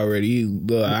 mixtapes already.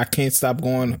 I Can't Stop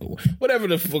Going, whatever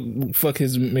the fuck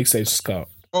his mixtapes is called.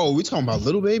 Oh, we talking about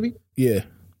Little Baby? Yeah.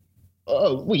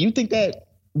 Wait, you think that?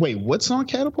 Wait, what song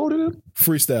catapulted him?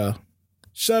 Freestyle.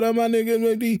 Shut up, my nigga.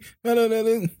 Maybe.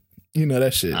 You know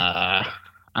that shit. I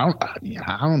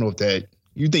don't know if that.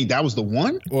 You think that was the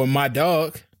one? Or My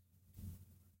Dog?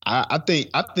 I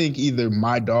think either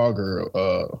My Dog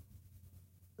or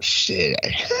shit.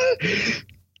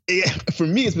 Yeah, for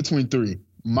me, it's between 3: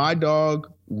 My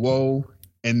Dog, Whoa,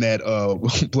 and that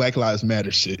Black Lives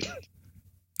Matter shit.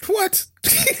 What?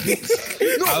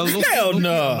 Hell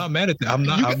no! I'm not mad at that. I'm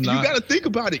not. You got to think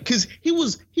about it, because he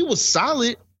was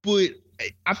solid, but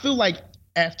I feel like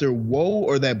after Whoa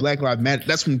or that Black Lives Matter,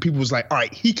 that's when people was like, all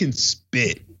right, he can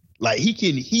spit, like he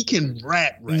can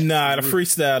rap. Nah, the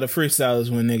freestyle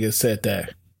is when niggas said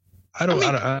that.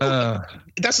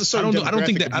 That's a certain. I don't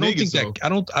think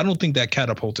that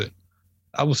catapulted.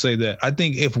 I will say that. I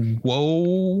think if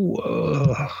Whoa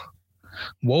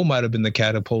might have been the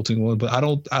catapulting one, but I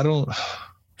don't.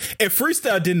 If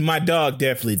Freestyle didn't, My Dog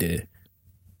definitely did.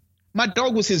 My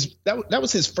Dog was that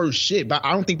was his first shit, but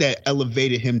I don't think that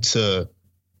elevated him to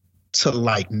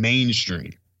like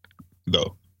mainstream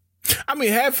though. I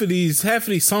mean, half of these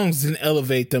songs didn't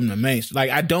elevate them to mainstream. Like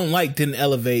I Don't Like didn't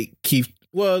elevate Keith.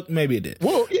 Well, maybe it did.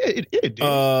 Well, yeah, it did.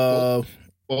 Bodak,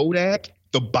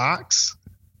 The Box.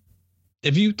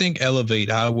 If you think elevate,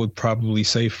 I would probably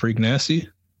say Freak Nasty.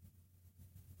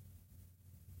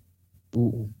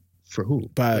 Ooh, for who?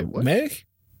 By Meg?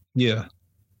 Yeah.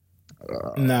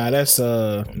 Nah, that's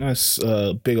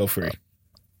Big O Freak.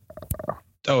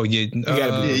 Oh yeah, you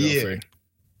gotta be Big O Freak.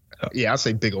 Yeah, I'll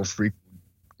say Big O Freak.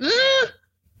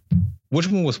 Which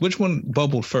one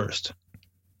bubbled first?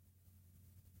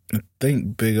 I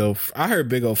think Big O. I heard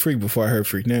Big O Freak before I heard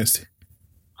Freak Nasty.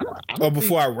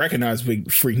 Before I recognized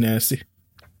Big Freak Nasty.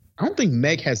 I don't think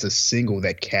Meg has a single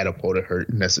that catapulted her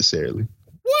necessarily.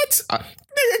 What?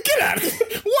 Nigga, get out of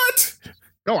here. What?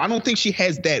 No, I don't think she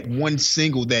has that one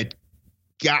single that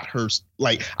got her.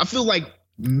 Like, I feel like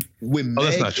with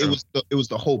Meg, it was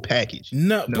the whole package.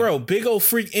 No, bro, Big O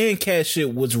Freak and Cash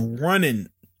Shit was running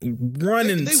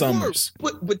they summers.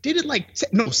 But did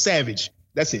it Savage?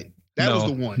 That's it. That was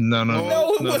the one. No,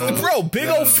 it wasn't, bro. Big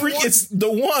O Freak is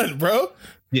the one, bro.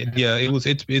 Yeah,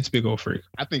 it's Big O Freak.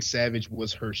 I think Savage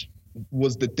was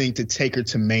the thing to take her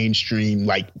to mainstream,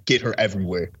 like get her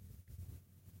everywhere.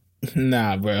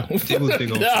 Nah, bro. It was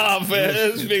Big O. Nah, man,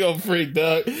 it's Big O Freak,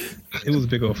 dog. It was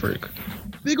Big O Freak.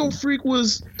 Big O Freak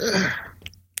was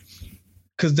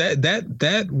because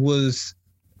that was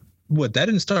what, that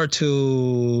didn't start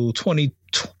till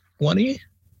 2020.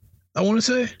 I want to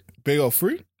say Big O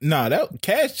Freak. Nah, that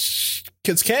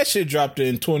Cash Shit dropped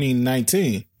in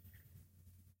 2019.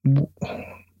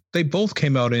 They both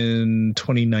came out in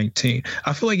 2019.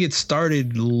 I feel like it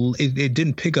started. It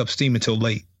didn't pick up steam until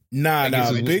late. Nah.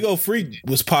 Big O Freak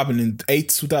was popping in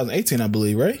 2018, I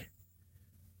believe, right?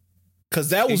 Because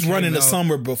that was running the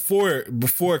summer before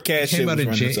Cash Shit was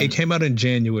running. It came out in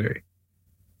January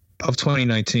of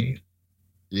 2019.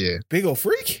 Yeah. Big O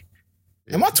Freak?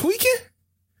 Am I tweaking?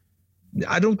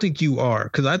 I don't think you are,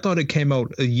 because I thought it came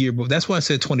out a year before. That's why I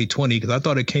said 2020, because I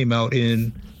thought it came out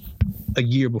in a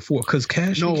year before, because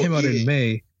Cash came out in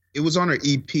May. It was on her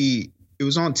EP. It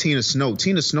was on Tina Snow.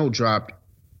 Tina Snow dropped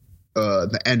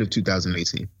the end of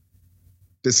 2018.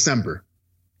 December.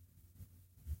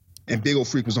 and Big Ol'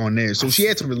 Freak was on there. So she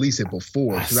had to release it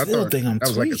before. I still think I'm that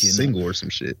was like a tweaking. single or some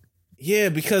shit. Yeah,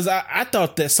 because I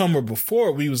thought that summer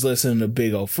before we was listening to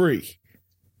Big Ol' Freak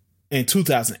in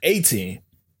 2018.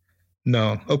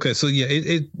 No. Okay. So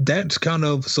yeah, that's kind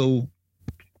of so.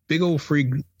 Big Ol'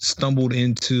 Freak stumbled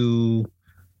into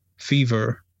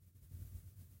Fever.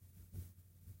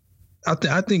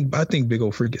 I think Big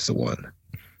Ol' Freak is the one.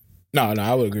 No,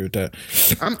 I would agree with that.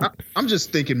 I'm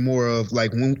just thinking more of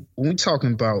like when we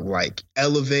talking about like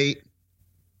Elevate.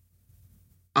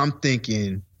 I'm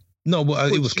thinking. No,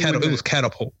 but it was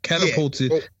Catapult.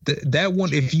 Catapulted that one.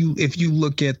 If you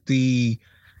look at the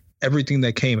everything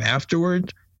that came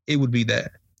afterward, it would be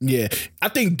that. Yeah, I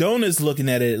think Donut's looking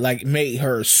at it like made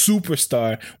her a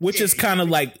superstar, which is kind of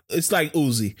like it's like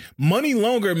Uzi. Money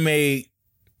Longer made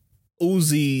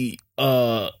Uzi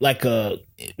like a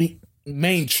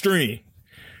mainstream,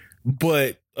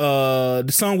 but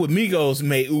the song with Migos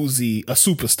made Uzi a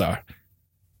superstar.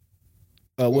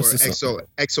 What's the song?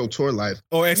 EXO Tour Life.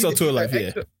 Oh, EXO Tour Life,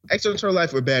 yeah. EXO Tour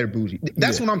Life or Bad or Bougie.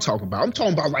 That's what I'm talking about. I'm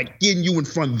talking about like getting you in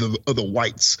front of the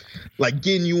whites, like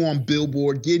getting you on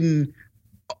Billboard, getting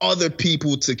other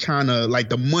people to kind of like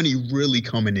the money really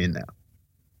coming in now.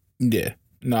 Yeah,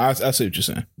 no, I see what you're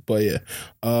saying, but yeah,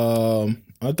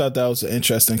 I thought that was an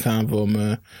interesting convo,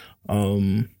 man.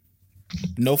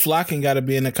 No Flocking got to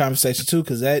be in the conversation too,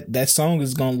 because that song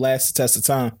is gonna last the test of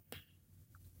time.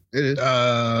 It is.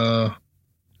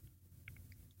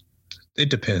 It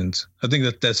depends. I think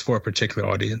that's for a particular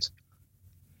audience.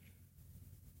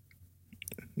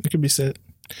 It could be said.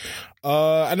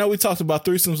 I know we talked about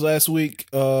threesomes last week.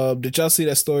 Did y'all see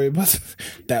that story about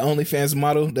that OnlyFans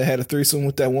model that had a threesome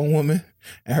with that one woman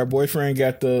and her boyfriend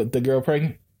got the girl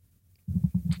pregnant?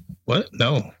 What?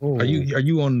 No. Oh. Are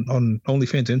you on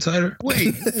OnlyFans Insider?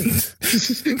 Wait.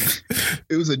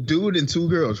 It was a dude and two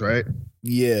girls, right?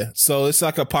 Yeah. So it's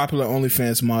like a popular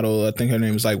OnlyFans model. I think her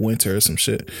name is like Winter or some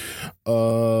shit.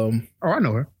 Oh, I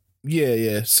know her.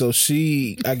 Yeah. So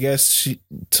I guess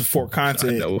for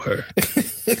content. I know her.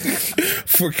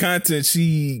 For content,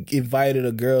 she invited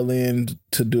a girl in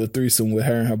to do a threesome with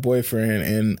her and her boyfriend,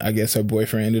 and I guess her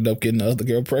boyfriend ended up getting the other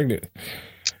girl pregnant.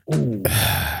 Ooh.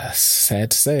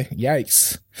 Sad to say.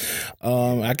 Yikes.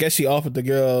 I guess she offered the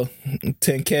girl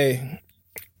 $10,000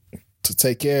 to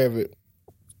take care of it.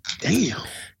 Damn.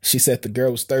 She said the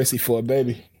girl was thirsty for a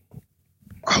baby.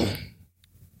 Oh.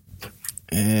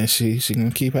 And she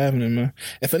gonna keep having it, man.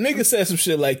 If a nigga said some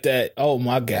shit like that, oh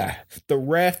my God, the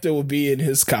rafter would be in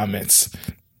his comments.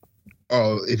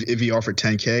 Oh, if he offered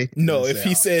 $10,000? No, if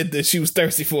he said that she was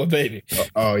thirsty for a baby.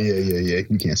 Oh yeah.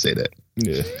 You can't say that.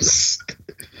 Yeah.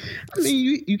 I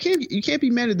mean, you can't be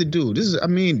mad at the dude.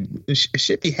 It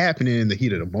should be happening in the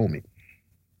heat of the moment.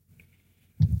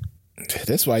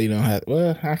 That's why you don't have.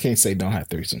 Well, I can't say don't have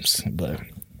threesomes, but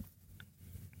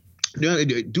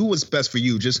do what's best for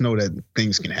you. Just know that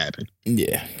things can happen.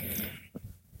 Yeah,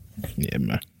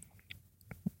 man.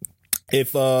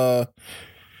 If no,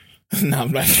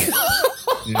 I'm not.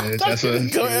 Yeah, that's you're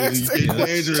getting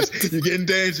dangerous. You're getting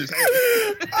dangerous.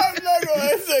 I'm not gonna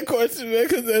answer that question, man,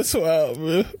 because that's wild,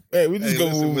 man. Hey, we just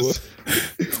gonna move on.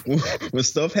 When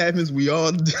stuff happens, we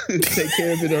all take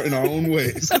care of it in our own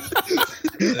ways.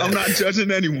 I'm not judging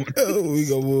anyone. We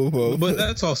gonna move on. But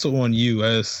that's also on you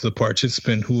as the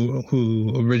participant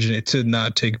who originated to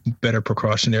not take better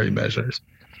precautionary measures.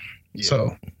 Yeah.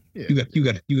 So you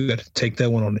got to take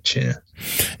that one on the chin.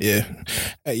 Yeah.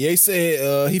 Hey, Ye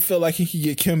said he felt like he could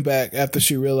get Kim back after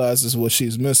she realizes what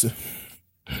she's missing.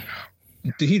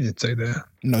 He didn't say that.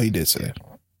 No, he did say that.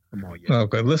 Come on,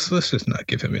 okay, let's just not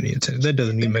give him any attention. That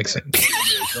doesn't even make sense.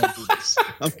 Don't do this.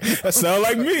 That sounds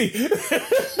like me.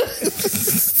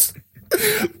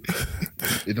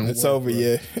 It's over, bro.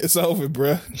 Yeah. It's over,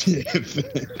 bro. Yeah,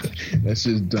 that's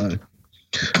just done.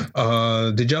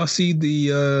 Did y'all see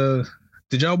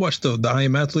did y'all watch the I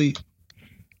Am Athlete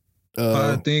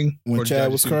thing when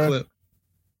Chad was crying? Clip?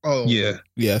 Oh yeah,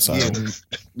 I saw that.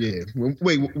 Yeah.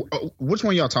 Wait, which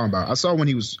one y'all talking about? I saw when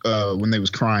he was when they was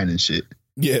crying and shit.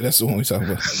 Yeah, that's the one we talking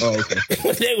about. Oh, okay.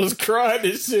 When they was crying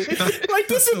and shit. Like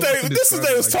this is what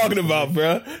they was talking about,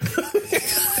 bro.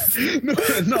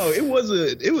 No, it was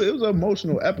an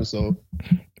emotional episode.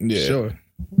 Yeah, sure.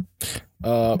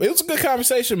 It was a good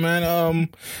conversation, man.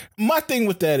 My thing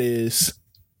with that is,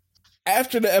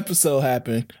 after the episode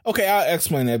happened, okay, I'll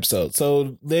explain the episode.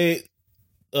 So they,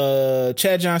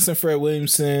 Chad Johnson, Fred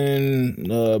Williamson,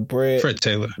 Fred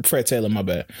Taylor, my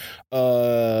bad.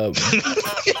 I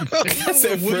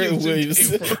said Fred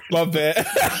Williamson, my bad.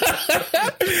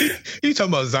 You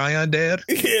talking about Zion Dad?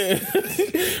 Yeah.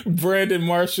 Brandon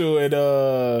Marshall and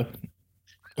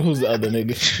Who's the other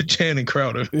nigga? Channing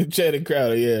Crowder. Channing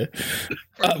Crowder, yeah.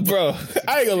 Bro,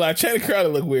 I ain't gonna lie. Channing Crowder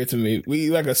look weird to me. We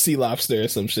like a sea lobster or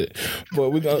some shit.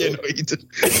 But we gonna. Yeah, no,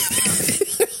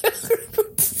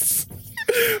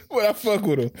 but I fuck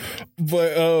with him.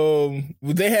 But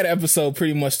they had an episode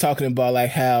pretty much talking about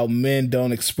like how men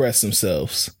don't express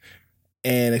themselves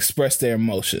and express their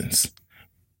emotions.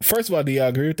 First of all, do y'all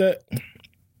agree with that?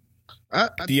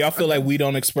 Do y'all feel like we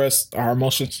don't express our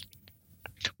emotions?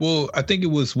 Well, I think it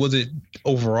was it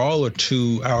overall or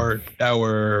to our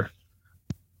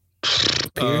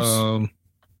peers,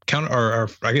 our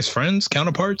I guess friends,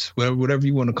 counterparts, whatever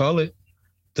you want to call it,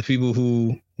 the people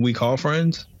who we call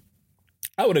friends.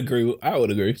 I would agree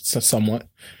somewhat.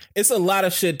 It's a lot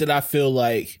of shit that I feel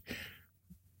like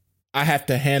I have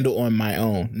to handle on my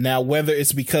own. Now, whether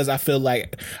it's because I feel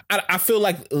like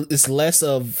it's less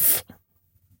of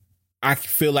I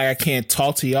feel like I can't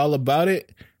talk to y'all about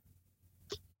it,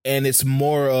 and it's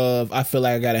more of I feel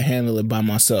like I got to handle it by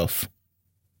myself.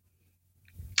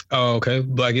 Oh, okay.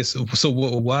 But I guess so.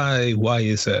 Why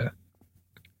is that?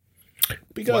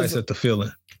 Because why is that the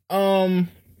feeling?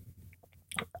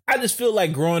 I just feel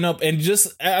like growing up, and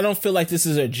I don't feel like this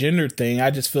is a gender thing.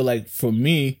 I just feel like for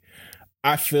me,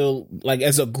 I feel like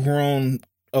as a grown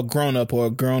up or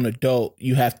a grown adult,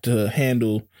 you have to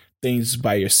handle things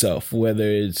by yourself, whether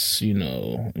it's,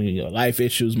 life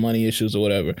issues, money issues, or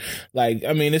whatever. Like,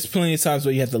 I mean, there's plenty of times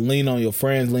where you have to lean on your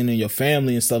friends, lean on your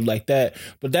family and stuff like that.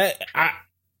 But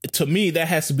to me, that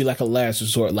has to be like a last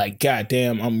resort. Like,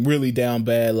 goddamn, I'm really down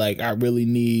bad. Like, I really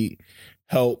need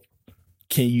help.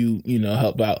 Can you,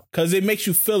 help out? Because it makes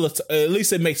you feel, at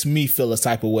least it makes me feel a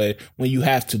type of way when you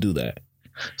have to do that.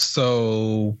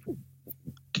 So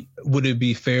would it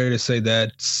be fair to say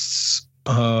that's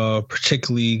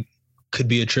particularly could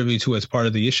be attributed to as part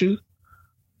of the issue?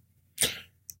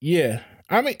 Yeah.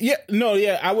 I mean,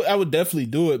 I would definitely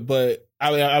do it, but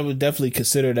I would definitely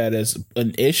consider that as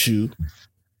an issue.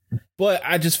 But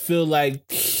I just feel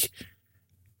like,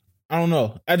 I don't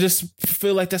know. I just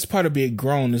feel like that's part of being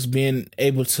grown, is being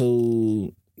able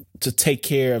to take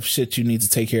care of shit you need to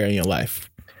take care of in your life.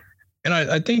 And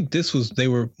I think they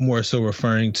were more so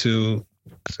referring to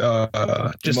just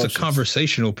emotions. A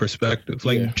conversational perspective,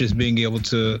 like just being able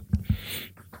to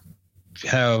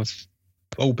have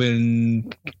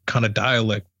open kind of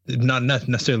dialect, not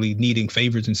necessarily needing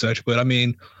favors and such, but I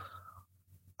mean,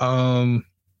 I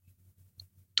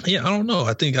don't know.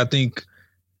 I think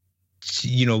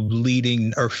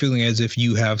leading or feeling as if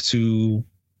you have to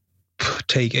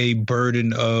take a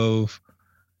burden of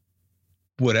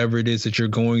whatever it is that you're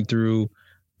going through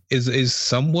is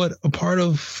somewhat a part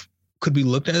of, could be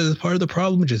looked at as part of the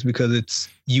problem, just because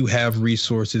you have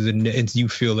resources and you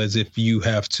feel as if you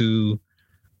have to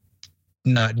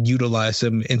not utilize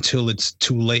them until it's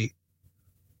too late,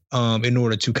 in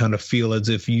order to kind of feel as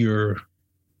if you're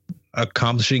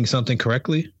accomplishing something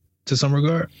correctly to some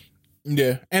regard.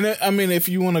 Yeah, and I mean, if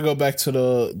you want to go back to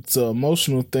the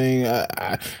emotional thing,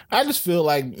 I just feel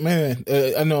like, man,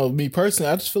 I know me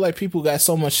personally, I just feel like people got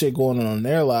so much shit going on in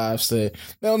their lives that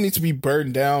they don't need to be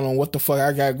burdened down on what the fuck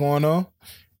I got going on.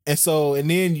 And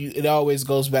then it always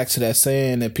goes back to that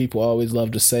saying that people always love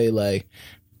to say, like,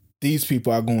 these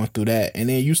people are going through that. And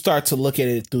then you start to look at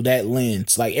it through that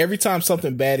lens. Like, every time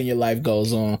something bad in your life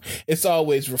goes on, it's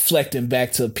always reflecting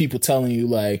back to people telling you,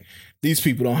 like, these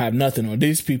people don't have nothing, or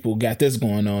these people got this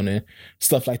going on and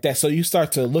stuff like that. So you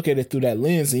start to look at it through that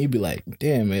lens and you be like,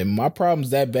 damn, man, my problem's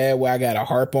that bad where I got to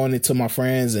harp on it to my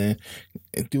friends and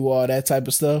do all that type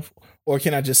of stuff? Or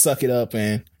can I just suck it up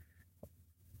and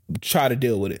try to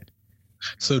deal with it?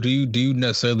 So do you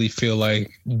necessarily feel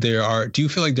like there are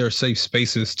safe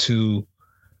spaces to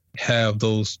have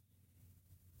those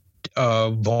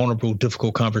vulnerable,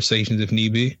 difficult conversations if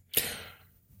need be?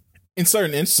 In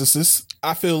certain instances,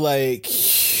 I feel like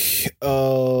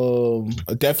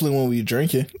definitely when we're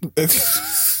drinking.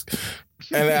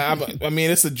 And I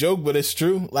mean, it's a joke, but it's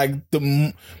true. Like,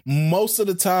 most of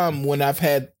the time when I've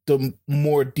had the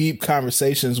more deep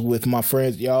conversations with my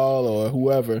friends, y'all or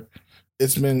whoever,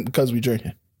 it's been because we're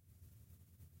drinking.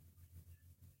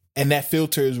 And that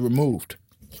filter is removed.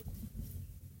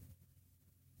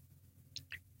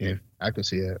 Yeah, I can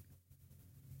see that.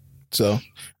 So,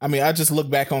 I mean, I just look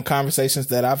back on conversations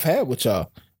that I've had with y'all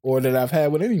or that I've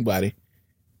had with anybody.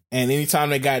 And anytime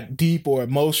they got deep or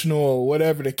emotional or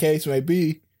whatever the case may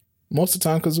be, most of the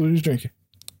time because we was drinking.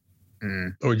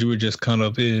 Or you were just kind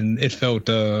of it felt,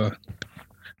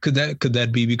 could that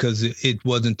be because it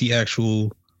wasn't the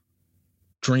actual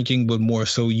drinking, but more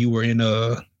so you were in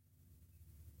I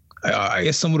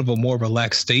guess somewhat of a more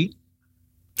relaxed state?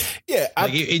 Yeah.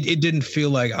 Like it didn't feel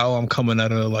like, oh, I'm coming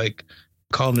out of like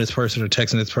calling this person or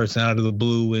texting this person out of the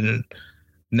blue, and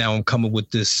now I'm coming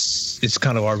with this. It's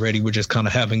kind of already, we're just kind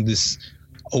of having this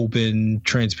open,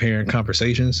 transparent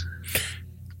conversations.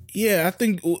 Yeah, I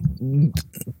think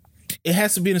it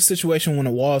has to be in a situation when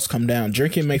the walls come down.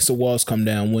 Drinking makes the walls come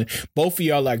down. When both of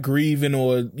y'all are grieving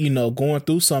or, going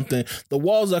through something, the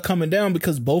walls are coming down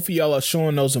because both of y'all are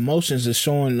showing those emotions and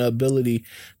showing the ability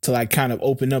to like kind of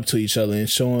open up to each other and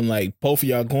showing like both of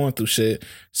y'all going through shit.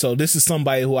 So this is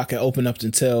somebody who I can open up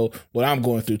and tell what I'm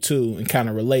going through too and kind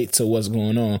of relate to what's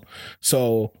going on.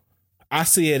 So I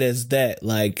see it as that,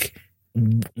 like,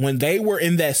 when they were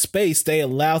in that space, they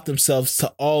allowed themselves to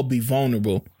all be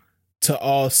vulnerable, to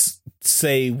all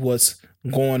say what's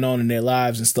going on in their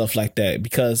lives and stuff like that,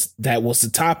 because that was the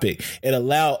topic. It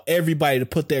allowed everybody to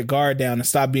put their guard down and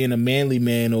stop being a manly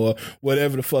man or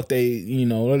whatever the fuck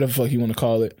whatever the fuck you want to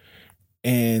call it,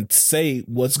 and say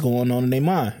what's going on in their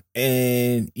mind.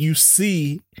 And you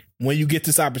see, when you get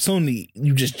this opportunity,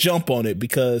 you just jump on it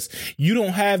because you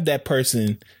don't have that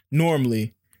person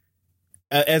normally.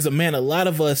 As a man, a lot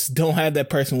of us don't have that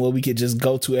person where we could just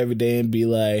go to every day and be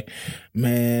like,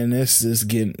 man, this is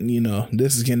getting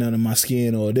under my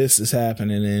skin, or this is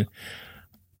happening and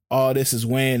all this is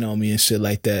weighing on me and shit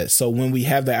like that. So when we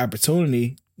have that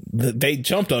opportunity, they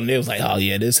jumped on it. It was like, oh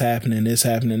yeah, this happening. And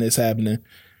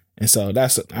so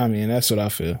that's what I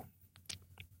feel.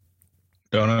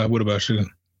 Donna, what about you?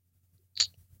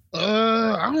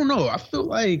 I don't know. I feel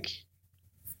like,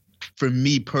 for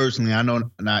me personally, I know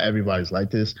not everybody's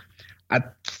like this. I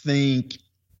think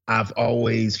I've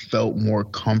always felt more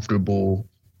comfortable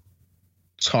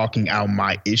talking out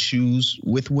my issues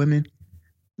with women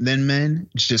than men,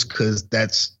 just because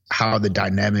that's how the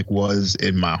dynamic was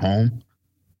in my home,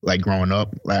 like growing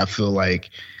up. Like, I feel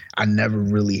like I never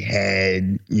really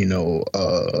had,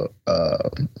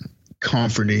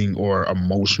 comforting or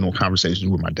emotional conversations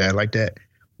with my dad like that.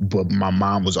 But my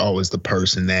mom was always the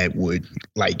person that would,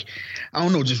 like, I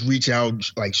don't know, just reach out,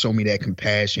 like show me that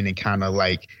compassion and kind of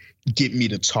like get me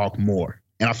to talk more.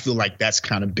 And I feel like that's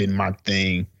kind of been my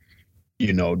thing,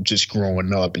 just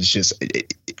growing up. It's just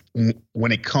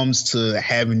when it comes to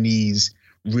having these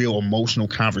real emotional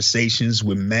conversations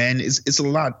with men, it's a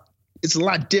lot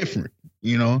different,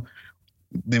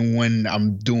 than when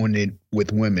I'm doing it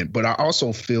with women. But I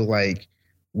also feel like,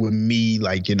 with me,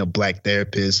 like, a black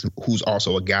therapist who's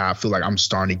also a guy, I feel like I'm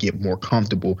starting to get more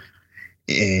comfortable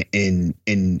in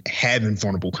having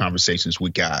vulnerable conversations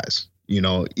with guys,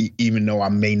 even though I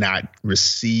may not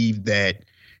receive that,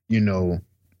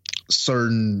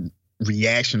 certain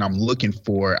reaction I'm looking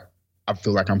for. I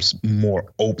feel like I'm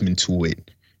more open to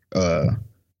it the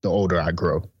older I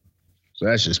grow. So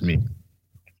that's just me.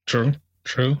 True.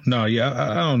 No, yeah,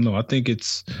 I don't know. I think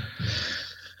it's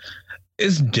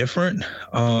different.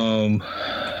 I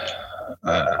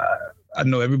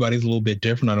know everybody's a little bit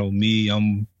different. I know me,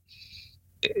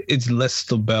 it's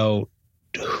less about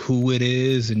who it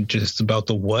is and just about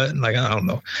the what. Like, I don't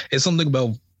know. It's something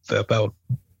about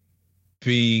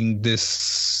being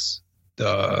this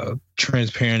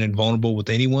transparent and vulnerable with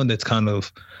anyone that's kind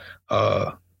of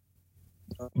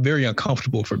very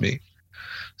uncomfortable for me.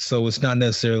 So it's not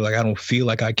necessarily like I don't feel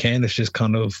like I can. It's just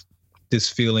kind of this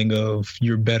feeling of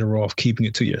you're better off keeping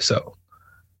it to yourself.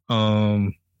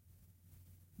 So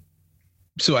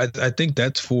I think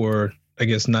that's for, I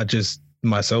guess, not just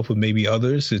myself, but maybe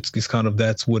others. It's kind of,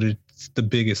 that's what it's the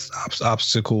biggest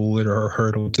obstacle or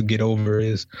hurdle to get over,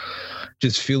 is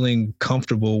just feeling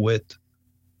comfortable with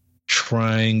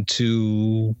trying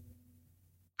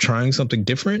something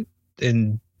different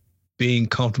and being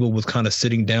comfortable with kind of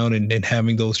sitting down and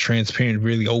having those transparent,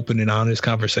 really open and honest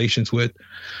conversations with,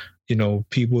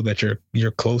 people that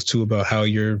you're close to about how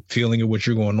you're feeling or what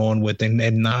you're going on with, and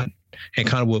kind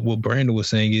of what Brandon was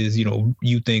saying is,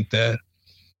 you think that,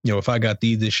 if I got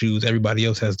these issues, everybody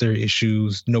else has their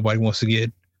issues. Nobody wants to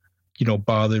get,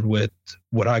 bothered with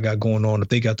what I got going on. If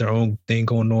they got their own thing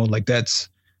going on, like it's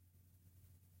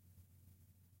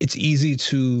easy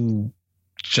to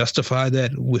justify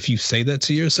that if you say that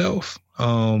to yourself.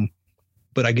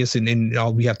 But I guess in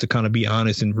all, we have to kind of be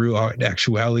honest, in real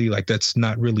actuality, like that's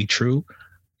not really true.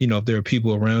 If there are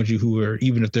people around you who are,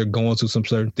 even if they're going through some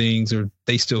certain things, or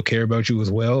they still care about you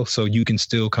as well. So you can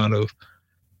still kind of,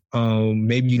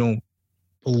 maybe you don't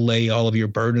lay all of your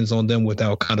burdens on them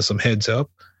without kind of some heads up.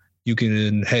 You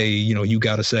can, hey, you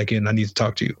got a second, I need to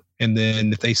talk to you. And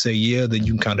then if they say, yeah, then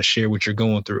you can kind of share what you're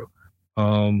going through.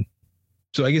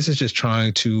 So I guess it's just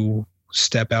trying to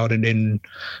step out and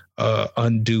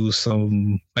undo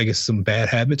some bad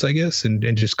habits, I guess,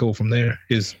 and just go from there,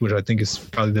 which I think is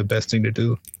probably the best thing to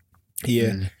do.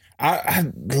 Yeah.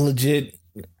 I legit,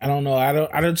 I don't know.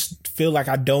 I just feel like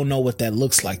I don't know what that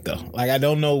looks like though. Like I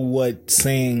don't know what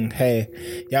saying,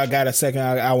 "Hey, y'all got a second?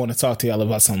 I want to talk to y'all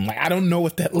about something." Like I don't know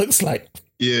what that looks like.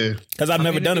 Yeah, because I've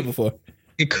never done it before.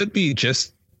 It could be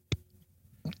just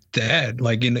that,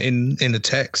 like in the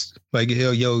text, like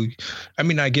yo. I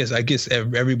mean, I guess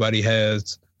everybody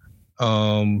has.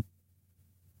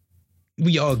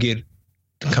 We all get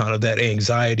kind of that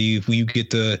anxiety if you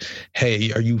get the,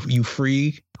 "Hey, are you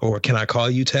free?" or "Can I call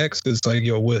you?" text. It's like,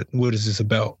 yo, what is this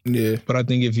about? Yeah. But I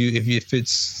think if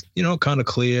it's, kind of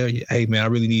clear, "Hey man, I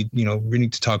really need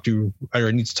to talk to you. I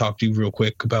need to talk to you real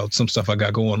quick about some stuff I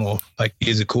got going on. Like,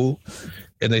 is it cool?"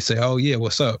 And they say, "Oh yeah,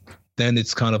 what's up?" Then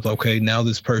it's kind of okay. Now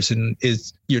this person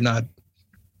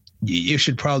you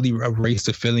should probably erase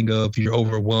the feeling of you're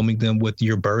overwhelming them with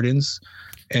your burdens.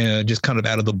 And just kind of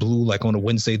out of the blue, like on a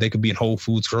Wednesday, they could be in Whole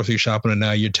Foods grocery shopping, and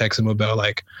now you're texting them about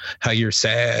like how you're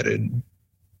sad and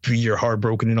you're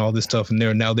heartbroken and all this stuff, and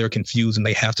they're confused and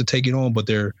they have to take it on, but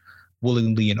they're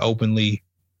willingly and openly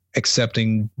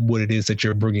accepting what it is that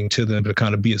you're bringing to them to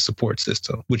kind of be a support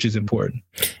system, which is important.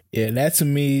 Yeah, that to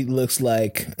me looks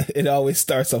like it always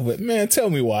starts off with, "Man, tell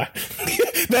me why."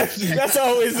 That's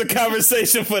always the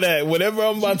conversation for that. Whenever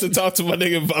I'm about to talk to my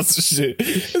nigga about some shit,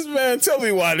 it's, "Man, tell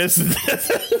me why this is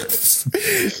that."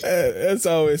 That's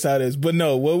always how it is. But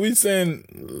no, what we saying,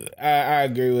 I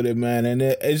agree with it, man. And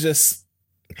it's just,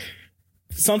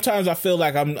 sometimes I feel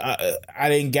like I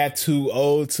didn't get too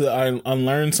old to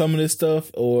unlearn some of this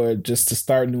stuff or just to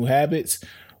start new habits.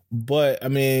 But I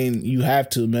mean, you have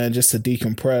to, man, just to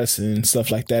decompress and stuff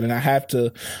like that. And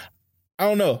I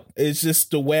don't know. It's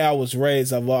just the way I was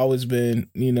raised. I've always been,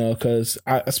 because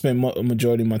I spent a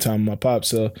majority of my time with my pop.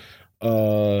 So,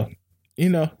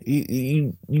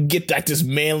 you get like this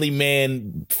manly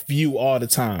man view all the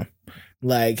time.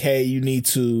 Like, hey, you need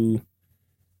to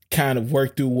kind of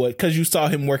work through because you saw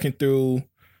him working through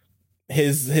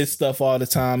his stuff all the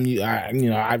time.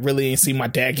 I really ain't see my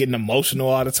dad getting emotional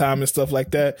all the time and stuff like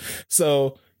that.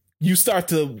 So you start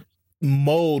to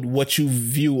mold what you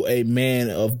view a man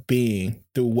of being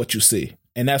through what you see,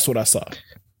 and that's what I saw.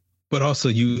 But also,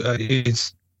 you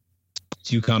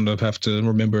kind of have to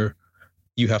remember,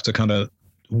 you have to kind of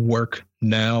work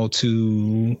now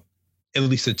to at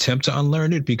least attempt to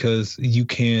unlearn it, because you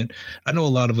can't. I know a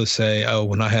lot of us say, "Oh,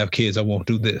 when I have kids, I won't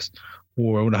do this,"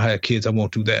 or "When I have kids, I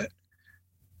won't do that."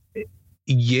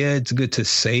 Yeah, it's good to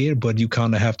say it, but you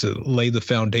kind of have to lay the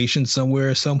foundation somewhere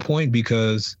at some point,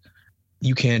 because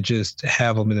you can't just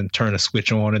have them and then turn a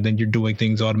switch on and then you're doing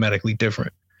things automatically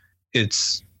different.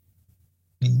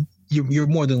 You're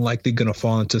more than likely going to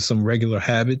fall into some regular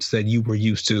habits that you were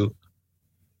used to,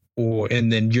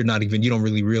 and then you don't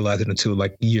really realize it until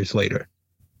like years later.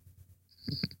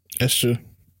 That's true.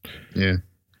 Yeah.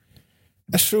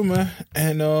 That's true, man.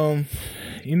 And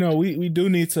we do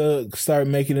need to start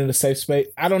making it a safe space.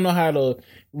 I don't know how to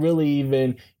really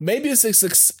even. Maybe it's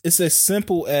as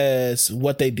simple as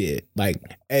what they did. Like,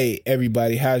 "Hey,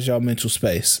 everybody, how's y'all mental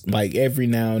space?" Like every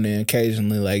now and then,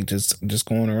 occasionally, like just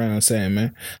going around saying,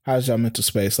 "Man, how's y'all mental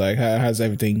space? Like, how's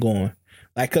everything going?"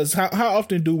 Like, because how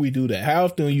often do we do that? How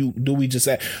often do we just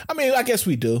say? I mean, I guess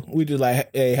we do. We do like,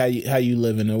 "Hey, how you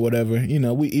living?" or whatever.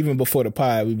 We even before the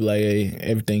pod, we'd be like, "Hey,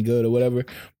 everything good?" or whatever.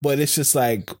 But it's just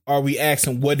like, are we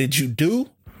asking, "What did you do?"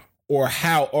 or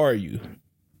 "How are you?"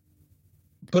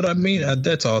 But I mean,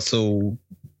 that's also,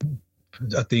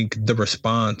 I think, the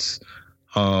response,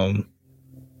 the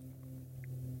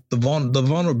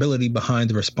vulnerability behind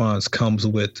the response comes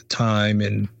with time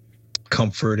and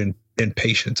comfort and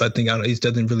patience. I think it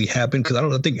doesn't really happen because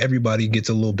I think everybody gets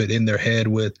a little bit in their head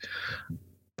with,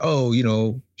 "Oh,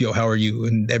 yo, how are you?"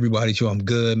 And everybody's, "Yo, I'm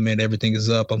good, man. Everything is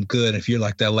up. I'm good." And if you're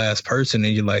like that last person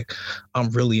and you're like, "I'm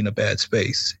really in a bad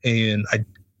space," and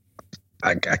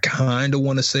I kind of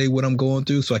want to say what I'm going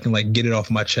through so I can like get it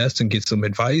off my chest and get some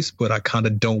advice, but I kind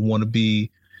of don't want to be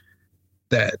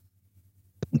that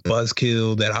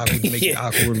buzzkill that I would make it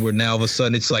awkward where now all of a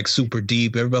sudden it's like super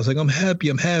deep. Everybody's like, I'm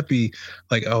happy.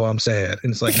 Like, "Oh, I'm sad."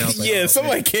 And it's like, now it's like, yeah,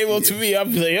 somebody came up to me,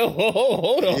 I'm like, "Oh,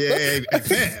 hold on." Yeah,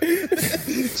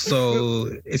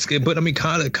 so it's good. But I mean,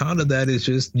 kind of that is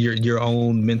just your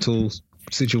own mental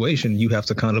situation. You have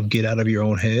to kind of get out of your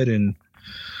own head and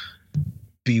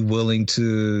be willing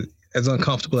to, as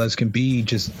uncomfortable as can be,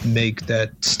 just make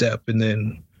that step and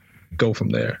then go from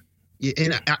there. Yeah,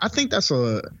 and I think that's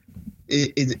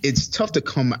it's tough to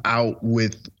come out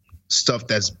with stuff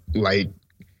that's like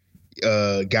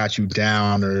got you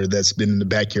down or that's been in the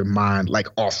back of your mind, like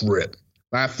off rip.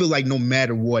 I feel like no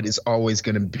matter what, it's always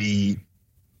going to be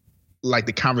like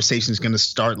the conversation is going to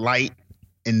start light,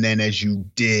 and then as you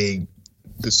dig,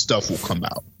 the stuff will come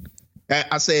out.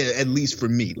 I say at least for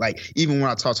me. Like even when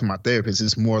I talk to my therapist,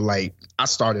 it's more like I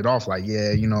started off like,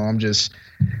 yeah, I'm just,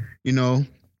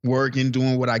 working,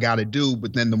 doing what I got to do.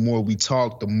 But then the more we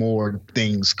talk, the more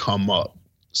things come up.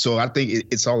 So I think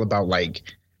it's all about like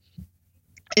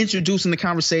introducing the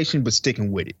conversation, but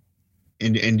sticking with it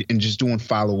and just doing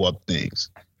follow up things.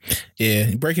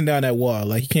 Yeah, breaking down that wall.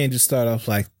 Like you can't just start off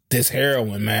like this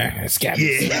heroin, man. It's got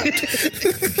me.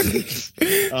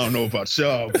 I don't know about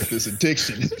y'all, but this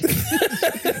addiction.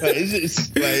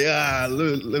 It's like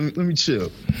let me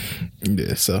chill.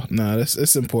 Yeah, so no,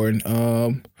 it's important.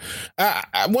 One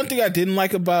thing I didn't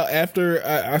like about after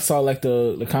I saw like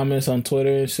the comments on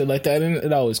Twitter and shit like that, and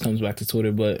it always comes back to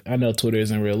Twitter, but I know Twitter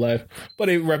isn't real life, but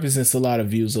it represents a lot of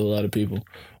views of a lot of people.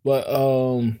 But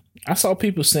I saw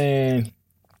people saying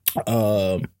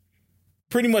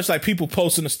pretty much like people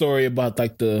posting a story about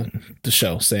like the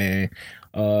show saying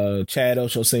Chad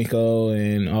Ochocinco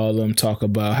and all of them talk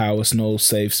about how it's no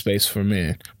safe space for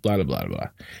men, blah blah blah blah.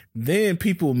 Then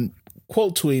people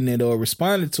quote tweeting it or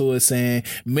responded to it saying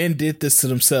men did this to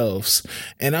themselves,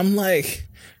 and I'm like,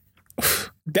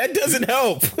 that doesn't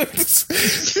help.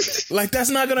 Like that's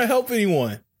not gonna help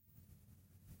anyone.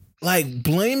 Like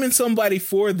blaming somebody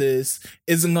for this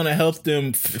isn't going to help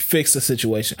them fix the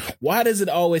situation. Why does it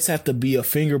always have to be a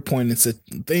finger pointing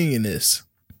thing in this?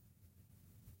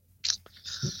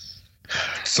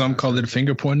 Some call it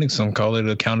finger pointing, some call it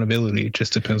accountability. It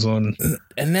just depends on,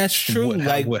 and that's true.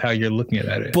 How you're looking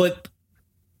at it. But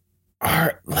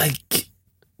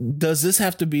does this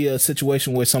have to be a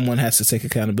situation where someone has to take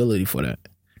accountability for that?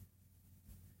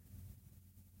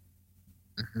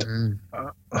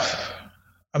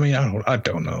 I mean, I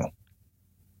don't know.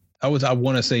 I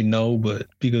want to say no, but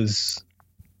because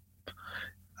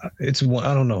it's one,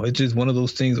 I don't know. It's just one of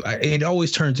those things. It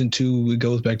always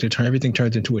goes back to everything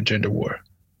turns into a gender war.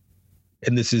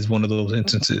 And this is one of those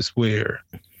instances where,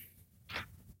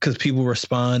 because people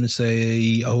respond and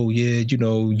say, oh yeah,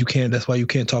 you can't, that's why you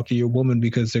can't talk to your woman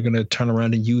because they're going to turn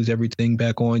around and use everything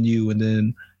back on you. And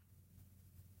then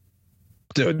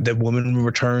the woman in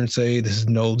return say, this is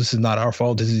not our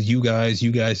fault. This is you guys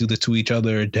do this to each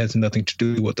other. It has nothing to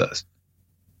do with us.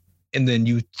 And then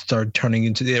you start turning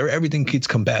into everything gets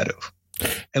combative,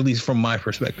 at least from my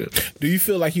perspective. Do you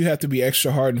feel like you have to be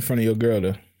extra hard in front of your girl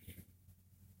though?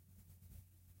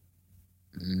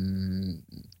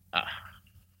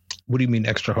 What do you mean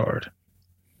extra hard?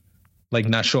 Like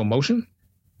not show emotion?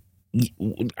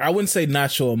 I wouldn't say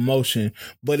not show emotion,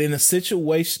 but in a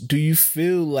situation, do you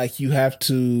feel like you have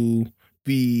to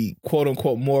be quote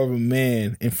unquote more of a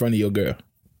man in front of your girl?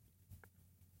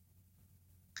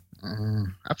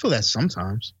 I feel that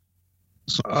sometimes.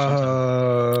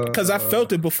 Because I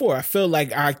felt it before. I felt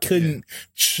like I couldn't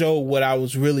show what I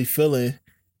was really feeling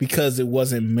because it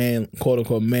wasn't quote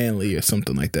unquote manly or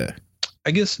something like that.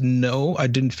 I guess no, I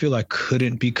didn't feel I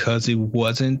couldn't because it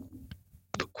wasn't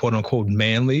quote unquote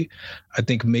manly. I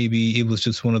think maybe it was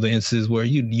just one of the instances where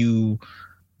you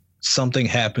something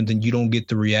happened and you don't get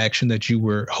the reaction that you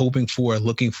were hoping for or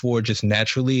looking for just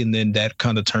naturally, and then that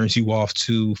kind of turns you off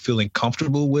to feeling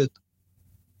comfortable with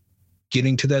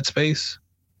getting to that space.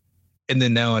 And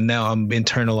then now I'm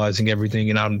internalizing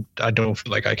everything and I don't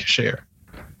feel like I can share.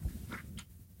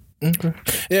 Okay.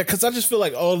 Yeah, because I just feel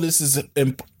like all this is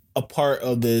a part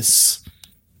of this,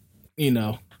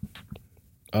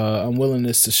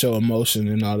 unwillingness to show emotion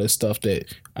and all this stuff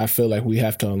that I feel like we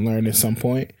have to unlearn at some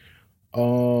point.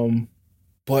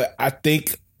 But I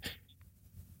think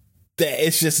that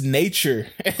it's just nature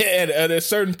at a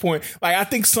certain point. Like I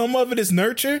think some of it is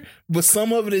nurture, but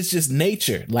some of it is just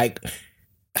nature. Like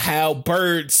how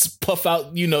birds puff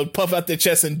out their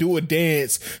chest and do a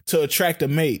dance to attract a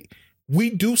mate. We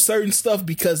do certain stuff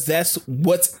because that's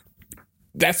what's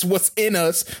in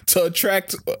us to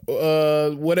attract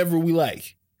whatever we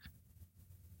like.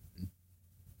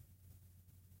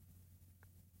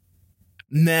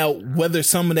 Now, whether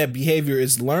some of that behavior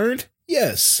is learned,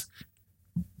 yes.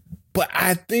 But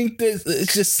I think that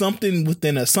it's just something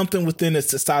within us, something within us,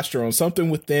 testosterone, something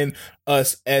within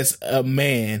us as a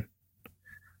man.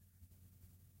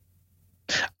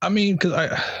 I mean, because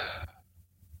I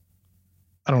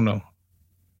don't know.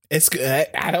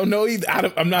 I don't know either.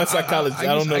 I'm not a psychologist. I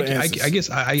don't know the answers. I guess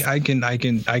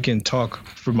I can talk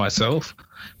for myself.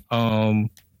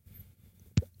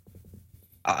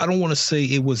 I don't want to say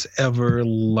it was ever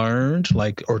learned,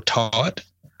 or taught.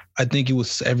 I think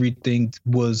everything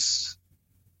was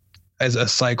as a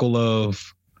cycle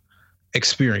of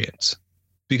experience,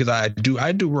 because I do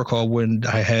recall when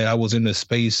I was in a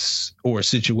space or a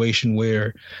situation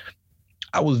where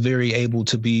I was very able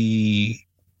to be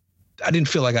I didn't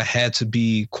feel like I had to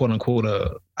be quote unquote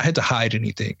I had to hide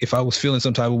anything. If I was feeling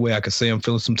some type of way, I could say I'm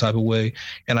feeling some type of way,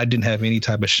 and I didn't have any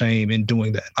type of shame in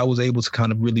doing that. I was able to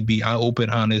kind of really be open,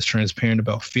 honest, transparent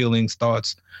about feelings,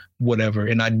 thoughts, whatever.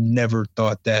 And I never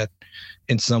thought that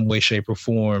in some way, shape, or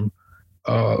form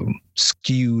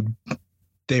skewed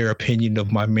their opinion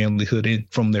of my manlyhood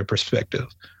from their perspective.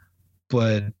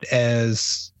 But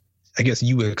as I guess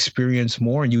you experience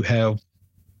more, and you have,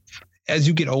 as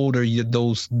you get older,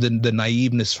 the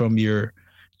naiveness from your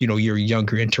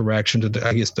younger interactions,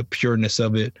 I guess the pureness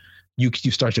of it, you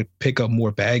start to pick up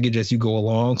more baggage as you go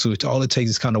along. So all it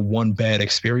takes is kind of one bad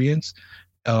experience,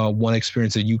 one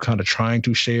experience that you kind of trying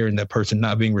to share and that person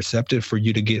not being receptive for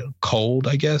you to get cold,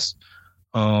 I guess,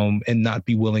 and not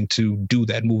be willing to do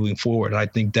that moving forward. And I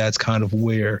think that's kind of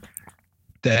where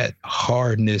that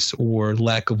hardness or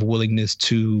lack of willingness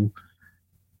to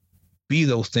be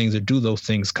those things or do those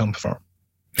things comes from.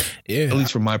 Yeah, at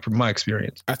least from my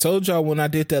experience. I told y'all when I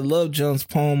did that Love Jones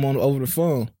poem over the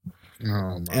phone,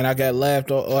 and I got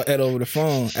laughed at over the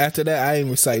phone. After that, I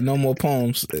didn't recite no more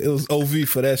poems. It was OV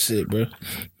for that shit, bro.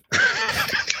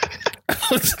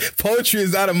 Poetry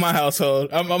is out of my household.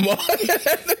 I'm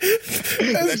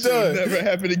that's done. Never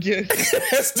happen again.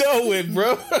 That's done with,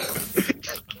 bro.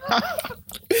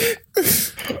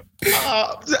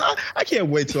 I can't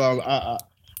wait till I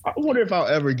wonder if I'll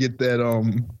ever get that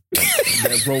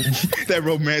that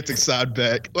romantic side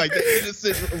back, like the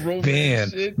innocent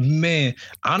romance shit. Man,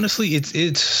 honestly,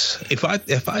 it's if I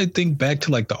think back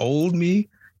to like the old me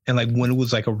and like when it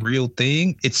was like a real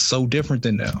thing, it's so different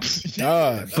than now.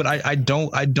 But I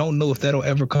don't know if that'll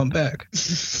ever come back,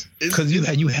 because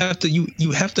you have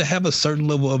to have a certain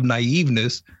level of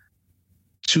naiveness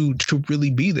to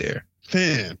really be there.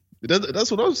 Man,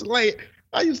 that's what I was like.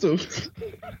 I used to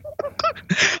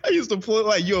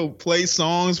play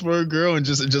songs for a girl and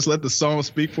just let the song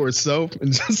speak for itself,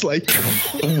 and just like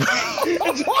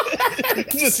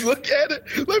just look at it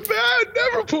like, man, I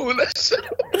never pulling that shit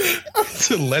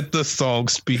to let the song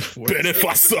speak for itself. But if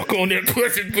I suck on that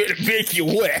pussy, better make you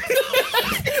wet.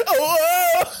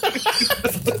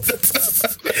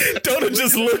 Don't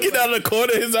just looking out of the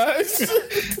corner of his eyes.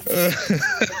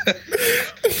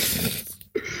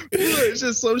 It's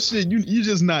just some shit you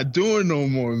just not doing no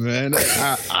more, man.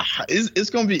 It's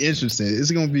gonna be interesting.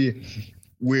 It's gonna be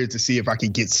weird to see if I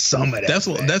can get some of that.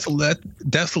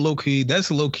 That's low key. That's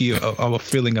low key of a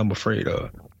feeling I'm afraid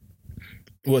of.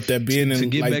 What, that being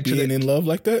in love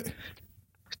like that?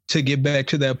 To get back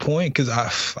to that point, because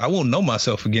I won't know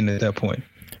myself again at that point.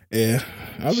 Yeah,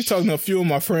 I'll be talking to a few of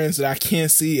my friends that I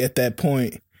can't see at that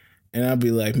point, and I'll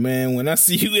be like, man, when I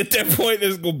see you at that point,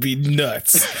 it's gonna be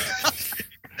nuts.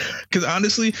 Because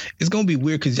honestly, it's going to be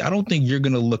weird, because I don't think you're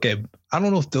going to look at, I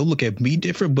don't know if they'll look at me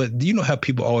different, but you know how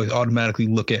people always automatically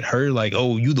look at her like,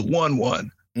 oh, you the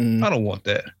one. I don't want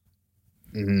that.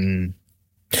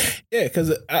 Yeah,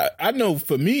 because I know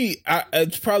for me,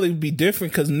 it'd probably be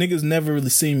different, because niggas never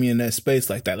really see me in that space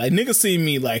like that. Like, niggas see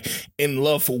me like in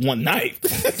love for one night.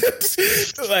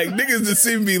 Like, niggas just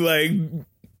see me like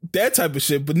that type of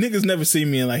shit, but niggas never see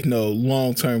me in like no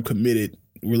long-term committed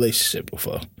relationship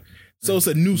before. So it's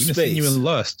a new space. Seen you in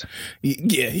lust.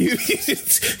 Yeah, you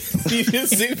didn't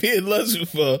see me in lust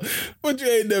before, but you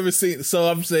ain't never seen. So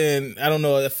I'm saying, I don't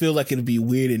know. I feel like it'd be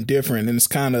weird and different, and it's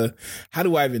kind of, how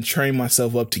do I even train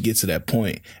myself up to get to that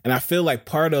point? And I feel like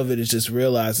part of it is just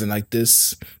realizing like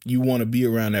this, you want to be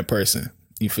around that person.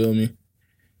 You feel me?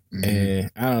 Mm-hmm.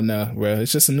 And I don't know, bro.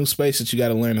 It's just a new space that you got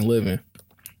to learn to live in.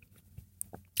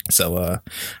 So I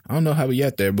don't know how we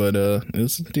got there, but it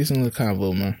was a decent little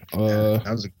convo, man.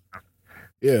 That was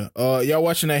Yeah. Y'all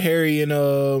watching that Harry and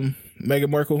Meghan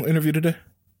Markle interview today?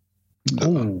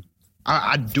 Oh,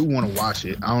 I do want to watch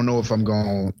it. I don't know if I'm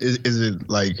going. Is it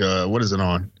like what is it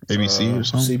on? ABC or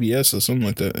something? CBS or something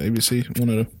like that. ABC, one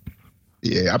of them.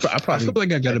 Yeah, I probably feel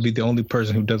like I got to be the only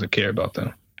person who doesn't care about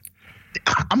them.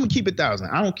 I'm gonna keep it 1,000.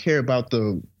 I don't care about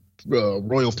the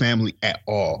royal family at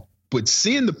all. But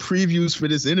seeing the previews for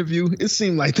this interview, it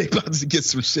seemed like they about to get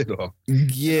some shit off.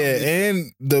 Yeah,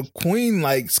 and the Queen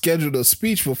like scheduled a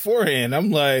speech beforehand.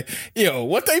 I'm like, yo,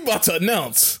 what they about to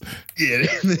announce? Yeah,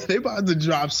 they about to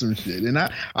drop some shit, and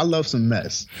I love some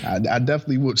mess. I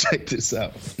definitely will check this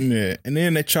out. Yeah, and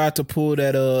then they tried to pull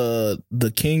that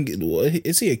the king.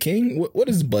 Is he a king? What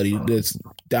is buddy that's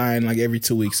dying like every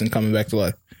 2 weeks and coming back to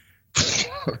life? It's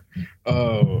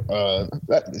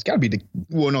got to be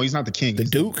no, he's not the king. The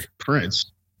Duke?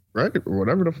 Prince, right? Or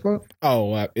whatever the fuck.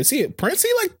 Oh, is he a prince? He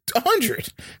like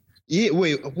 100. Yeah,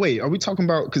 wait. Are we talking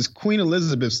about, because Queen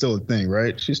Elizabeth's still a thing,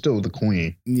 right? She's still the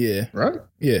queen. Yeah. Right?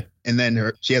 Yeah. And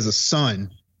then she has a son.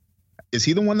 Is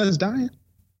he the one that's dying?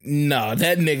 No,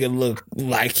 that nigga looked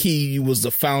like he was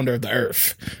the founder of the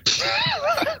earth.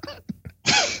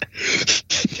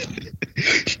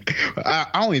 I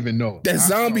don't even know. That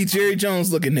zombie Jerry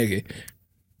Jones looking nigga.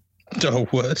 Oh,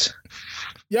 what?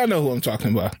 Y'all know who I'm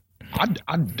talking about.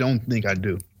 I don't think I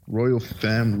do. Royal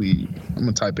family. I'm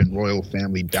gonna type in royal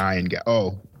family dying guy.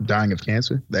 Oh, dying of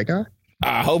cancer. That guy.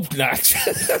 I hope not.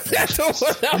 That's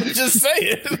what I'm just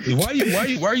saying. Why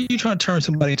are you trying to turn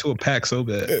somebody into a pack so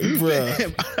bad?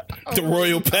 Bruh. The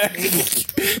royal pack.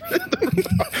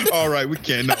 All right, we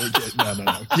can't. No.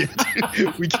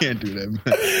 We can't do that, man.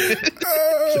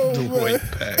 Oh, The royal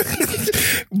pack.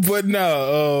 But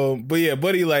no, but yeah,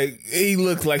 buddy, like he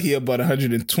looked like he about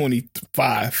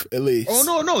 125 at least.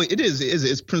 Oh no, it is.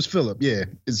 It's Prince Philip. Yeah,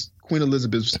 it's Queen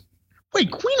Elizabeth.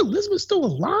 Wait, Queen Elizabeth's still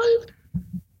alive?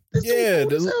 Yeah,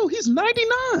 he's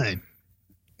 99.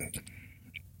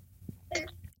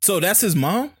 So that's his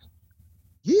mom?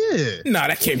 Yeah. Nah,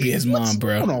 that can't be his mom,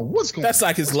 bro. Hold on, what's going on? That's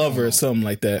like his lover or something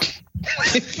like that.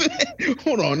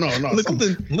 Hold on, no. Look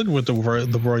what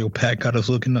the royal pack got us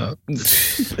looking up.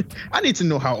 I need to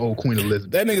know how old Queen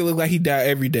Elizabeth. That nigga look like he died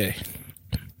every day.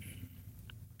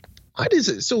 What is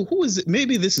it? So who is it?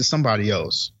 Maybe this is somebody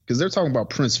else because they're talking about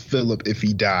Prince Philip if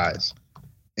he dies,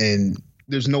 and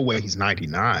there's no way he's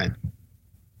 99.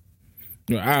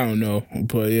 I don't know,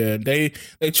 but yeah, they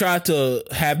tried to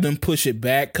have them push it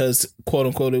back because quote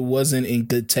unquote it wasn't in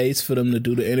good taste for them to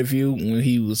do the interview when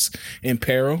he was in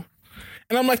peril.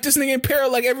 And I'm like, this nigga in peril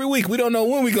like every week. We don't know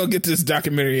when we gonna get this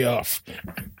documentary off.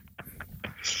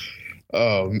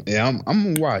 Yeah, I'm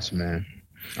gonna watch, man.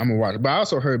 I'm gonna watch. But I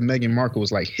also heard Meghan Markle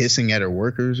was like hissing at her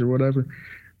workers or whatever,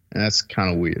 and that's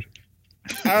kind of weird.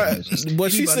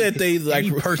 But she said they like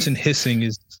any person hissing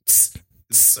is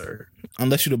absurd.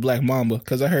 Unless you're the Black Mamba,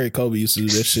 because I heard Kobe used to do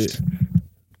that shit.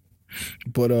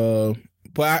 But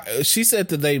she said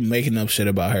that they making up shit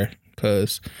about her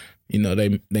because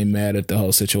they mad at the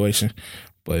whole situation.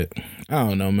 But I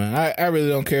don't know, man. I really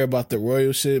don't care about the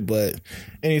royal shit. But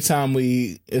anytime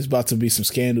it's about to be some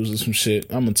scandals or some shit,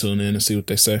 I'm gonna tune in and see what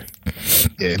they say.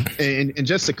 Yeah, and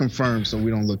just to confirm, so we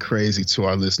don't look crazy to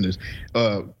our listeners,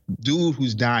 dude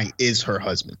who's dying is her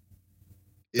husband.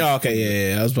 Okay,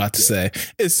 yeah. I was about to say,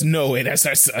 it's no way that's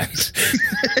her son.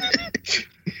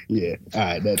 Yeah, all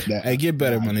right. That. Hey, get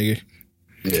better, my nigga.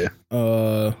 Yeah.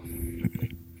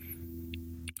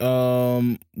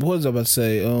 What was I about to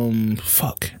say?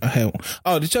 Fuck. I had.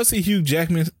 Oh, did y'all see Hugh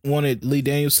Jackman wanted Lee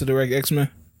Daniels to direct X-Men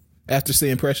after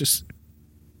seeing Precious?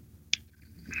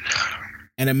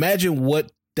 And imagine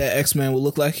what that X-Men would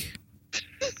look like.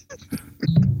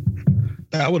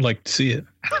 I would like to see it.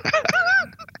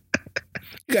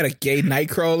 You got a gay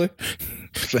Nightcrawler.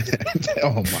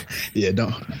 Oh my, yeah.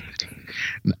 Don't.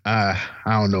 I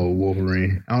don't know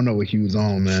Wolverine. I don't know what he was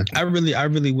on, man. I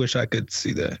really wish I could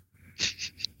see that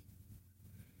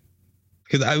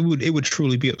because it would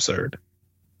truly be absurd.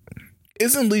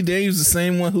 Isn't Lee Daniels the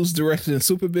same one who's directed in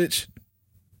Super Bitch?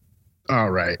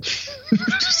 All right.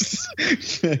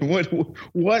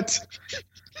 What?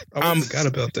 I forgot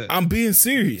about that. I'm being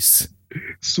serious.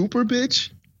 Super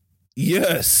Bitch?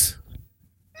 Yes.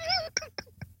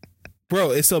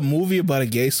 Bro, it's a movie about a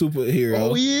gay superhero.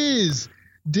 Oh, he is.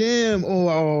 Damn.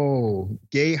 Oh,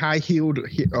 gay high heeled.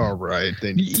 All right.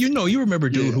 Then you remember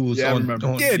dude who was on.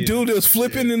 Dude that was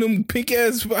flipping in them pink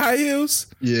ass high heels.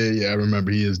 Yeah, I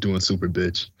remember. He is doing Super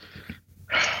Bitch.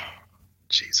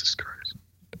 Jesus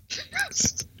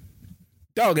Christ.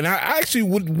 Dog, and I actually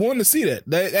would want to see that.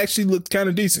 That actually looked kind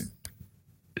of decent.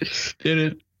 Did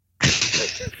it?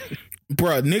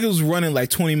 Bro, niggas running like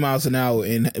 20 miles an hour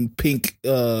in pink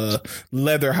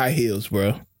leather high heels,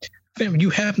 bro. Fam, you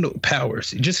have no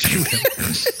powers. Just shoot him.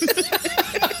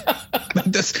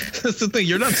 That's the thing.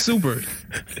 You're not super.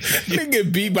 You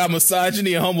get beat by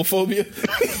misogyny and homophobia.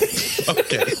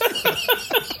 Okay.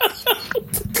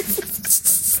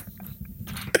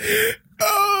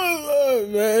 Oh, Lord,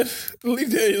 man. Lee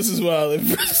Daniels is wild.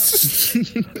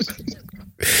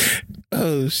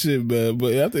 Oh, shit, man.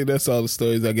 But yeah, I think that's all the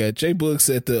stories I got. Jay Book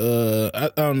said I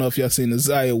don't know if y'all seen the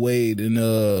Zaya Wade and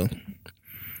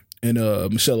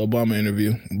Michelle Obama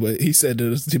interview, but he said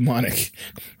that it's demonic.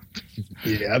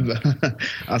 Yeah,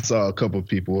 I saw a couple of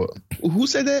people. Who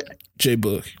said that? Jay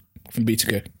Book from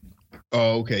B2K.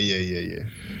 Oh, okay. Yeah.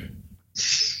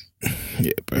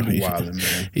 Yeah, bro.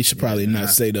 He should probably not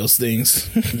say those things.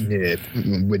 Yeah,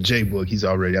 with J Book,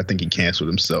 I think he canceled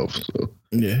himself. So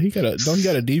yeah, he got a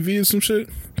DV or some shit.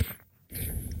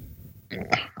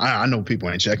 I know people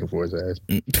ain't checking for his ass.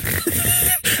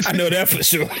 I know that for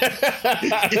sure.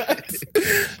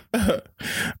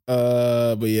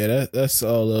 But yeah, that's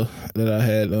all that I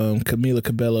had. Camila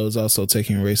Cabello is also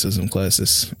taking racism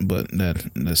classes, but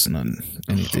that's not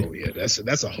anything. Oh yeah,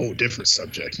 that's a whole different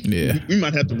subject. Yeah, we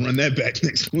might have to run that back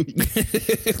next week.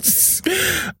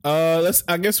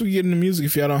 I guess we get into music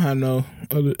if y'all don't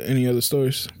have any other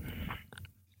stories.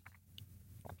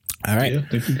 All right, yeah, I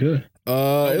think we're good.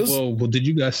 Well, did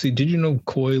you guys see? Did you know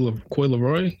Coy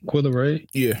Leroy?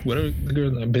 Yeah, whatever. The girl,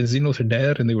 Benzino's her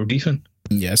dad, and they were beefing.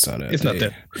 Yeah, I saw that. It's not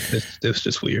that. It's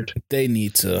just weird. They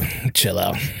need to chill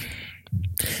out.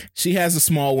 She has a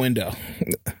small window.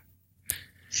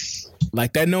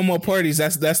 Like that, no more parties.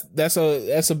 That's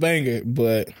a banger.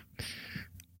 But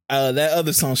that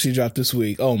other song she dropped this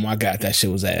week. Oh my god, that shit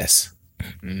was ass.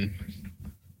 Mm-hmm.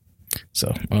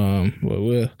 So,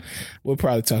 we'll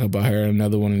probably talk about her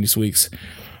another one of these weeks.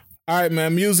 All right,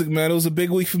 man. Music, man. It was a big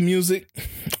week for music.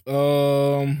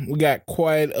 We got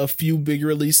quite a few big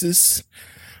releases.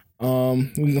 We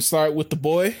can start with The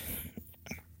Boy.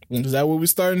 Is that where we're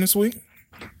starting this week?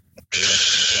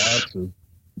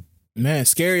 Man,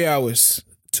 Scary Hours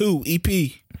 2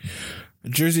 EP.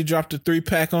 Jersey dropped a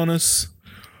 3-pack on us.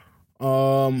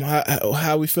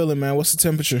 How we feeling, man? What's the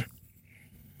temperature?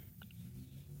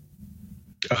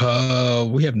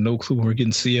 We have no clue when we're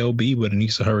getting CLB, but it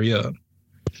needs to hurry up.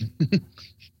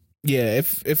 Yeah,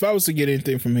 if I was to get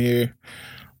anything from here,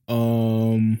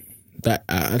 that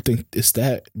I think it's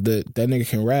that nigga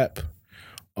can rap.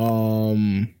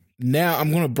 Now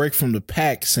I'm gonna break from the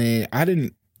pack, saying I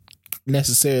didn't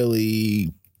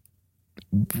necessarily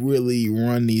really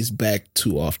run these back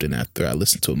too often after I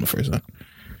listened to them the first time.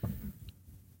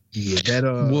 Yeah,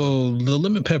 well, the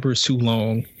Lemon Pepper is too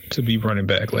long to be running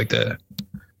back like that.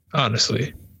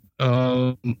 Honestly,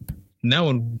 now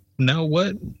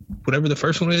what? Whatever the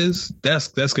first one is, that's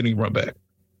getting run back.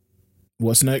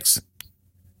 What's next?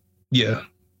 Yeah,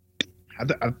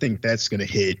 I think that's gonna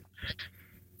hit.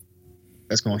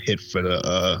 That's gonna hit for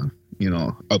the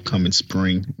upcoming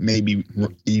spring. Maybe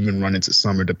even run into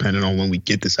summer, depending on when we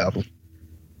get this album.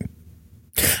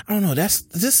 I don't know.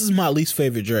 This is my least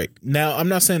favorite Drake. Now, I'm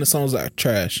not saying the songs are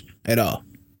trash at all.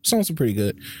 The songs are pretty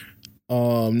good.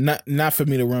 Not for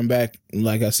me to run back,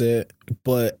 like I said,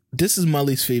 but this is my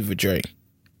least favorite Drake.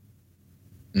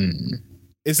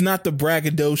 It's not the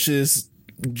braggadocious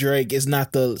Drake. It's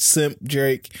not the simp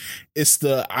Drake. It's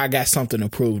the I got something to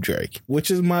prove Drake, which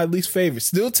is my least favorite.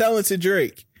 Still talented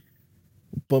Drake,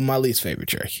 but my least favorite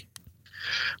Drake.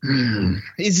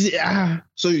 Is it?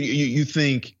 So you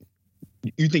think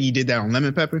he did that on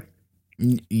Lemon Pepper?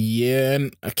 Yeah,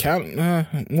 and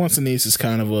Once and Needs is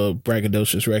kind of a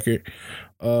braggadocious record.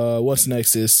 What's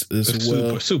next is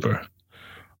super.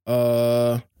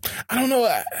 I don't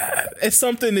know. It's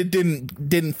something that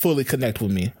didn't fully connect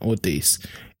with me with these.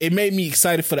 It made me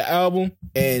excited for the album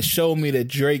and showed me that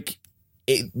Drake's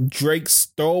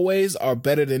throwaways are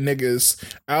better than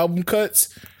niggas' album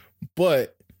cuts.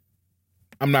 But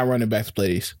I'm not running back to play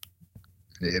these.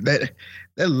 Yeah,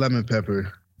 that Lemon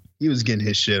Pepper, he was getting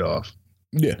his shit off.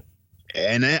 Yeah.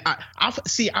 And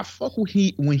I fuck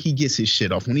when he gets his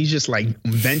shit off, when he's just like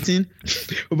venting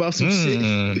about some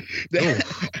shit.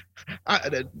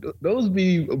 Those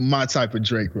be my type of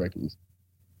Drake records.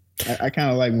 I kind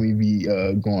of like when he be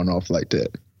going off like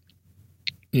that.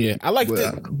 Yeah, I like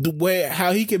the way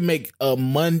how he can make a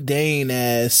mundane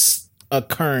ass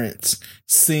occurrence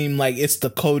seem like it's the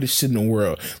coldest shit in the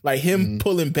world. Like him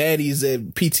pulling baddies at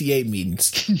PTA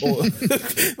meetings. Or,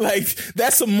 like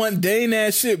that's some mundane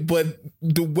ass shit, but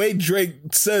the way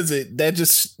Drake says it,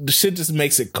 the shit just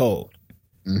makes it cold.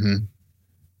 Mm-hmm.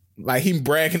 Like him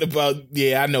bragging about,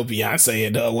 I know Beyonce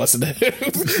and what's it at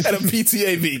a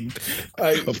PTA meeting.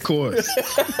 Like, of course.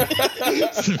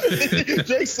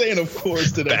 Drake's saying of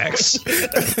course to that.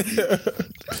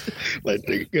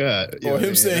 Like, God. Or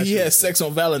him saying he had sex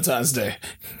on Valentine's Day.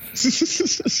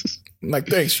 Like,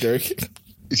 thanks, Drake.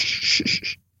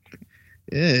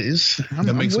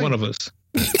 That makes one of us.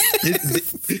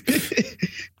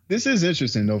 This is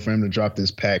interesting, though, for him to drop this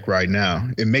pack right now.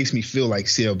 It makes me feel like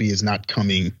CLB is not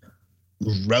coming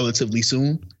relatively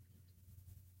soon.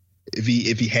 If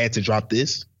he had to drop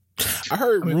this, I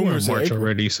heard rumors in March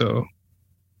already. So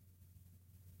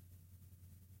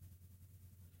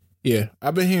yeah,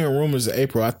 I've been hearing rumors of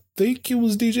April. I think it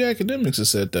was DJ Academics that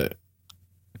said that.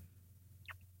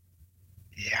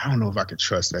 Yeah, I don't know if I could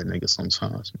trust that nigga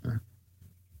sometimes, man.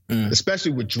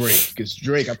 Especially with Drake, because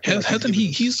Drake, hasn't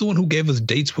he's the one who gave us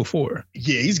dates before.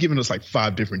 Yeah, he's given us like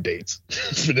 5 different dates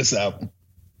for this album.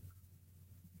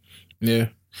 Yeah,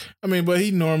 I mean, but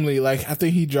he normally like I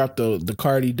think he dropped the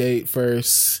Cardi date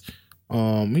first.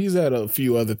 He's had a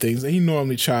few other things. He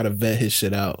normally try to vet his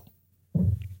shit out.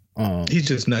 He's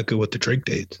just not good with the Drake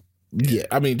dates. Yeah,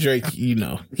 I mean Drake, he's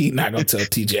not gonna tell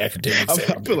TJ Academics.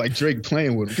 I feel like Drake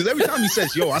playing with him because every time he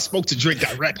says, "Yo, I spoke to Drake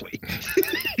directly,"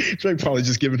 Drake probably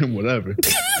just giving him whatever.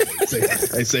 say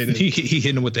this. He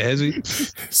hitting him with the hezzy.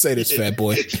 Say this, fat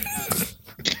boy.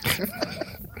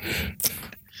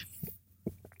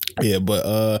 Yeah, but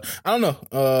I don't know.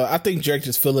 I think Drake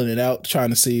just filling it out,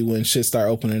 trying to see when shit start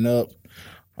opening up.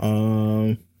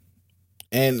 And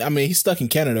I mean he's stuck in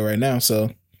Canada right now,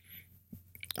 so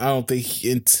I don't think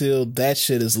until that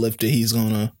shit is lifted, he's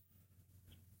gonna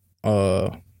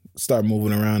start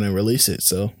moving around and release it.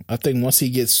 So I think once he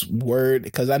gets word,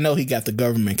 because I know he got the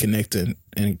government connected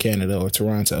in Canada or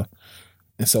Toronto,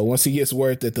 and so once he gets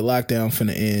word that the lockdown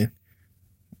finna end,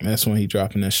 that's when he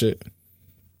dropping that shit.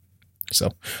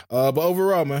 So, but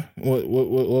overall, man, what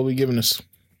are we giving this?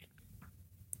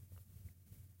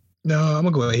 No, I'm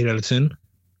gonna go 8 out of 10.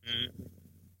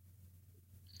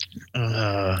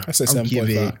 I say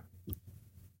 7.5.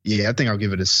 Yeah, I think I'll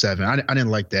give it a 7. I didn't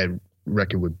like that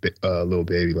record with Lil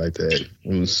Baby like that.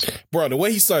 It was, bro, the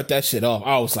way he started that shit off,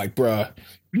 I was like, bro,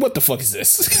 what the fuck is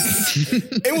this?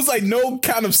 It was like no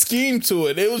kind of scheme to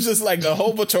it. It was just like a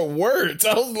whole bunch of words.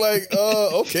 I was like,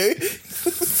 okay.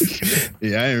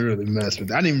 Yeah, I didn't really mess with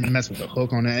that. I didn't even mess with the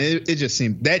hook on that. It just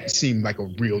seemed like a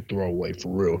real throwaway for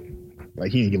real.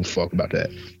 Like he didn't give a fuck about that.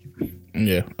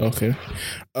 Yeah, okay.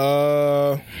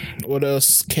 What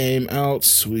else came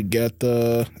out? We got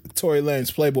the Tory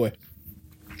Lanez Playboy.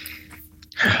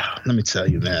 Let me tell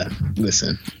you, man.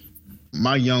 Listen,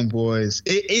 my young boys.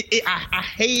 I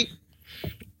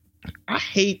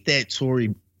hate that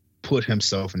Tory put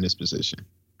himself in this position,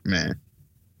 man.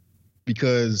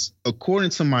 Because according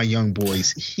to my young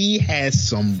boys, he has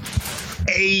some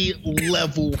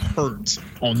A-level hurt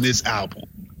on this album.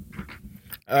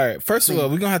 All right. First of all,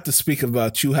 we're gonna have to speak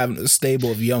about you having a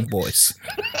stable of young boys.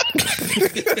 We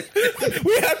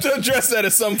have to address that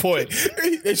at some point.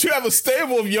 That you have a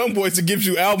stable of young boys that gives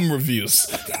you album reviews.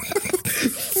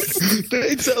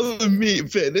 They're telling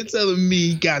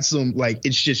me got some like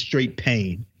it's just straight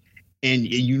pain, and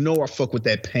I fuck with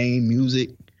that pain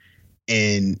music,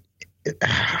 and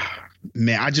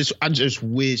man, I just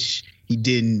wish he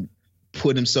didn't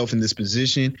put himself in this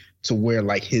position to where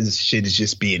like his shit is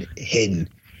just being hidden.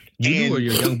 You or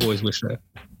your young boys wish that?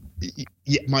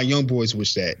 Yeah, my young boys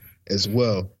wish that as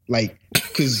well. Like,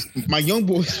 because my young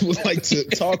boys would like to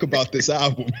talk about this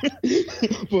album,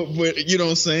 but you know what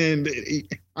I'm saying?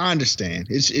 I understand.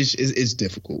 It's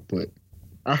difficult, but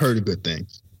I heard good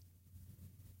things.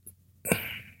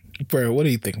 Bro, what do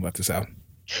you think about this album?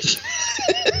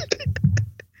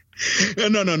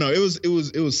 No.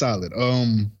 It was solid.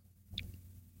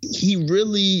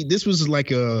 This was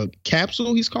like a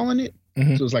capsule, he's calling it.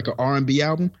 Mm-hmm. So it was like an R&B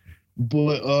album,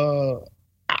 but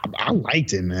I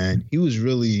liked it, man. He was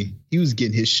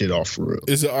getting his shit off for real.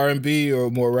 Is it R&B or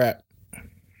more rap?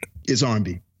 It's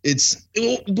R&B.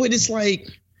 But it's like,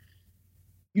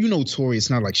 Tory, it's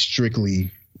not like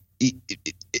strictly.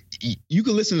 You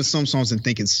can listen to some songs and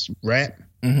think it's rap,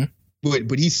 mm-hmm.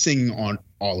 but he's singing on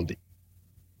all of it.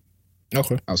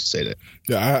 Okay, I'll say that.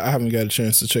 Yeah, I haven't got a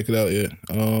chance to check it out yet.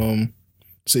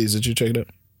 Did you check it out?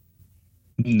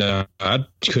 No, I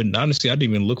couldn't. Honestly, I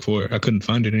didn't even look for it. I couldn't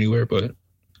find it anywhere, but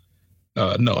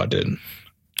no, I didn't.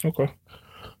 Okay.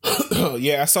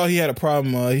 Yeah, I saw he had a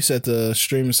problem. He said the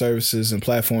streaming services and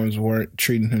platforms weren't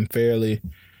treating him fairly.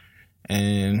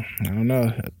 And I don't know.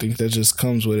 I think that just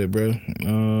comes with it, bro.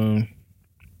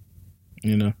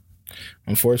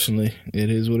 Unfortunately, it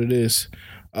is what it is.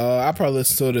 I'll probably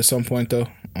listen to it at some point, though.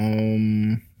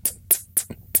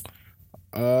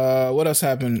 What else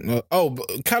happened?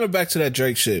 Kind of back to that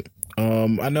Drake shit.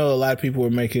 I know a lot of people were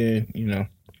making,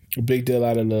 a big deal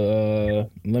out of the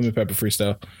Lemon Pepper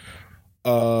freestyle.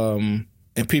 And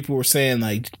people were saying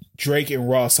like Drake and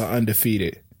Ross are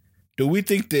undefeated. Do we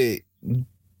think that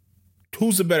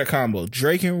who's the better combo,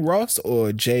 Drake and Ross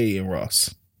or Jay and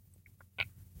Ross?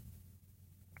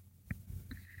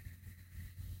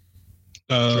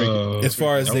 As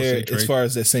far as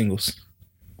their singles,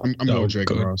 I'm going Drake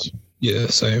and Ross. Yeah,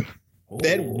 same.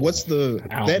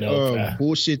 That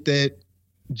bullshit that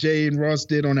Jay and Ross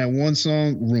did on that one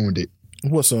song ruined it.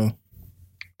 What song?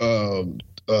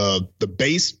 The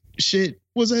bass shit,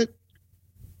 was that?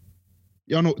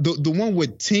 Y'all know the one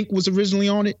with Tink was originally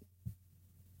on it.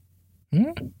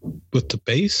 With the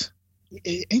bass?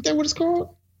 Ain't that what it's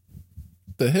called?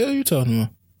 The hell are you talking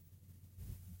about?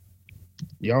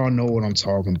 Y'all know what I'm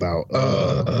talking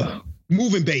about.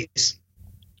 Moving bass.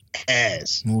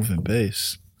 ass. Moving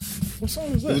bass. What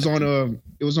song was that?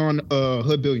 It was on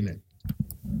Hood Billionaire.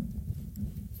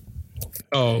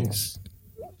 Oh,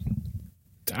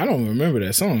 I don't remember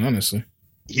that song, honestly.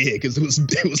 Yeah, because it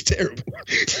was terrible,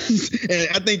 and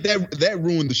I think that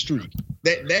ruined the streak.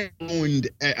 That ruined.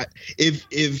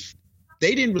 If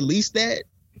they didn't release that,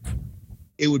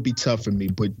 it would be tough for me.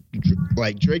 But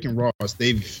like Drake and Ross,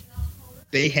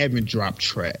 they haven't dropped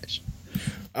trash.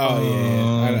 Oh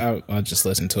yeah, I just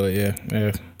listened to it.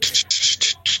 Yeah.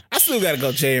 I still gotta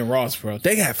go Jay and Ross, bro.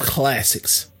 They have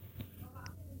classics.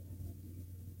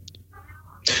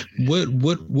 what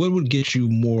would get you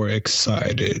more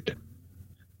excited?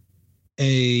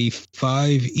 A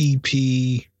 5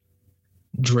 EP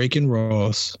Drake and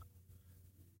Ross,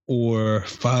 or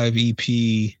 5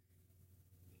 EP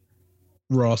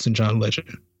Ross and John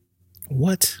Legend?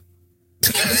 What?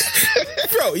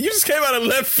 Bro, you just came out of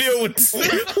left field with this.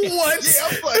 What? Yeah,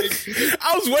 I'm like,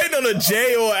 I was waiting on a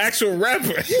J or an actual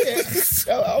rapper. Yeah,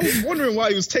 I was wondering why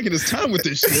he was taking his time with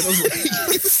this shit. I was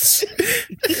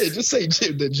like, yeah, just say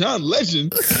the John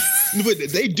Legend, but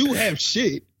they do have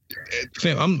shit.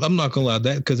 Fam, I'm not gonna lie,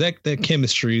 that because that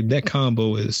chemistry, that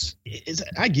combo is.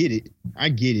 I get it.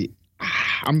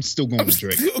 I'm still going with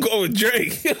Drake. Still going with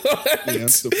Drake. Yeah,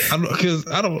 Because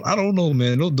I don't know,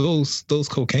 man. Those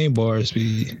cocaine bars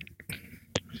be.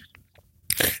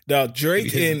 Now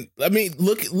Drake and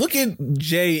look at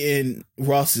Jay and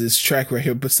Ross's track right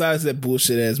here. Besides that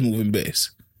bullshit ass moving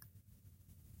bass,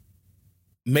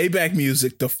 Maybach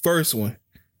Music, the first one.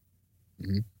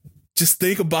 Mm-hmm. Just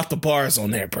think about the bars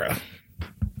on there, bro.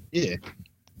 Yeah.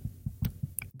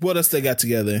 What else they got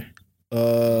together?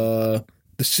 The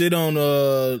shit on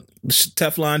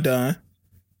Teflon Don.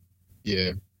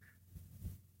 Yeah.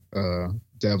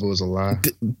 Devil is a Lie.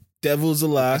 Devil is a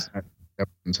Lie.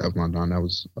 Teflon Don. That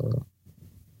was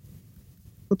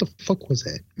what the fuck was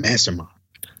that? Mastermind.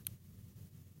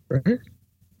 Right?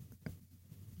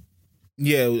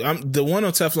 Yeah, the one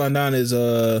on Teflon Don is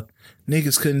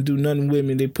niggas couldn't do nothing with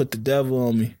me. They put the devil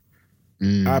on me.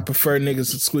 I prefer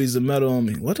niggas to squeeze the metal on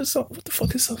me. What the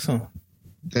fuck is that song?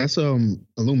 That's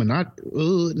Illuminati.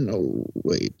 No,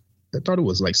 wait. I thought it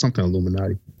was like something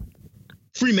Illuminati.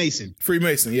 Freemason.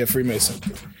 Yeah, Freemason.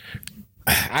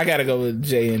 I gotta go with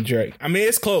Jay and Drake. I mean,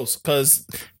 it's close because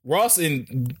Ross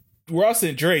and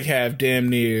Drake have damn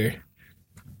near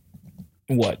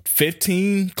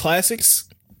 15 classics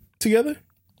together,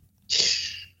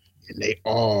 and they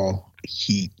all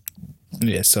heat.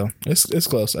 Yeah, so it's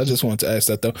close. I just wanted to ask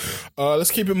that though.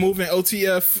 Let's keep it moving.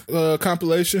 OTF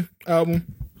compilation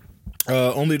album.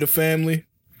 Only the Family.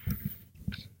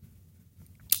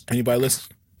 Anybody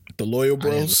listen? The Loyal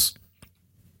Bros.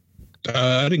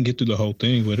 I didn't get through the whole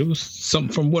thing, but it was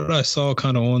something from what I saw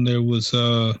kind of on there was it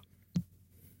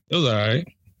was all right.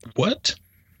 What?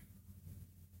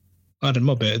 I did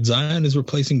my bad. Zion is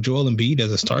replacing Joel Embiid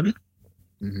as a starter.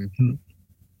 Mm-hmm.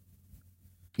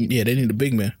 Yeah, they need a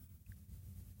big man.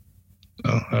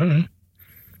 Oh, all right.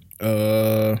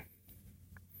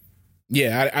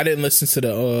 Yeah, I didn't listen to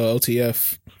the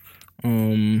OTF.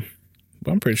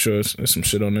 But I'm pretty sure there's some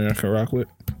shit on there I can rock with.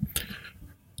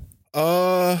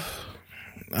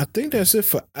 I think that's it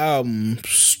for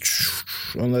albums.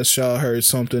 Unless y'all heard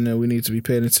something that we need to be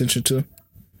paying attention to.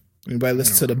 Anybody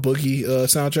listen to the Boogie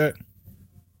soundtrack?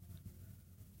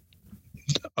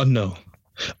 No.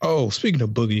 Oh, speaking of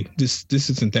Boogie, this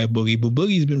isn't that Boogie, but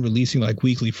Boogie's been releasing like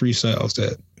weekly freestyles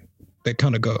that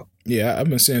kind of go. Yeah, I've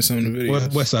been seeing some of the videos.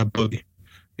 Westside Boogie.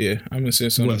 Yeah, I've been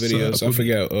seeing some of the videos. I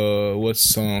forgot what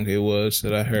song it was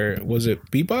that I heard. Was it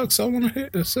Beatbox? I want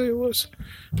to say it was.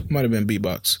 Might have been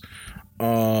Beatbox.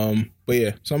 But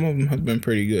yeah, some of them have been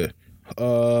pretty good.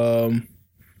 Also,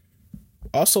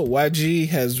 YG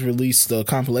has released a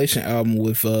compilation album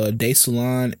with Day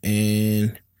Salon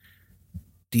and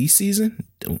D Season.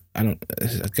 I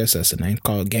guess that's the name,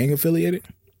 called Gang Affiliated.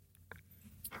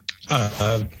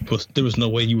 There was no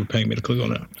way you were paying me to click on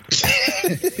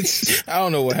that. I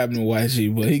don't know what happened to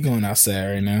YG, but he going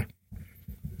outside right now.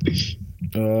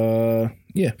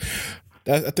 Yeah,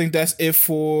 I think that's it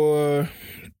for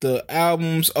the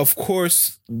albums. Of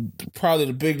course, probably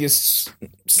the biggest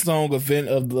song event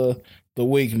of the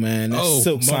week, man. That's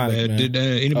Silk Sonic, bad. Man. Did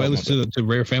anybody listen to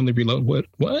Rare Family Reloaded?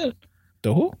 What?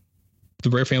 The who? The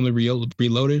Rare Family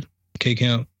Reloaded. K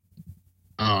Count.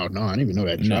 Oh no, I didn't even know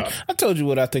that. No, I told you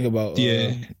what I think about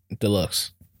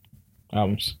deluxe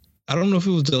albums. I don't know if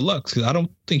it was deluxe because I don't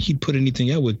think he put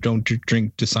anything out with Don't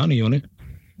Drink Dasani on it.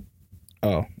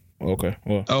 Oh, okay.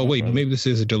 Well, wait, maybe this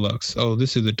is a deluxe. Oh,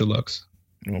 this is a deluxe.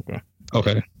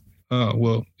 Okay. Oh,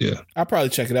 well, yeah. I'll probably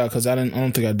check it out because I don't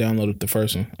think I downloaded the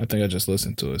first one. I think I just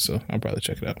listened to it, so I'll probably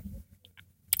check it out.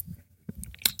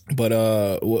 But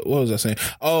what was I saying?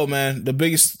 Oh man, the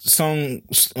biggest song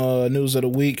news of the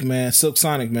week, man. Silk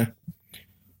Sonic, man.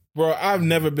 Bro, I've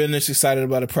never been this excited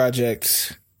about a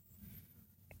project,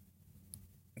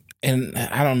 and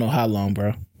I don't know how long,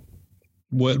 bro.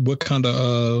 What kind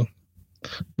of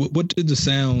what did the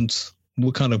sounds?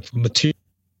 What kind of material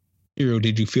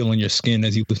did you feel on your skin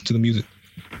as you listened to the music?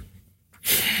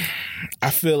 I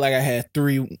feel like I had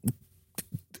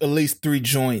at least three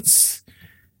joints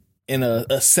in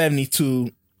a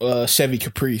 72 Chevy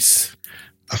Caprice.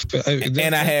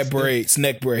 And I had braids,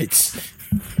 neck braids.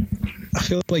 I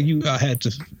feel like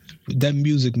that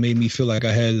music made me feel like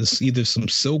I had either some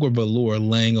silver velour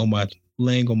laying on my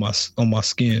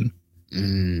skin.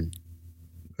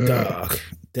 Dog,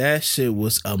 that shit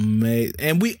was amazing,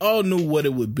 and we all knew what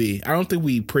it would be. I don't think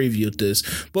we previewed this,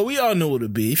 but we all knew what it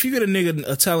would be. If you get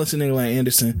a talented nigga like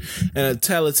Anderson and a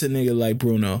talented nigga like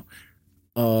Bruno,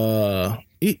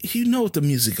 you know what the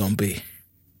music gonna be.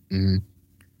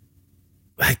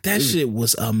 Like that shit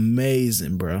was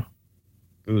amazing, bro.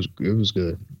 It was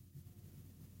good.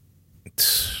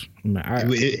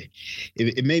 Man,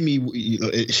 it made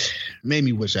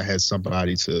me wish I had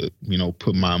somebody to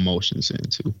put my emotions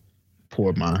into,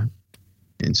 pour mine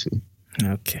into.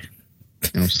 Okay. You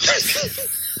know what I'm saying?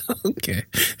 Okay.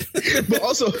 But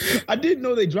also, I didn't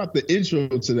know they dropped the intro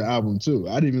to the album too.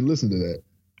 I didn't even listen to that.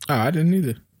 Oh, I didn't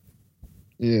either.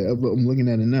 Yeah, I'm looking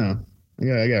at it now.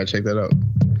 I gotta check that out.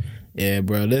 Yeah,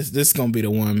 bro, this is gonna be the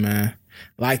one, man.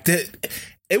 Like that.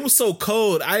 It was so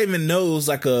cold. I didn't even know it was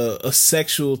like a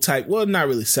sexual type. Well, not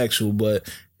really sexual,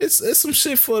 but it's some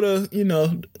shit for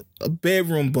the, a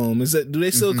bedroom boom. Do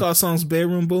they still call songs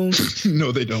bedroom booms?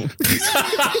 No, they don't.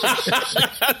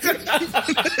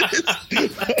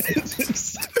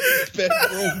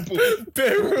 Bedroom boom.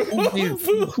 Bedroom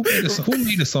boom. Who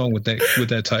made a song with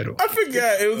that title? I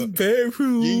forgot. It was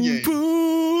bedroom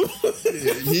boom.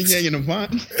 Yin Yang in the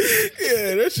Vine.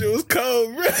 Yeah, that shit was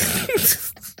cold, bro.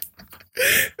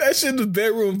 That shit was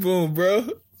bedroom boom, bro.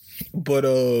 But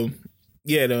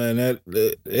yeah, man,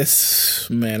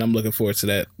 man, I'm looking forward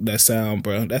to that sound,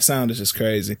 bro. That sound is just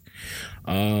crazy.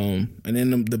 And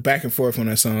then the back and forth on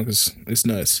that song is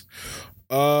nuts.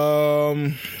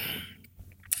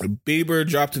 Bieber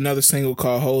dropped another single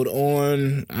called "Hold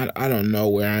On." I don't know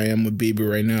where I am with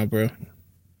Bieber right now, bro.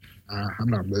 I'm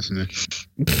not listening.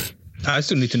 I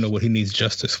still need to know what he needs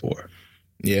justice for.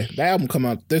 Yeah, the album come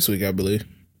out this week, I believe.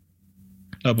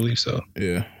 I believe so.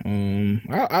 Yeah.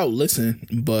 I'll listen,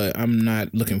 but I'm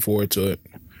not looking forward to it.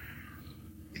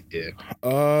 Yeah.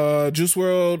 Juice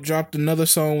WRLD dropped another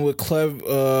song with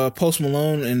Post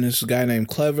Malone and this guy named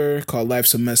Clever called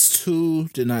Life's a Mess 2.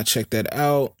 Did not check that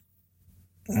out.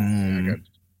 I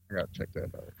gotta check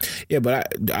that out. Yeah,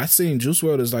 but I seen Juice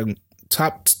WRLD as like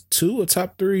top 2 or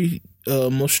top 3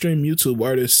 most streamed YouTube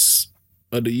artists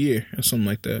of the year or something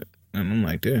like that. And I'm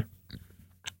like, yeah.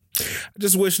 I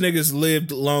just wish niggas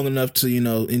lived long enough to,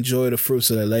 enjoy the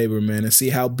fruits of their labor, man, and see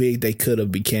how big they could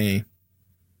have became.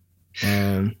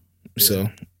 So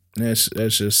that's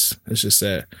just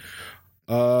sad.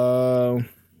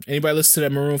 Anybody listen to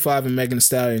that Maroon 5 and Megan Thee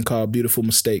Stallion called Beautiful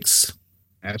Mistakes?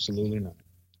 Absolutely not.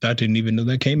 I didn't even know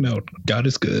that came out. God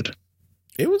is good.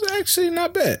 It was actually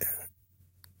not bad.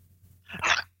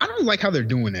 I don't like how they're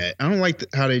doing that. I don't like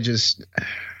how they just.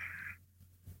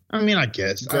 I mean, I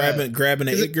guess grabbing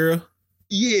an it girl.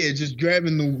 Yeah, just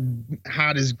grabbing the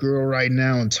hottest girl right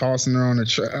now and tossing her on the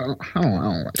track. I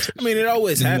don't like that. I mean, it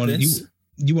always happens.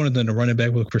 You wanted them to run it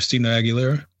back with Christina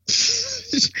Aguilera?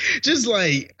 Just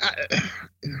like I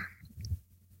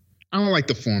don't like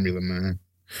the formula, man.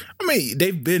 I mean,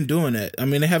 they've been doing that. I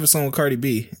mean, they have a song with Cardi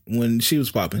B when she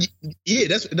was popping. Yeah,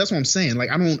 that's what I'm saying. Like,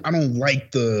 I don't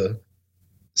like the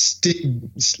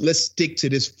let's stick to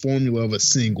this formula of a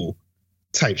single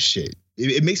type shit.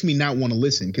 It makes me not want to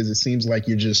listen because it seems like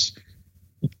you're just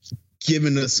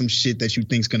giving us some shit that you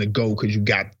think's gonna go because you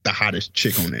got the hottest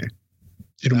chick on there.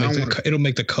 It'll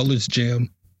make the colors jam.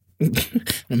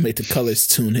 It'll make the colors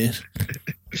tune in.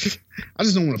 I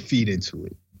just don't want to feed into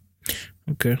it.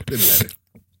 Okay.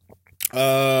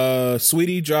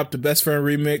 Sweetie dropped the Best Friend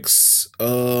remix.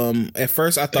 At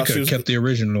first I thought she was kept the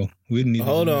original. We didn't even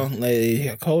hold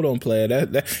on, player.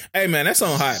 That hey man, that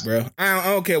song hot, bro. I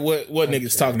don't care what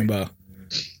niggas talking about.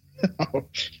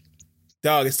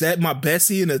 Dog, is that my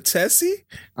Bessie and a Tessie?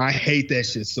 I hate that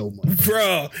shit so much,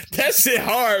 bro. That shit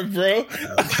hard, bro.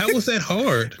 How was that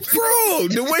hard, bro?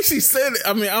 The way she said it.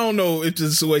 I mean, I don't know if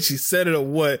it's the way she said it or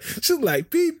what. She's like,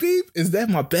 beep beep. Is that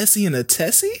my Bessie and a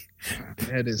Tessie?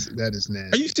 That is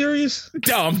nasty. Are you serious?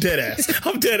 No, I'm dead ass.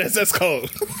 I'm dead ass. That's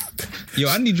cold. Yo,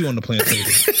 I need you on the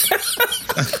plantation.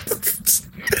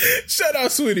 Shut Shout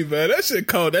out Sweetie, man. That shit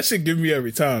cold. That shit give me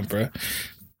every time, bro.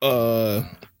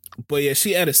 But yeah,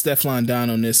 she added Stefflon Don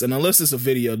on this, and unless it's a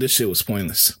video, this shit was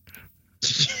pointless.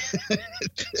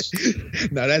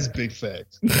 No, that's big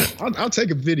facts. I'll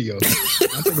take a video.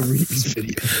 I'll take a Reese's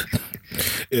video.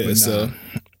 Yeah, But so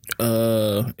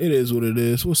it is what it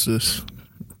is. What's this?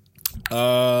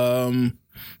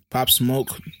 Pop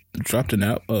Smoke dropped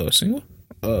an single.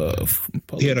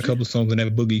 He had a couple songs in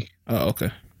that Boogie. Oh,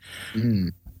 okay.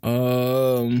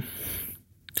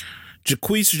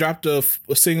 Jacquees dropped a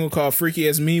single called "Freaky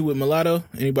as Me" with Mulatto.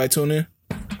 Anybody tune in?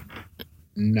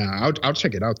 Nah, I'll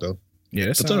check it out though. Yeah,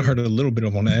 I thought I heard a little bit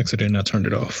of on accident and I turned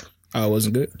it off. Oh, it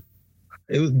wasn't good.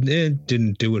 It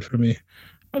didn't do it for me.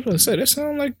 I was about to say that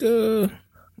sound like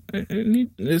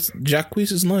it's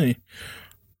Jacquees' lane.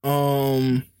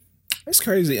 It's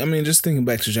crazy. I mean, just thinking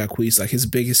back to Jacquees, like his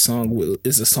biggest song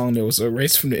is a song that was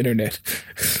erased from the internet.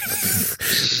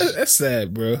 That's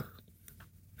sad, bro.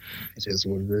 It's just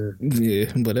what it is.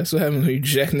 Yeah, but that's what happens when you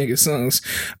jack nigga songs.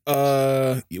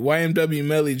 YMW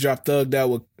Melly dropped Thugged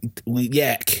Out with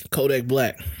Yak, Kodak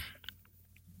Black.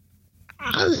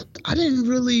 I didn't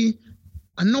really.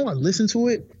 I know I listened to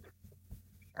it.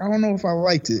 I don't know if I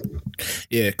liked it.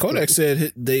 Yeah, Kodak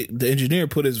said the engineer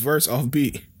put his verse off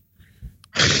beat.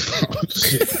 Oh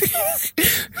shit.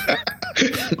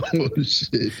 Oh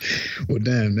shit. Well,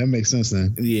 damn, that makes sense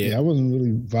then. Yeah, I wasn't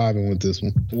really vibing with this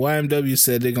one. YMW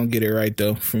said they're gonna get it right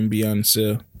though from Beyond the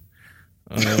Cell.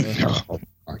 Oh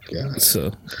my god.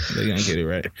 So they're gonna get it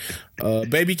right.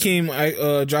 Baby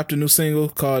Keem dropped a new single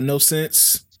called No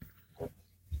Sense.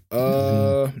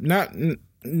 Not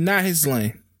his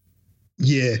lane.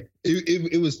 Yeah.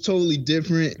 It was totally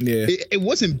different. Yeah. It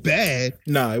wasn't bad.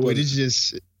 No, it but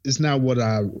wasn't. it's not what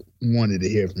I wanted to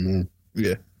hear from him.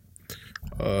 Yeah.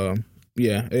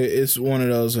 It's one of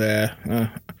those where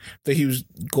I think he was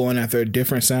going after a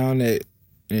different sound that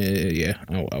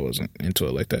I wasn't into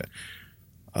it like that.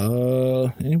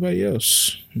 Anybody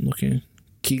else? I'm looking.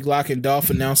 Key Glock and Dolph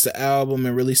announced the album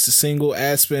and released a single,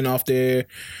 Aspen, off their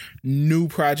new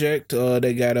project.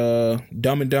 They got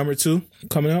Dumb and Dumber 2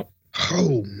 coming out.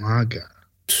 Oh my god.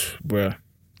 Bruh.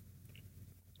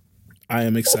 I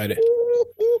am excited.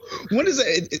 When is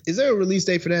that? Is there a release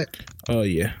date for that? Oh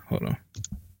yeah. Hold on.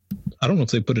 I don't know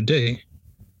if they put a day.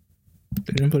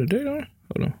 They didn't put a date on it?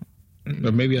 Hold on.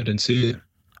 Or maybe I didn't see it.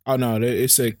 Oh no, it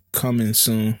said coming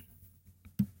soon.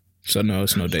 So no,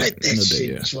 it's no date. Let that No shit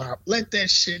date, yeah. drop. Let that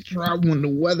shit drop when the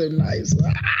weather nice.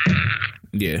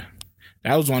 Yeah.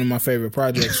 That was one of my favorite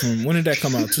projects from when did that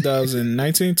come out?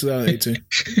 2019, 2018.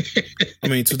 I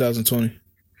mean 2020.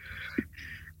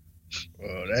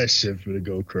 Oh, that shit finna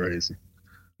go crazy.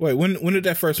 Wait, when did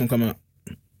that first one come out?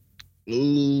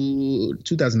 Ooh,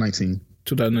 2019.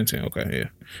 2019. Okay, yeah.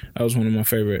 That was one of my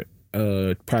favorite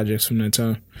projects from that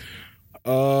time.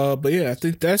 But yeah, I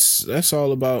think that's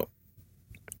all about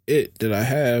it that I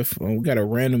have. We got a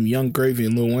random Young Gravy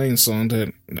and Lil Wayne song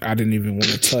that I didn't even want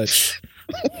to touch.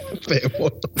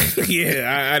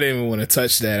 Yeah, I didn't even want to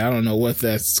touch that. I don't know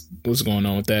what's going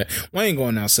on with that. Wayne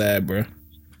going outside, bro.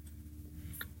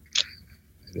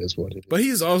 It is what it is. But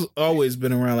he's always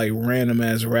been around like random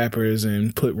ass rappers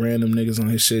and put random niggas on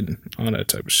his shit and all that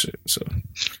type of shit. So,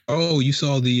 oh, you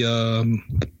saw there's a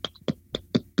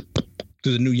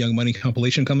new Young Money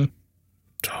compilation coming?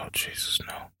 oh Jesus,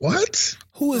 no. What?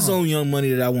 Who is on Young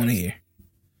Money that I want to hear?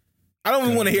 I don't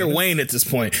even want to hear Wayne at this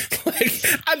point. Like,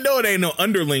 I know it ain't no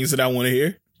underlings that I want to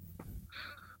hear.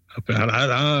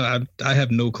 I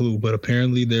have no clue, but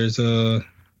apparently there's a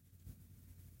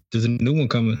new one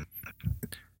coming.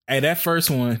 Hey, that first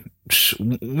one,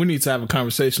 we need to have a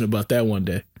conversation about that one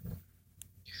day.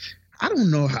 I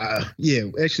don't know how. Yeah,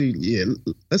 actually, yeah.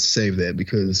 Let's save that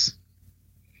because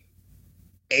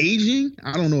aging.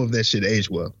 I don't know if that shit aged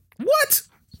well. What?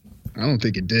 I don't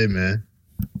think it did, man.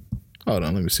 Hold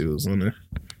on, let me see what's on there.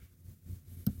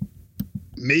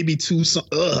 Maybe two songs.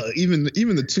 Even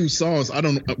the two songs, I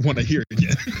don't want to hear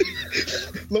again.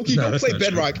 Low-key, No, go play not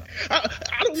Bedrock. I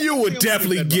don't. You would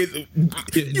definitely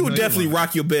You would definitely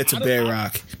rock your bed to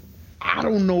Bedrock. I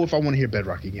don't know if I want to hear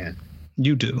Bedrock again.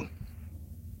 You do.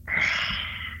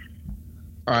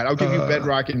 All right, I'll give you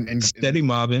Bedrock and Steady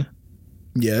Mobbing.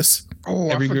 Yes. Oh,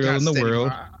 Every I forgot Girl in the Steady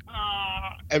World.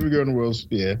 Every Girl in the World.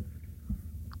 Yeah.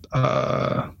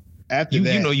 After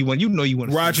that, You know you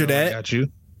want. Roger that. Got you.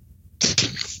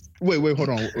 Wait, hold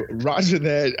on. Roger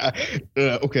that.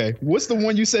 Okay, what's the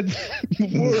one you said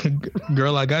before?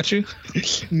 Girl, I Got You.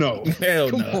 No,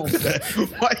 Hell come no. on, man.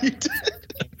 Why you?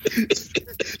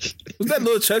 Was that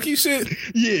little Chucky shit?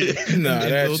 Yeah. Nah,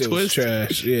 that Little shit was Twist?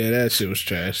 trash. Yeah, that shit was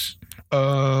trash.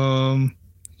 I'm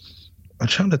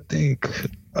trying to think.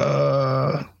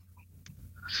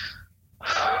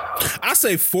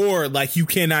 say 4, like you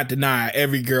cannot deny.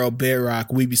 Every Girl,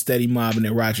 Bedrock, We Be Steady Mob, and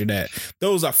then Roger That.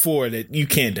 Those are 4 that you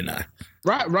can't deny.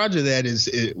 Roger That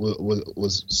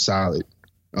was solid.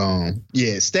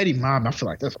 Yeah, Steady Mob. I feel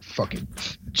like that's a fucking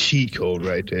cheat code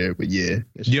right there. But yeah,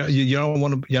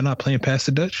 y'all not playing Past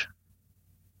the Dutch?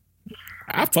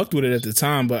 I fucked with it at the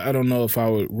time, but I don't know if I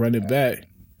would run it back.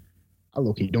 I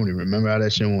low-key don't even remember how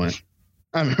that shit went.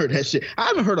 I haven't heard that shit. I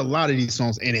haven't heard a lot of these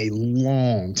songs in a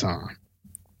long time.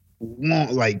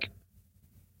 That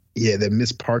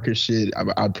Miss Parker shit,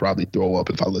 I'd probably throw up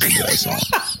if I listened to that song.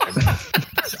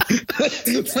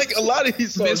 Like a lot of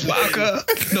these songs. Miss Parker.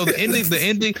 No, the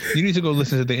ending. You need to go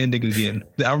listen to the ending again.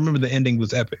 I remember the ending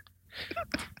was epic.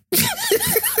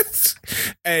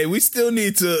 Hey, we still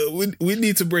need to we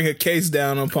need to bring a case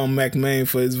down upon Mac Main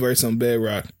for his verse on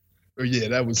Bedrock. Oh yeah,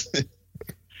 that was.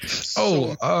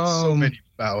 So many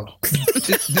foul.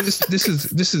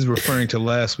 This is referring to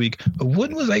last week.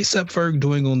 What was A$AP Ferg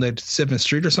doing on that 7th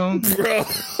Street or song? Bro.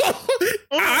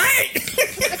 All right.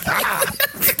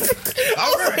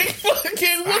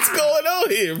 Fucking what's going on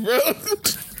here, bro?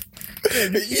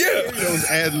 Yeah, those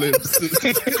ad libs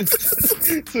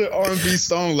to an R&B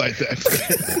song like that.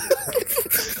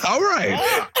 All right.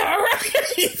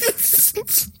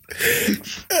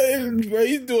 Bro,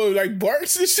 he's doing like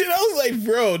barks and shit. I was like,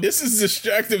 bro, this is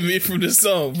distracting me from the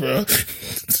song, bro.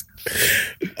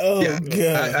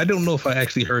 God. I don't know if I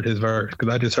actually heard his verse because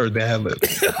I just heard the ad lib.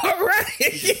 All right.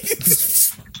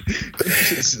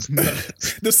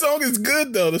 The song is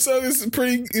good though. The song is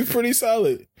pretty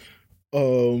solid.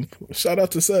 Shout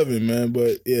out to 7, man,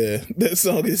 but yeah, that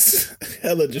song is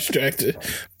hella distracted.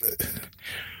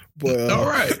 But all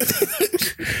right.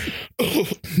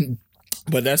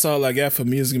 But that's all I got for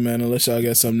music, man, unless y'all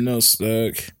got something else,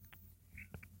 Doug.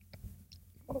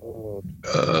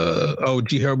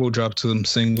 G Herbo dropped some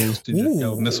singles. Did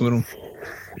y'all mess with them?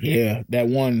 Yeah, that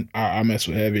one I mess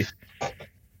with heavy.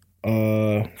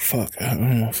 Fuck, I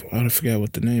don't know. I forgot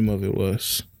what the name of it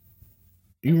was.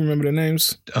 You remember the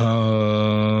names?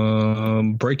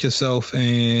 Break Yourself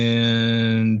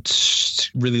and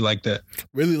Really Like That.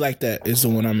 Really Like That is the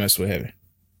one I mess with heavy.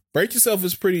 Break Yourself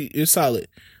is it's solid,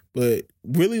 but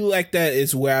Really Like That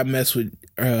is where I mess with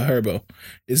Herbo.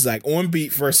 It's like on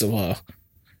beat, first of all,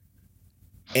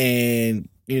 and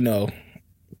you know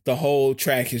the whole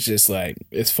track is just like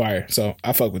it's fire. So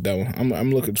I fuck with that one.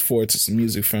 I'm looking forward to some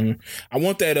music from him. I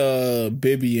want that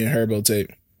Bibby and Herbo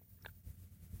tape.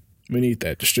 We need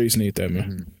that. The streets need that,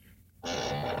 man.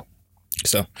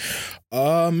 So,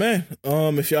 man,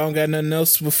 if y'all don't got nothing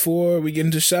else before we get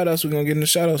into shout-outs, we're gonna get into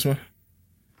shout-outs, man.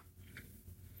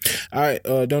 All right,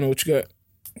 Donna, what you got?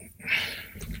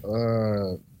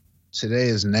 Today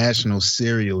is National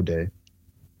Cereal Day.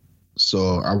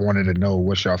 So I wanted to know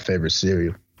what's your favorite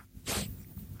cereal?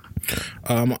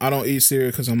 I don't eat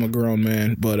cereal because I'm a grown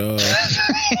man, but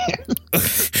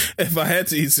if I had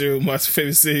to eat cereal, my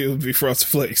favorite cereal would be Frosted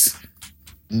Flakes.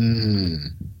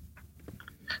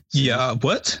 Yeah,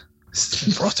 what?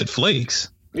 Frosted Flakes?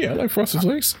 Yeah, I like Frosted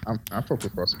Flakes. I fuck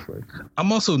with Frosted Flakes.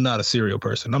 I'm also not a cereal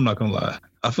person. I'm not gonna lie.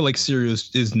 I feel like cereal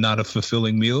is not a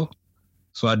fulfilling meal,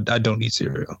 so I don't eat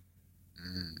cereal.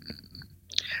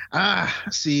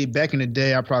 See, back in the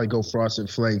day, I'd probably go Frosted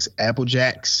Flakes, Apple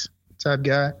Jacks type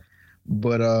guy.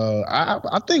 But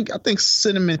I think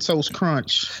Cinnamon Toast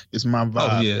Crunch is my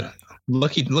vibe. Oh yeah,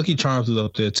 Lucky Charms is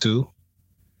up there too.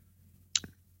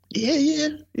 Yeah.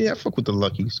 I fuck with the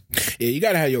Luckies. Yeah, you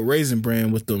gotta have your Raisin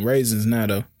Bran with the raisins now,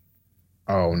 though.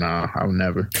 Oh nah, I'll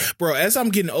never. Bro, as I'm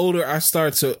getting older, I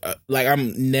start to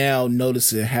I'm now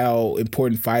noticing how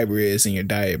important fiber is in your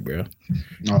diet, bro.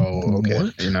 Oh, okay.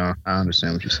 What? I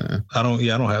understand what you're saying. I don't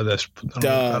have that.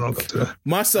 I don't go through that.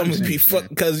 My stomach be fucked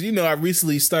because I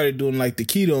recently started doing like the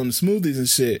keto and the smoothies and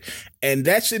shit, and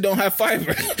that shit don't have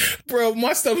fiber, bro.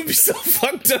 My stomach be so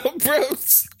fucked up, bro.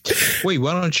 Wait,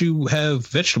 why don't you have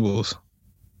vegetables?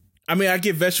 I mean, I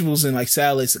get vegetables in like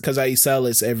salads because I eat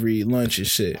salads every lunch and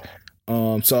shit.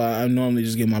 So I normally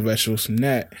just get my vegetables from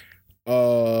that.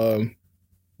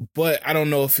 But I don't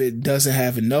know if it doesn't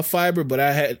have enough fiber, but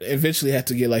I eventually had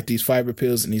to get like these fiber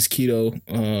pills and these keto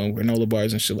granola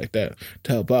bars and shit like that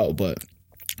to help out. But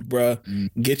bruh,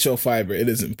 get your fiber. It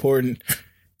is important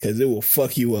because it will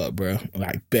fuck you up, bro.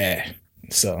 Like bad.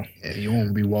 So yeah, you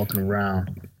won't be walking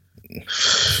around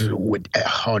with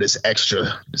all this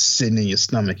extra sitting in your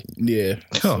stomach. Yeah.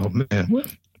 Oh man.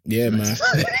 What? Yeah, man.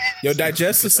 Your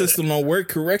digestive system don't work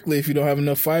correctly if you don't have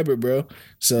enough fiber, bro.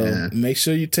 So make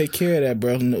sure you take care of that,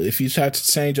 bro. If you try to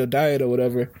change your diet or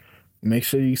whatever, make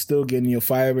sure you still getting your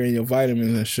fiber and your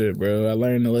vitamins and shit, bro. I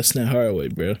learned the lesson the hard way,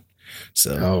 bro.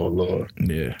 So, oh Lord,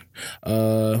 yeah.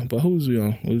 But who's we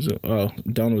on? Who's it? Oh,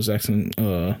 Donald was asking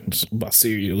about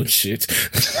cereal and shit.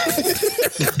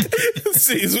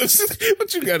 See,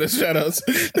 what you got a shout outs?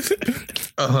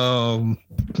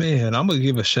 Man, I'm gonna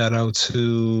give a shout out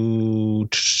to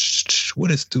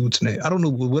what is dude's name? I don't know.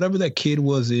 Whatever that kid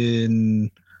was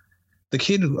in. The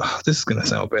kid. This is gonna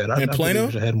sound bad. In Plano?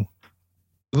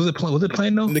 Was it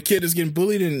Plano? The kid is getting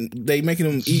bullied and they making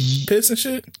him eat piss and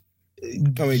shit.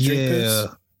 Drink piss.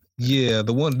 Yeah.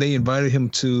 The one they invited him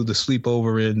to the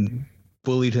sleepover and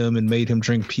bullied him and made him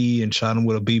drink pee and shot him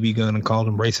with a BB gun and called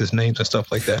him racist names and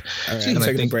stuff like that. All right, I'm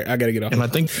taking a break. I gotta get off. And I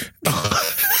think.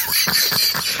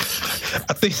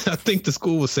 I think the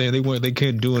school was saying they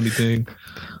couldn't do anything.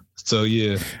 So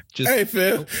yeah, hey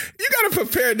Phil, you gotta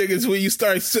prepare niggas when you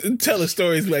start telling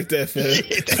stories like that, Phil.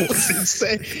 That was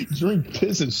insane. Drink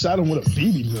piss and shot him with a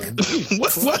BB gun.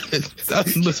 What?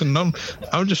 Listen, I'm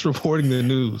just reporting the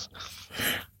news.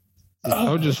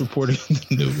 I'm just reporting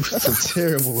the news. That's a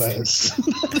terrible ass.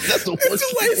 That's the worst.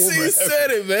 That's the way he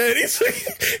said it, man. He's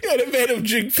like, yo, they made him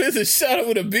drink piss and shot him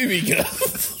with a BB gun.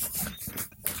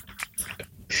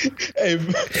 Hey,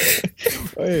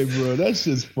 bro, that's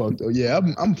just fucked up. Yeah,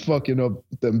 I'm fucking up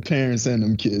them parents and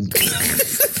them kids.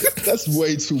 That's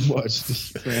way too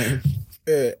much, man.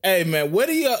 Hey, man, where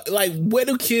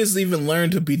do kids even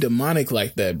learn to be demonic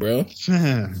like that, bro?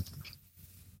 Man.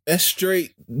 That's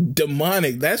straight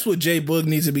demonic. That's what J Boog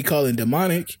needs to be calling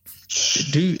demonic.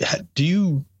 Do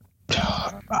you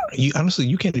honestly,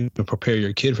 you can't even prepare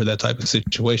your kid for that type of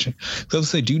situation. So I would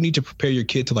say, do you need to prepare your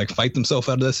kid to like fight themselves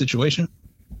out of that situation?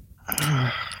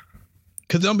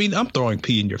 Because I mean, I'm throwing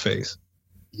pee in your face.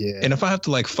 Yeah. And if I have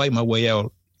to like fight my way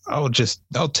out, I can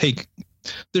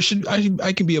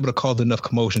be able to cause enough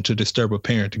commotion to disturb a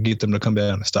parent to get them to come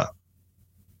down and stop.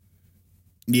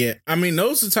 Yeah. I mean,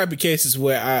 those are the type of cases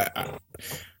where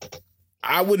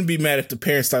I wouldn't be mad if the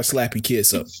parents start slapping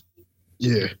kids up.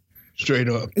 Yeah. Straight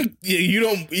up. Yeah. You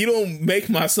don't make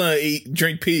my son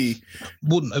drink pee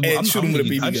and shoot him with a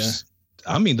BB gun.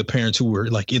 I mean the parents who were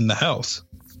like in the house.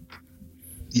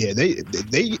 Yeah, they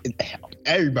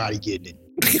everybody getting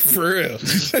it. For real.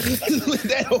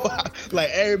 Like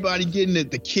everybody getting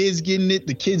it, the kids getting it,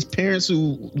 the kids' parents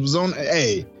who was on.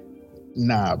 Hey,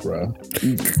 nah, bro,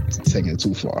 you taking it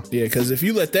too far. Yeah, because if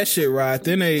you let that shit ride,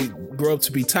 then they grow up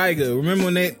to be Tiger. Remember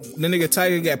when the nigga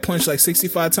Tiger got punched like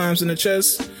 65 times in the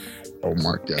chest? Oh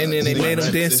my God. And then they made him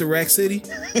dance to Rack City.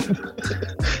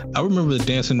 I remember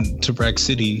dancing to Rack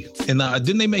City, and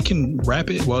didn't they make him rap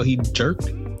it while he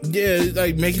jerked? Yeah,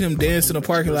 like making him dance in the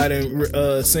parking lot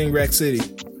and sing Rack City.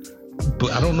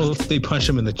 But I don't know if they punch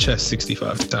him in the chest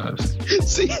 65 times.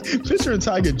 See, picture a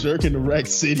Tiger jerking to Rack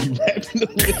City, rapping the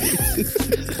lyrics.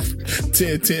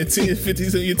 10,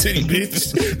 50s on your titty,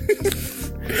 bitch.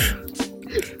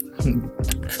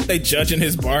 They judging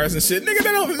his bars and shit. Nigga,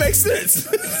 that don't make sense.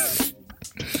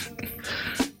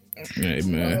 Hey,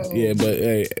 man. Yeah, but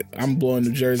hey, I'm blowing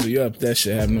New Jersey up. That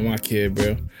shit happened to my kid,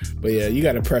 bro. But yeah, you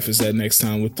got to preface that next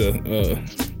time with the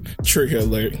trigger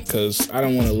alert, because I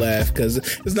don't want to laugh, because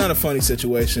it's not a funny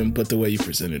situation, but the way you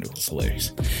presented it was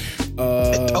hilarious.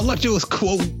 I thought it was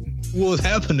cool. What was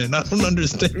happening? I don't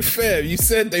understand. Fab, you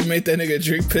said they made that nigga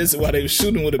drink piss while they were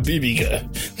shooting with a BB gun.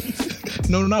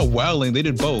 No, not wilding. They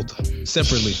did both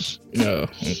separately. No,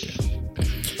 okay.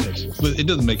 But it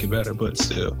doesn't make it better, but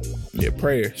still. Yeah,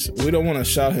 prayers. We don't want to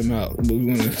shout him out, but we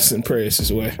want to send prayers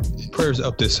his way. Prayers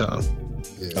up this time.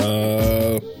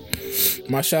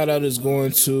 My shout out is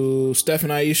going to Steph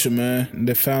and Aisha, man.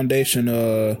 The foundation,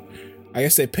 I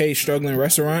guess they pay struggling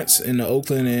restaurants in the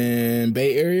Oakland and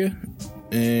Bay Area.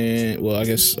 And well, I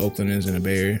guess Oakland is in the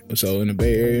Bay Area. So in the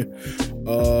Bay Area,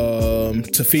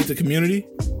 to feed the community.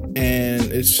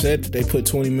 And it said they put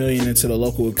 $20 million into the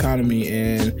local economy,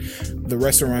 and the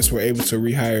restaurants were able to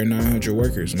rehire 900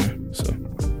 workers, man. So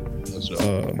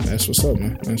that's what's up,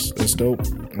 man. That's dope.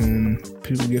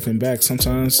 People giving back.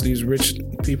 Sometimes these rich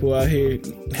people out here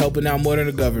helping out more than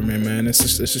the government, man.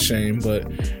 It's a shame, but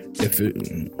if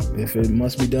it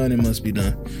must be done, it must be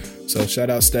done. So shout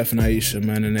out Steph and Aisha,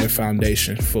 man, and their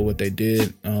foundation for what they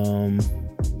did.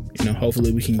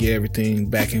 Hopefully we can get everything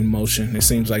back in motion. It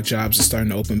seems like jobs are starting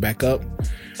to open back up,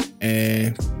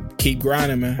 and keep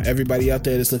grinding, man. Everybody out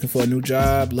there that's looking for a new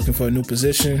job, looking for a new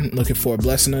position, looking for a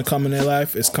blessing to come in their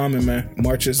life, it's coming, man.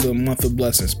 March is the month of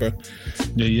blessings, bro.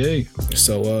 Yeah.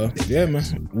 So, yeah,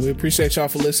 man. We appreciate y'all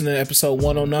for listening to episode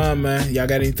 109, man. Y'all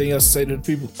got anything else to say to the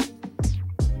people?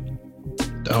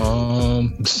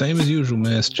 Same as usual,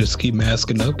 man. Just keep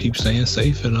masking up, keep staying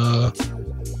safe, and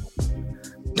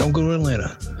don't go to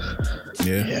Atlanta.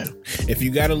 Yeah. If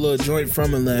you got a little joint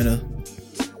from Atlanta,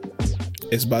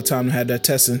 It's about time to have that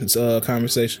testing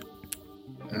conversation.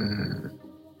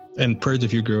 And prayers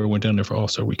if your girl went down there for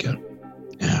All-Star Weekend.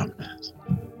 Yeah, man.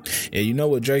 Yeah, you know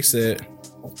what Drake said?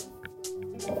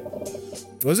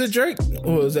 Was it Drake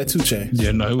or was that 2 Chainz?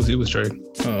 Yeah, no, it was Drake.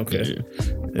 Oh, okay. Yeah.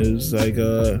 It was like,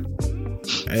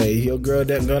 hey, your girl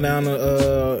that go down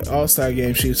to All-Star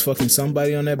game, she was fucking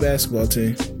somebody on that basketball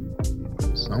team.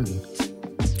 Someone.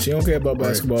 She don't care about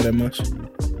basketball that much.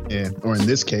 Yeah, or in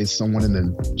this case, someone in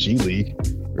the G League.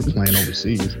 They're playing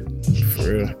overseas. For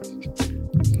real.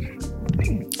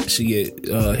 She get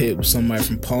hit with somebody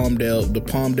from Palmdale, the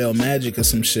Palmdale Magic or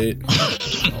some shit.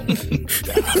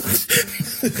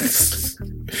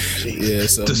 Yeah,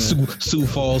 so The Sioux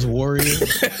Falls Warriors.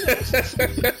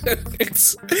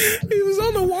 He was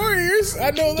on the Warriors.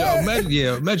 I know that.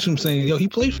 Imagine him saying, "Yo, he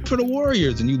played for the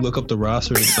Warriors," and you look up the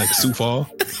roster, it's like Sioux Falls.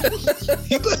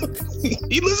 He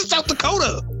lives in South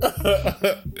Dakota.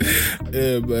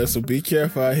 Yeah, but so be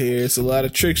careful out here. It's a lot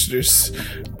of tricksters.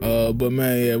 But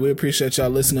man, yeah, we appreciate y'all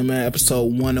listening, man.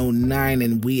 Episode 109,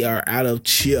 and we are out of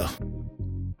chill.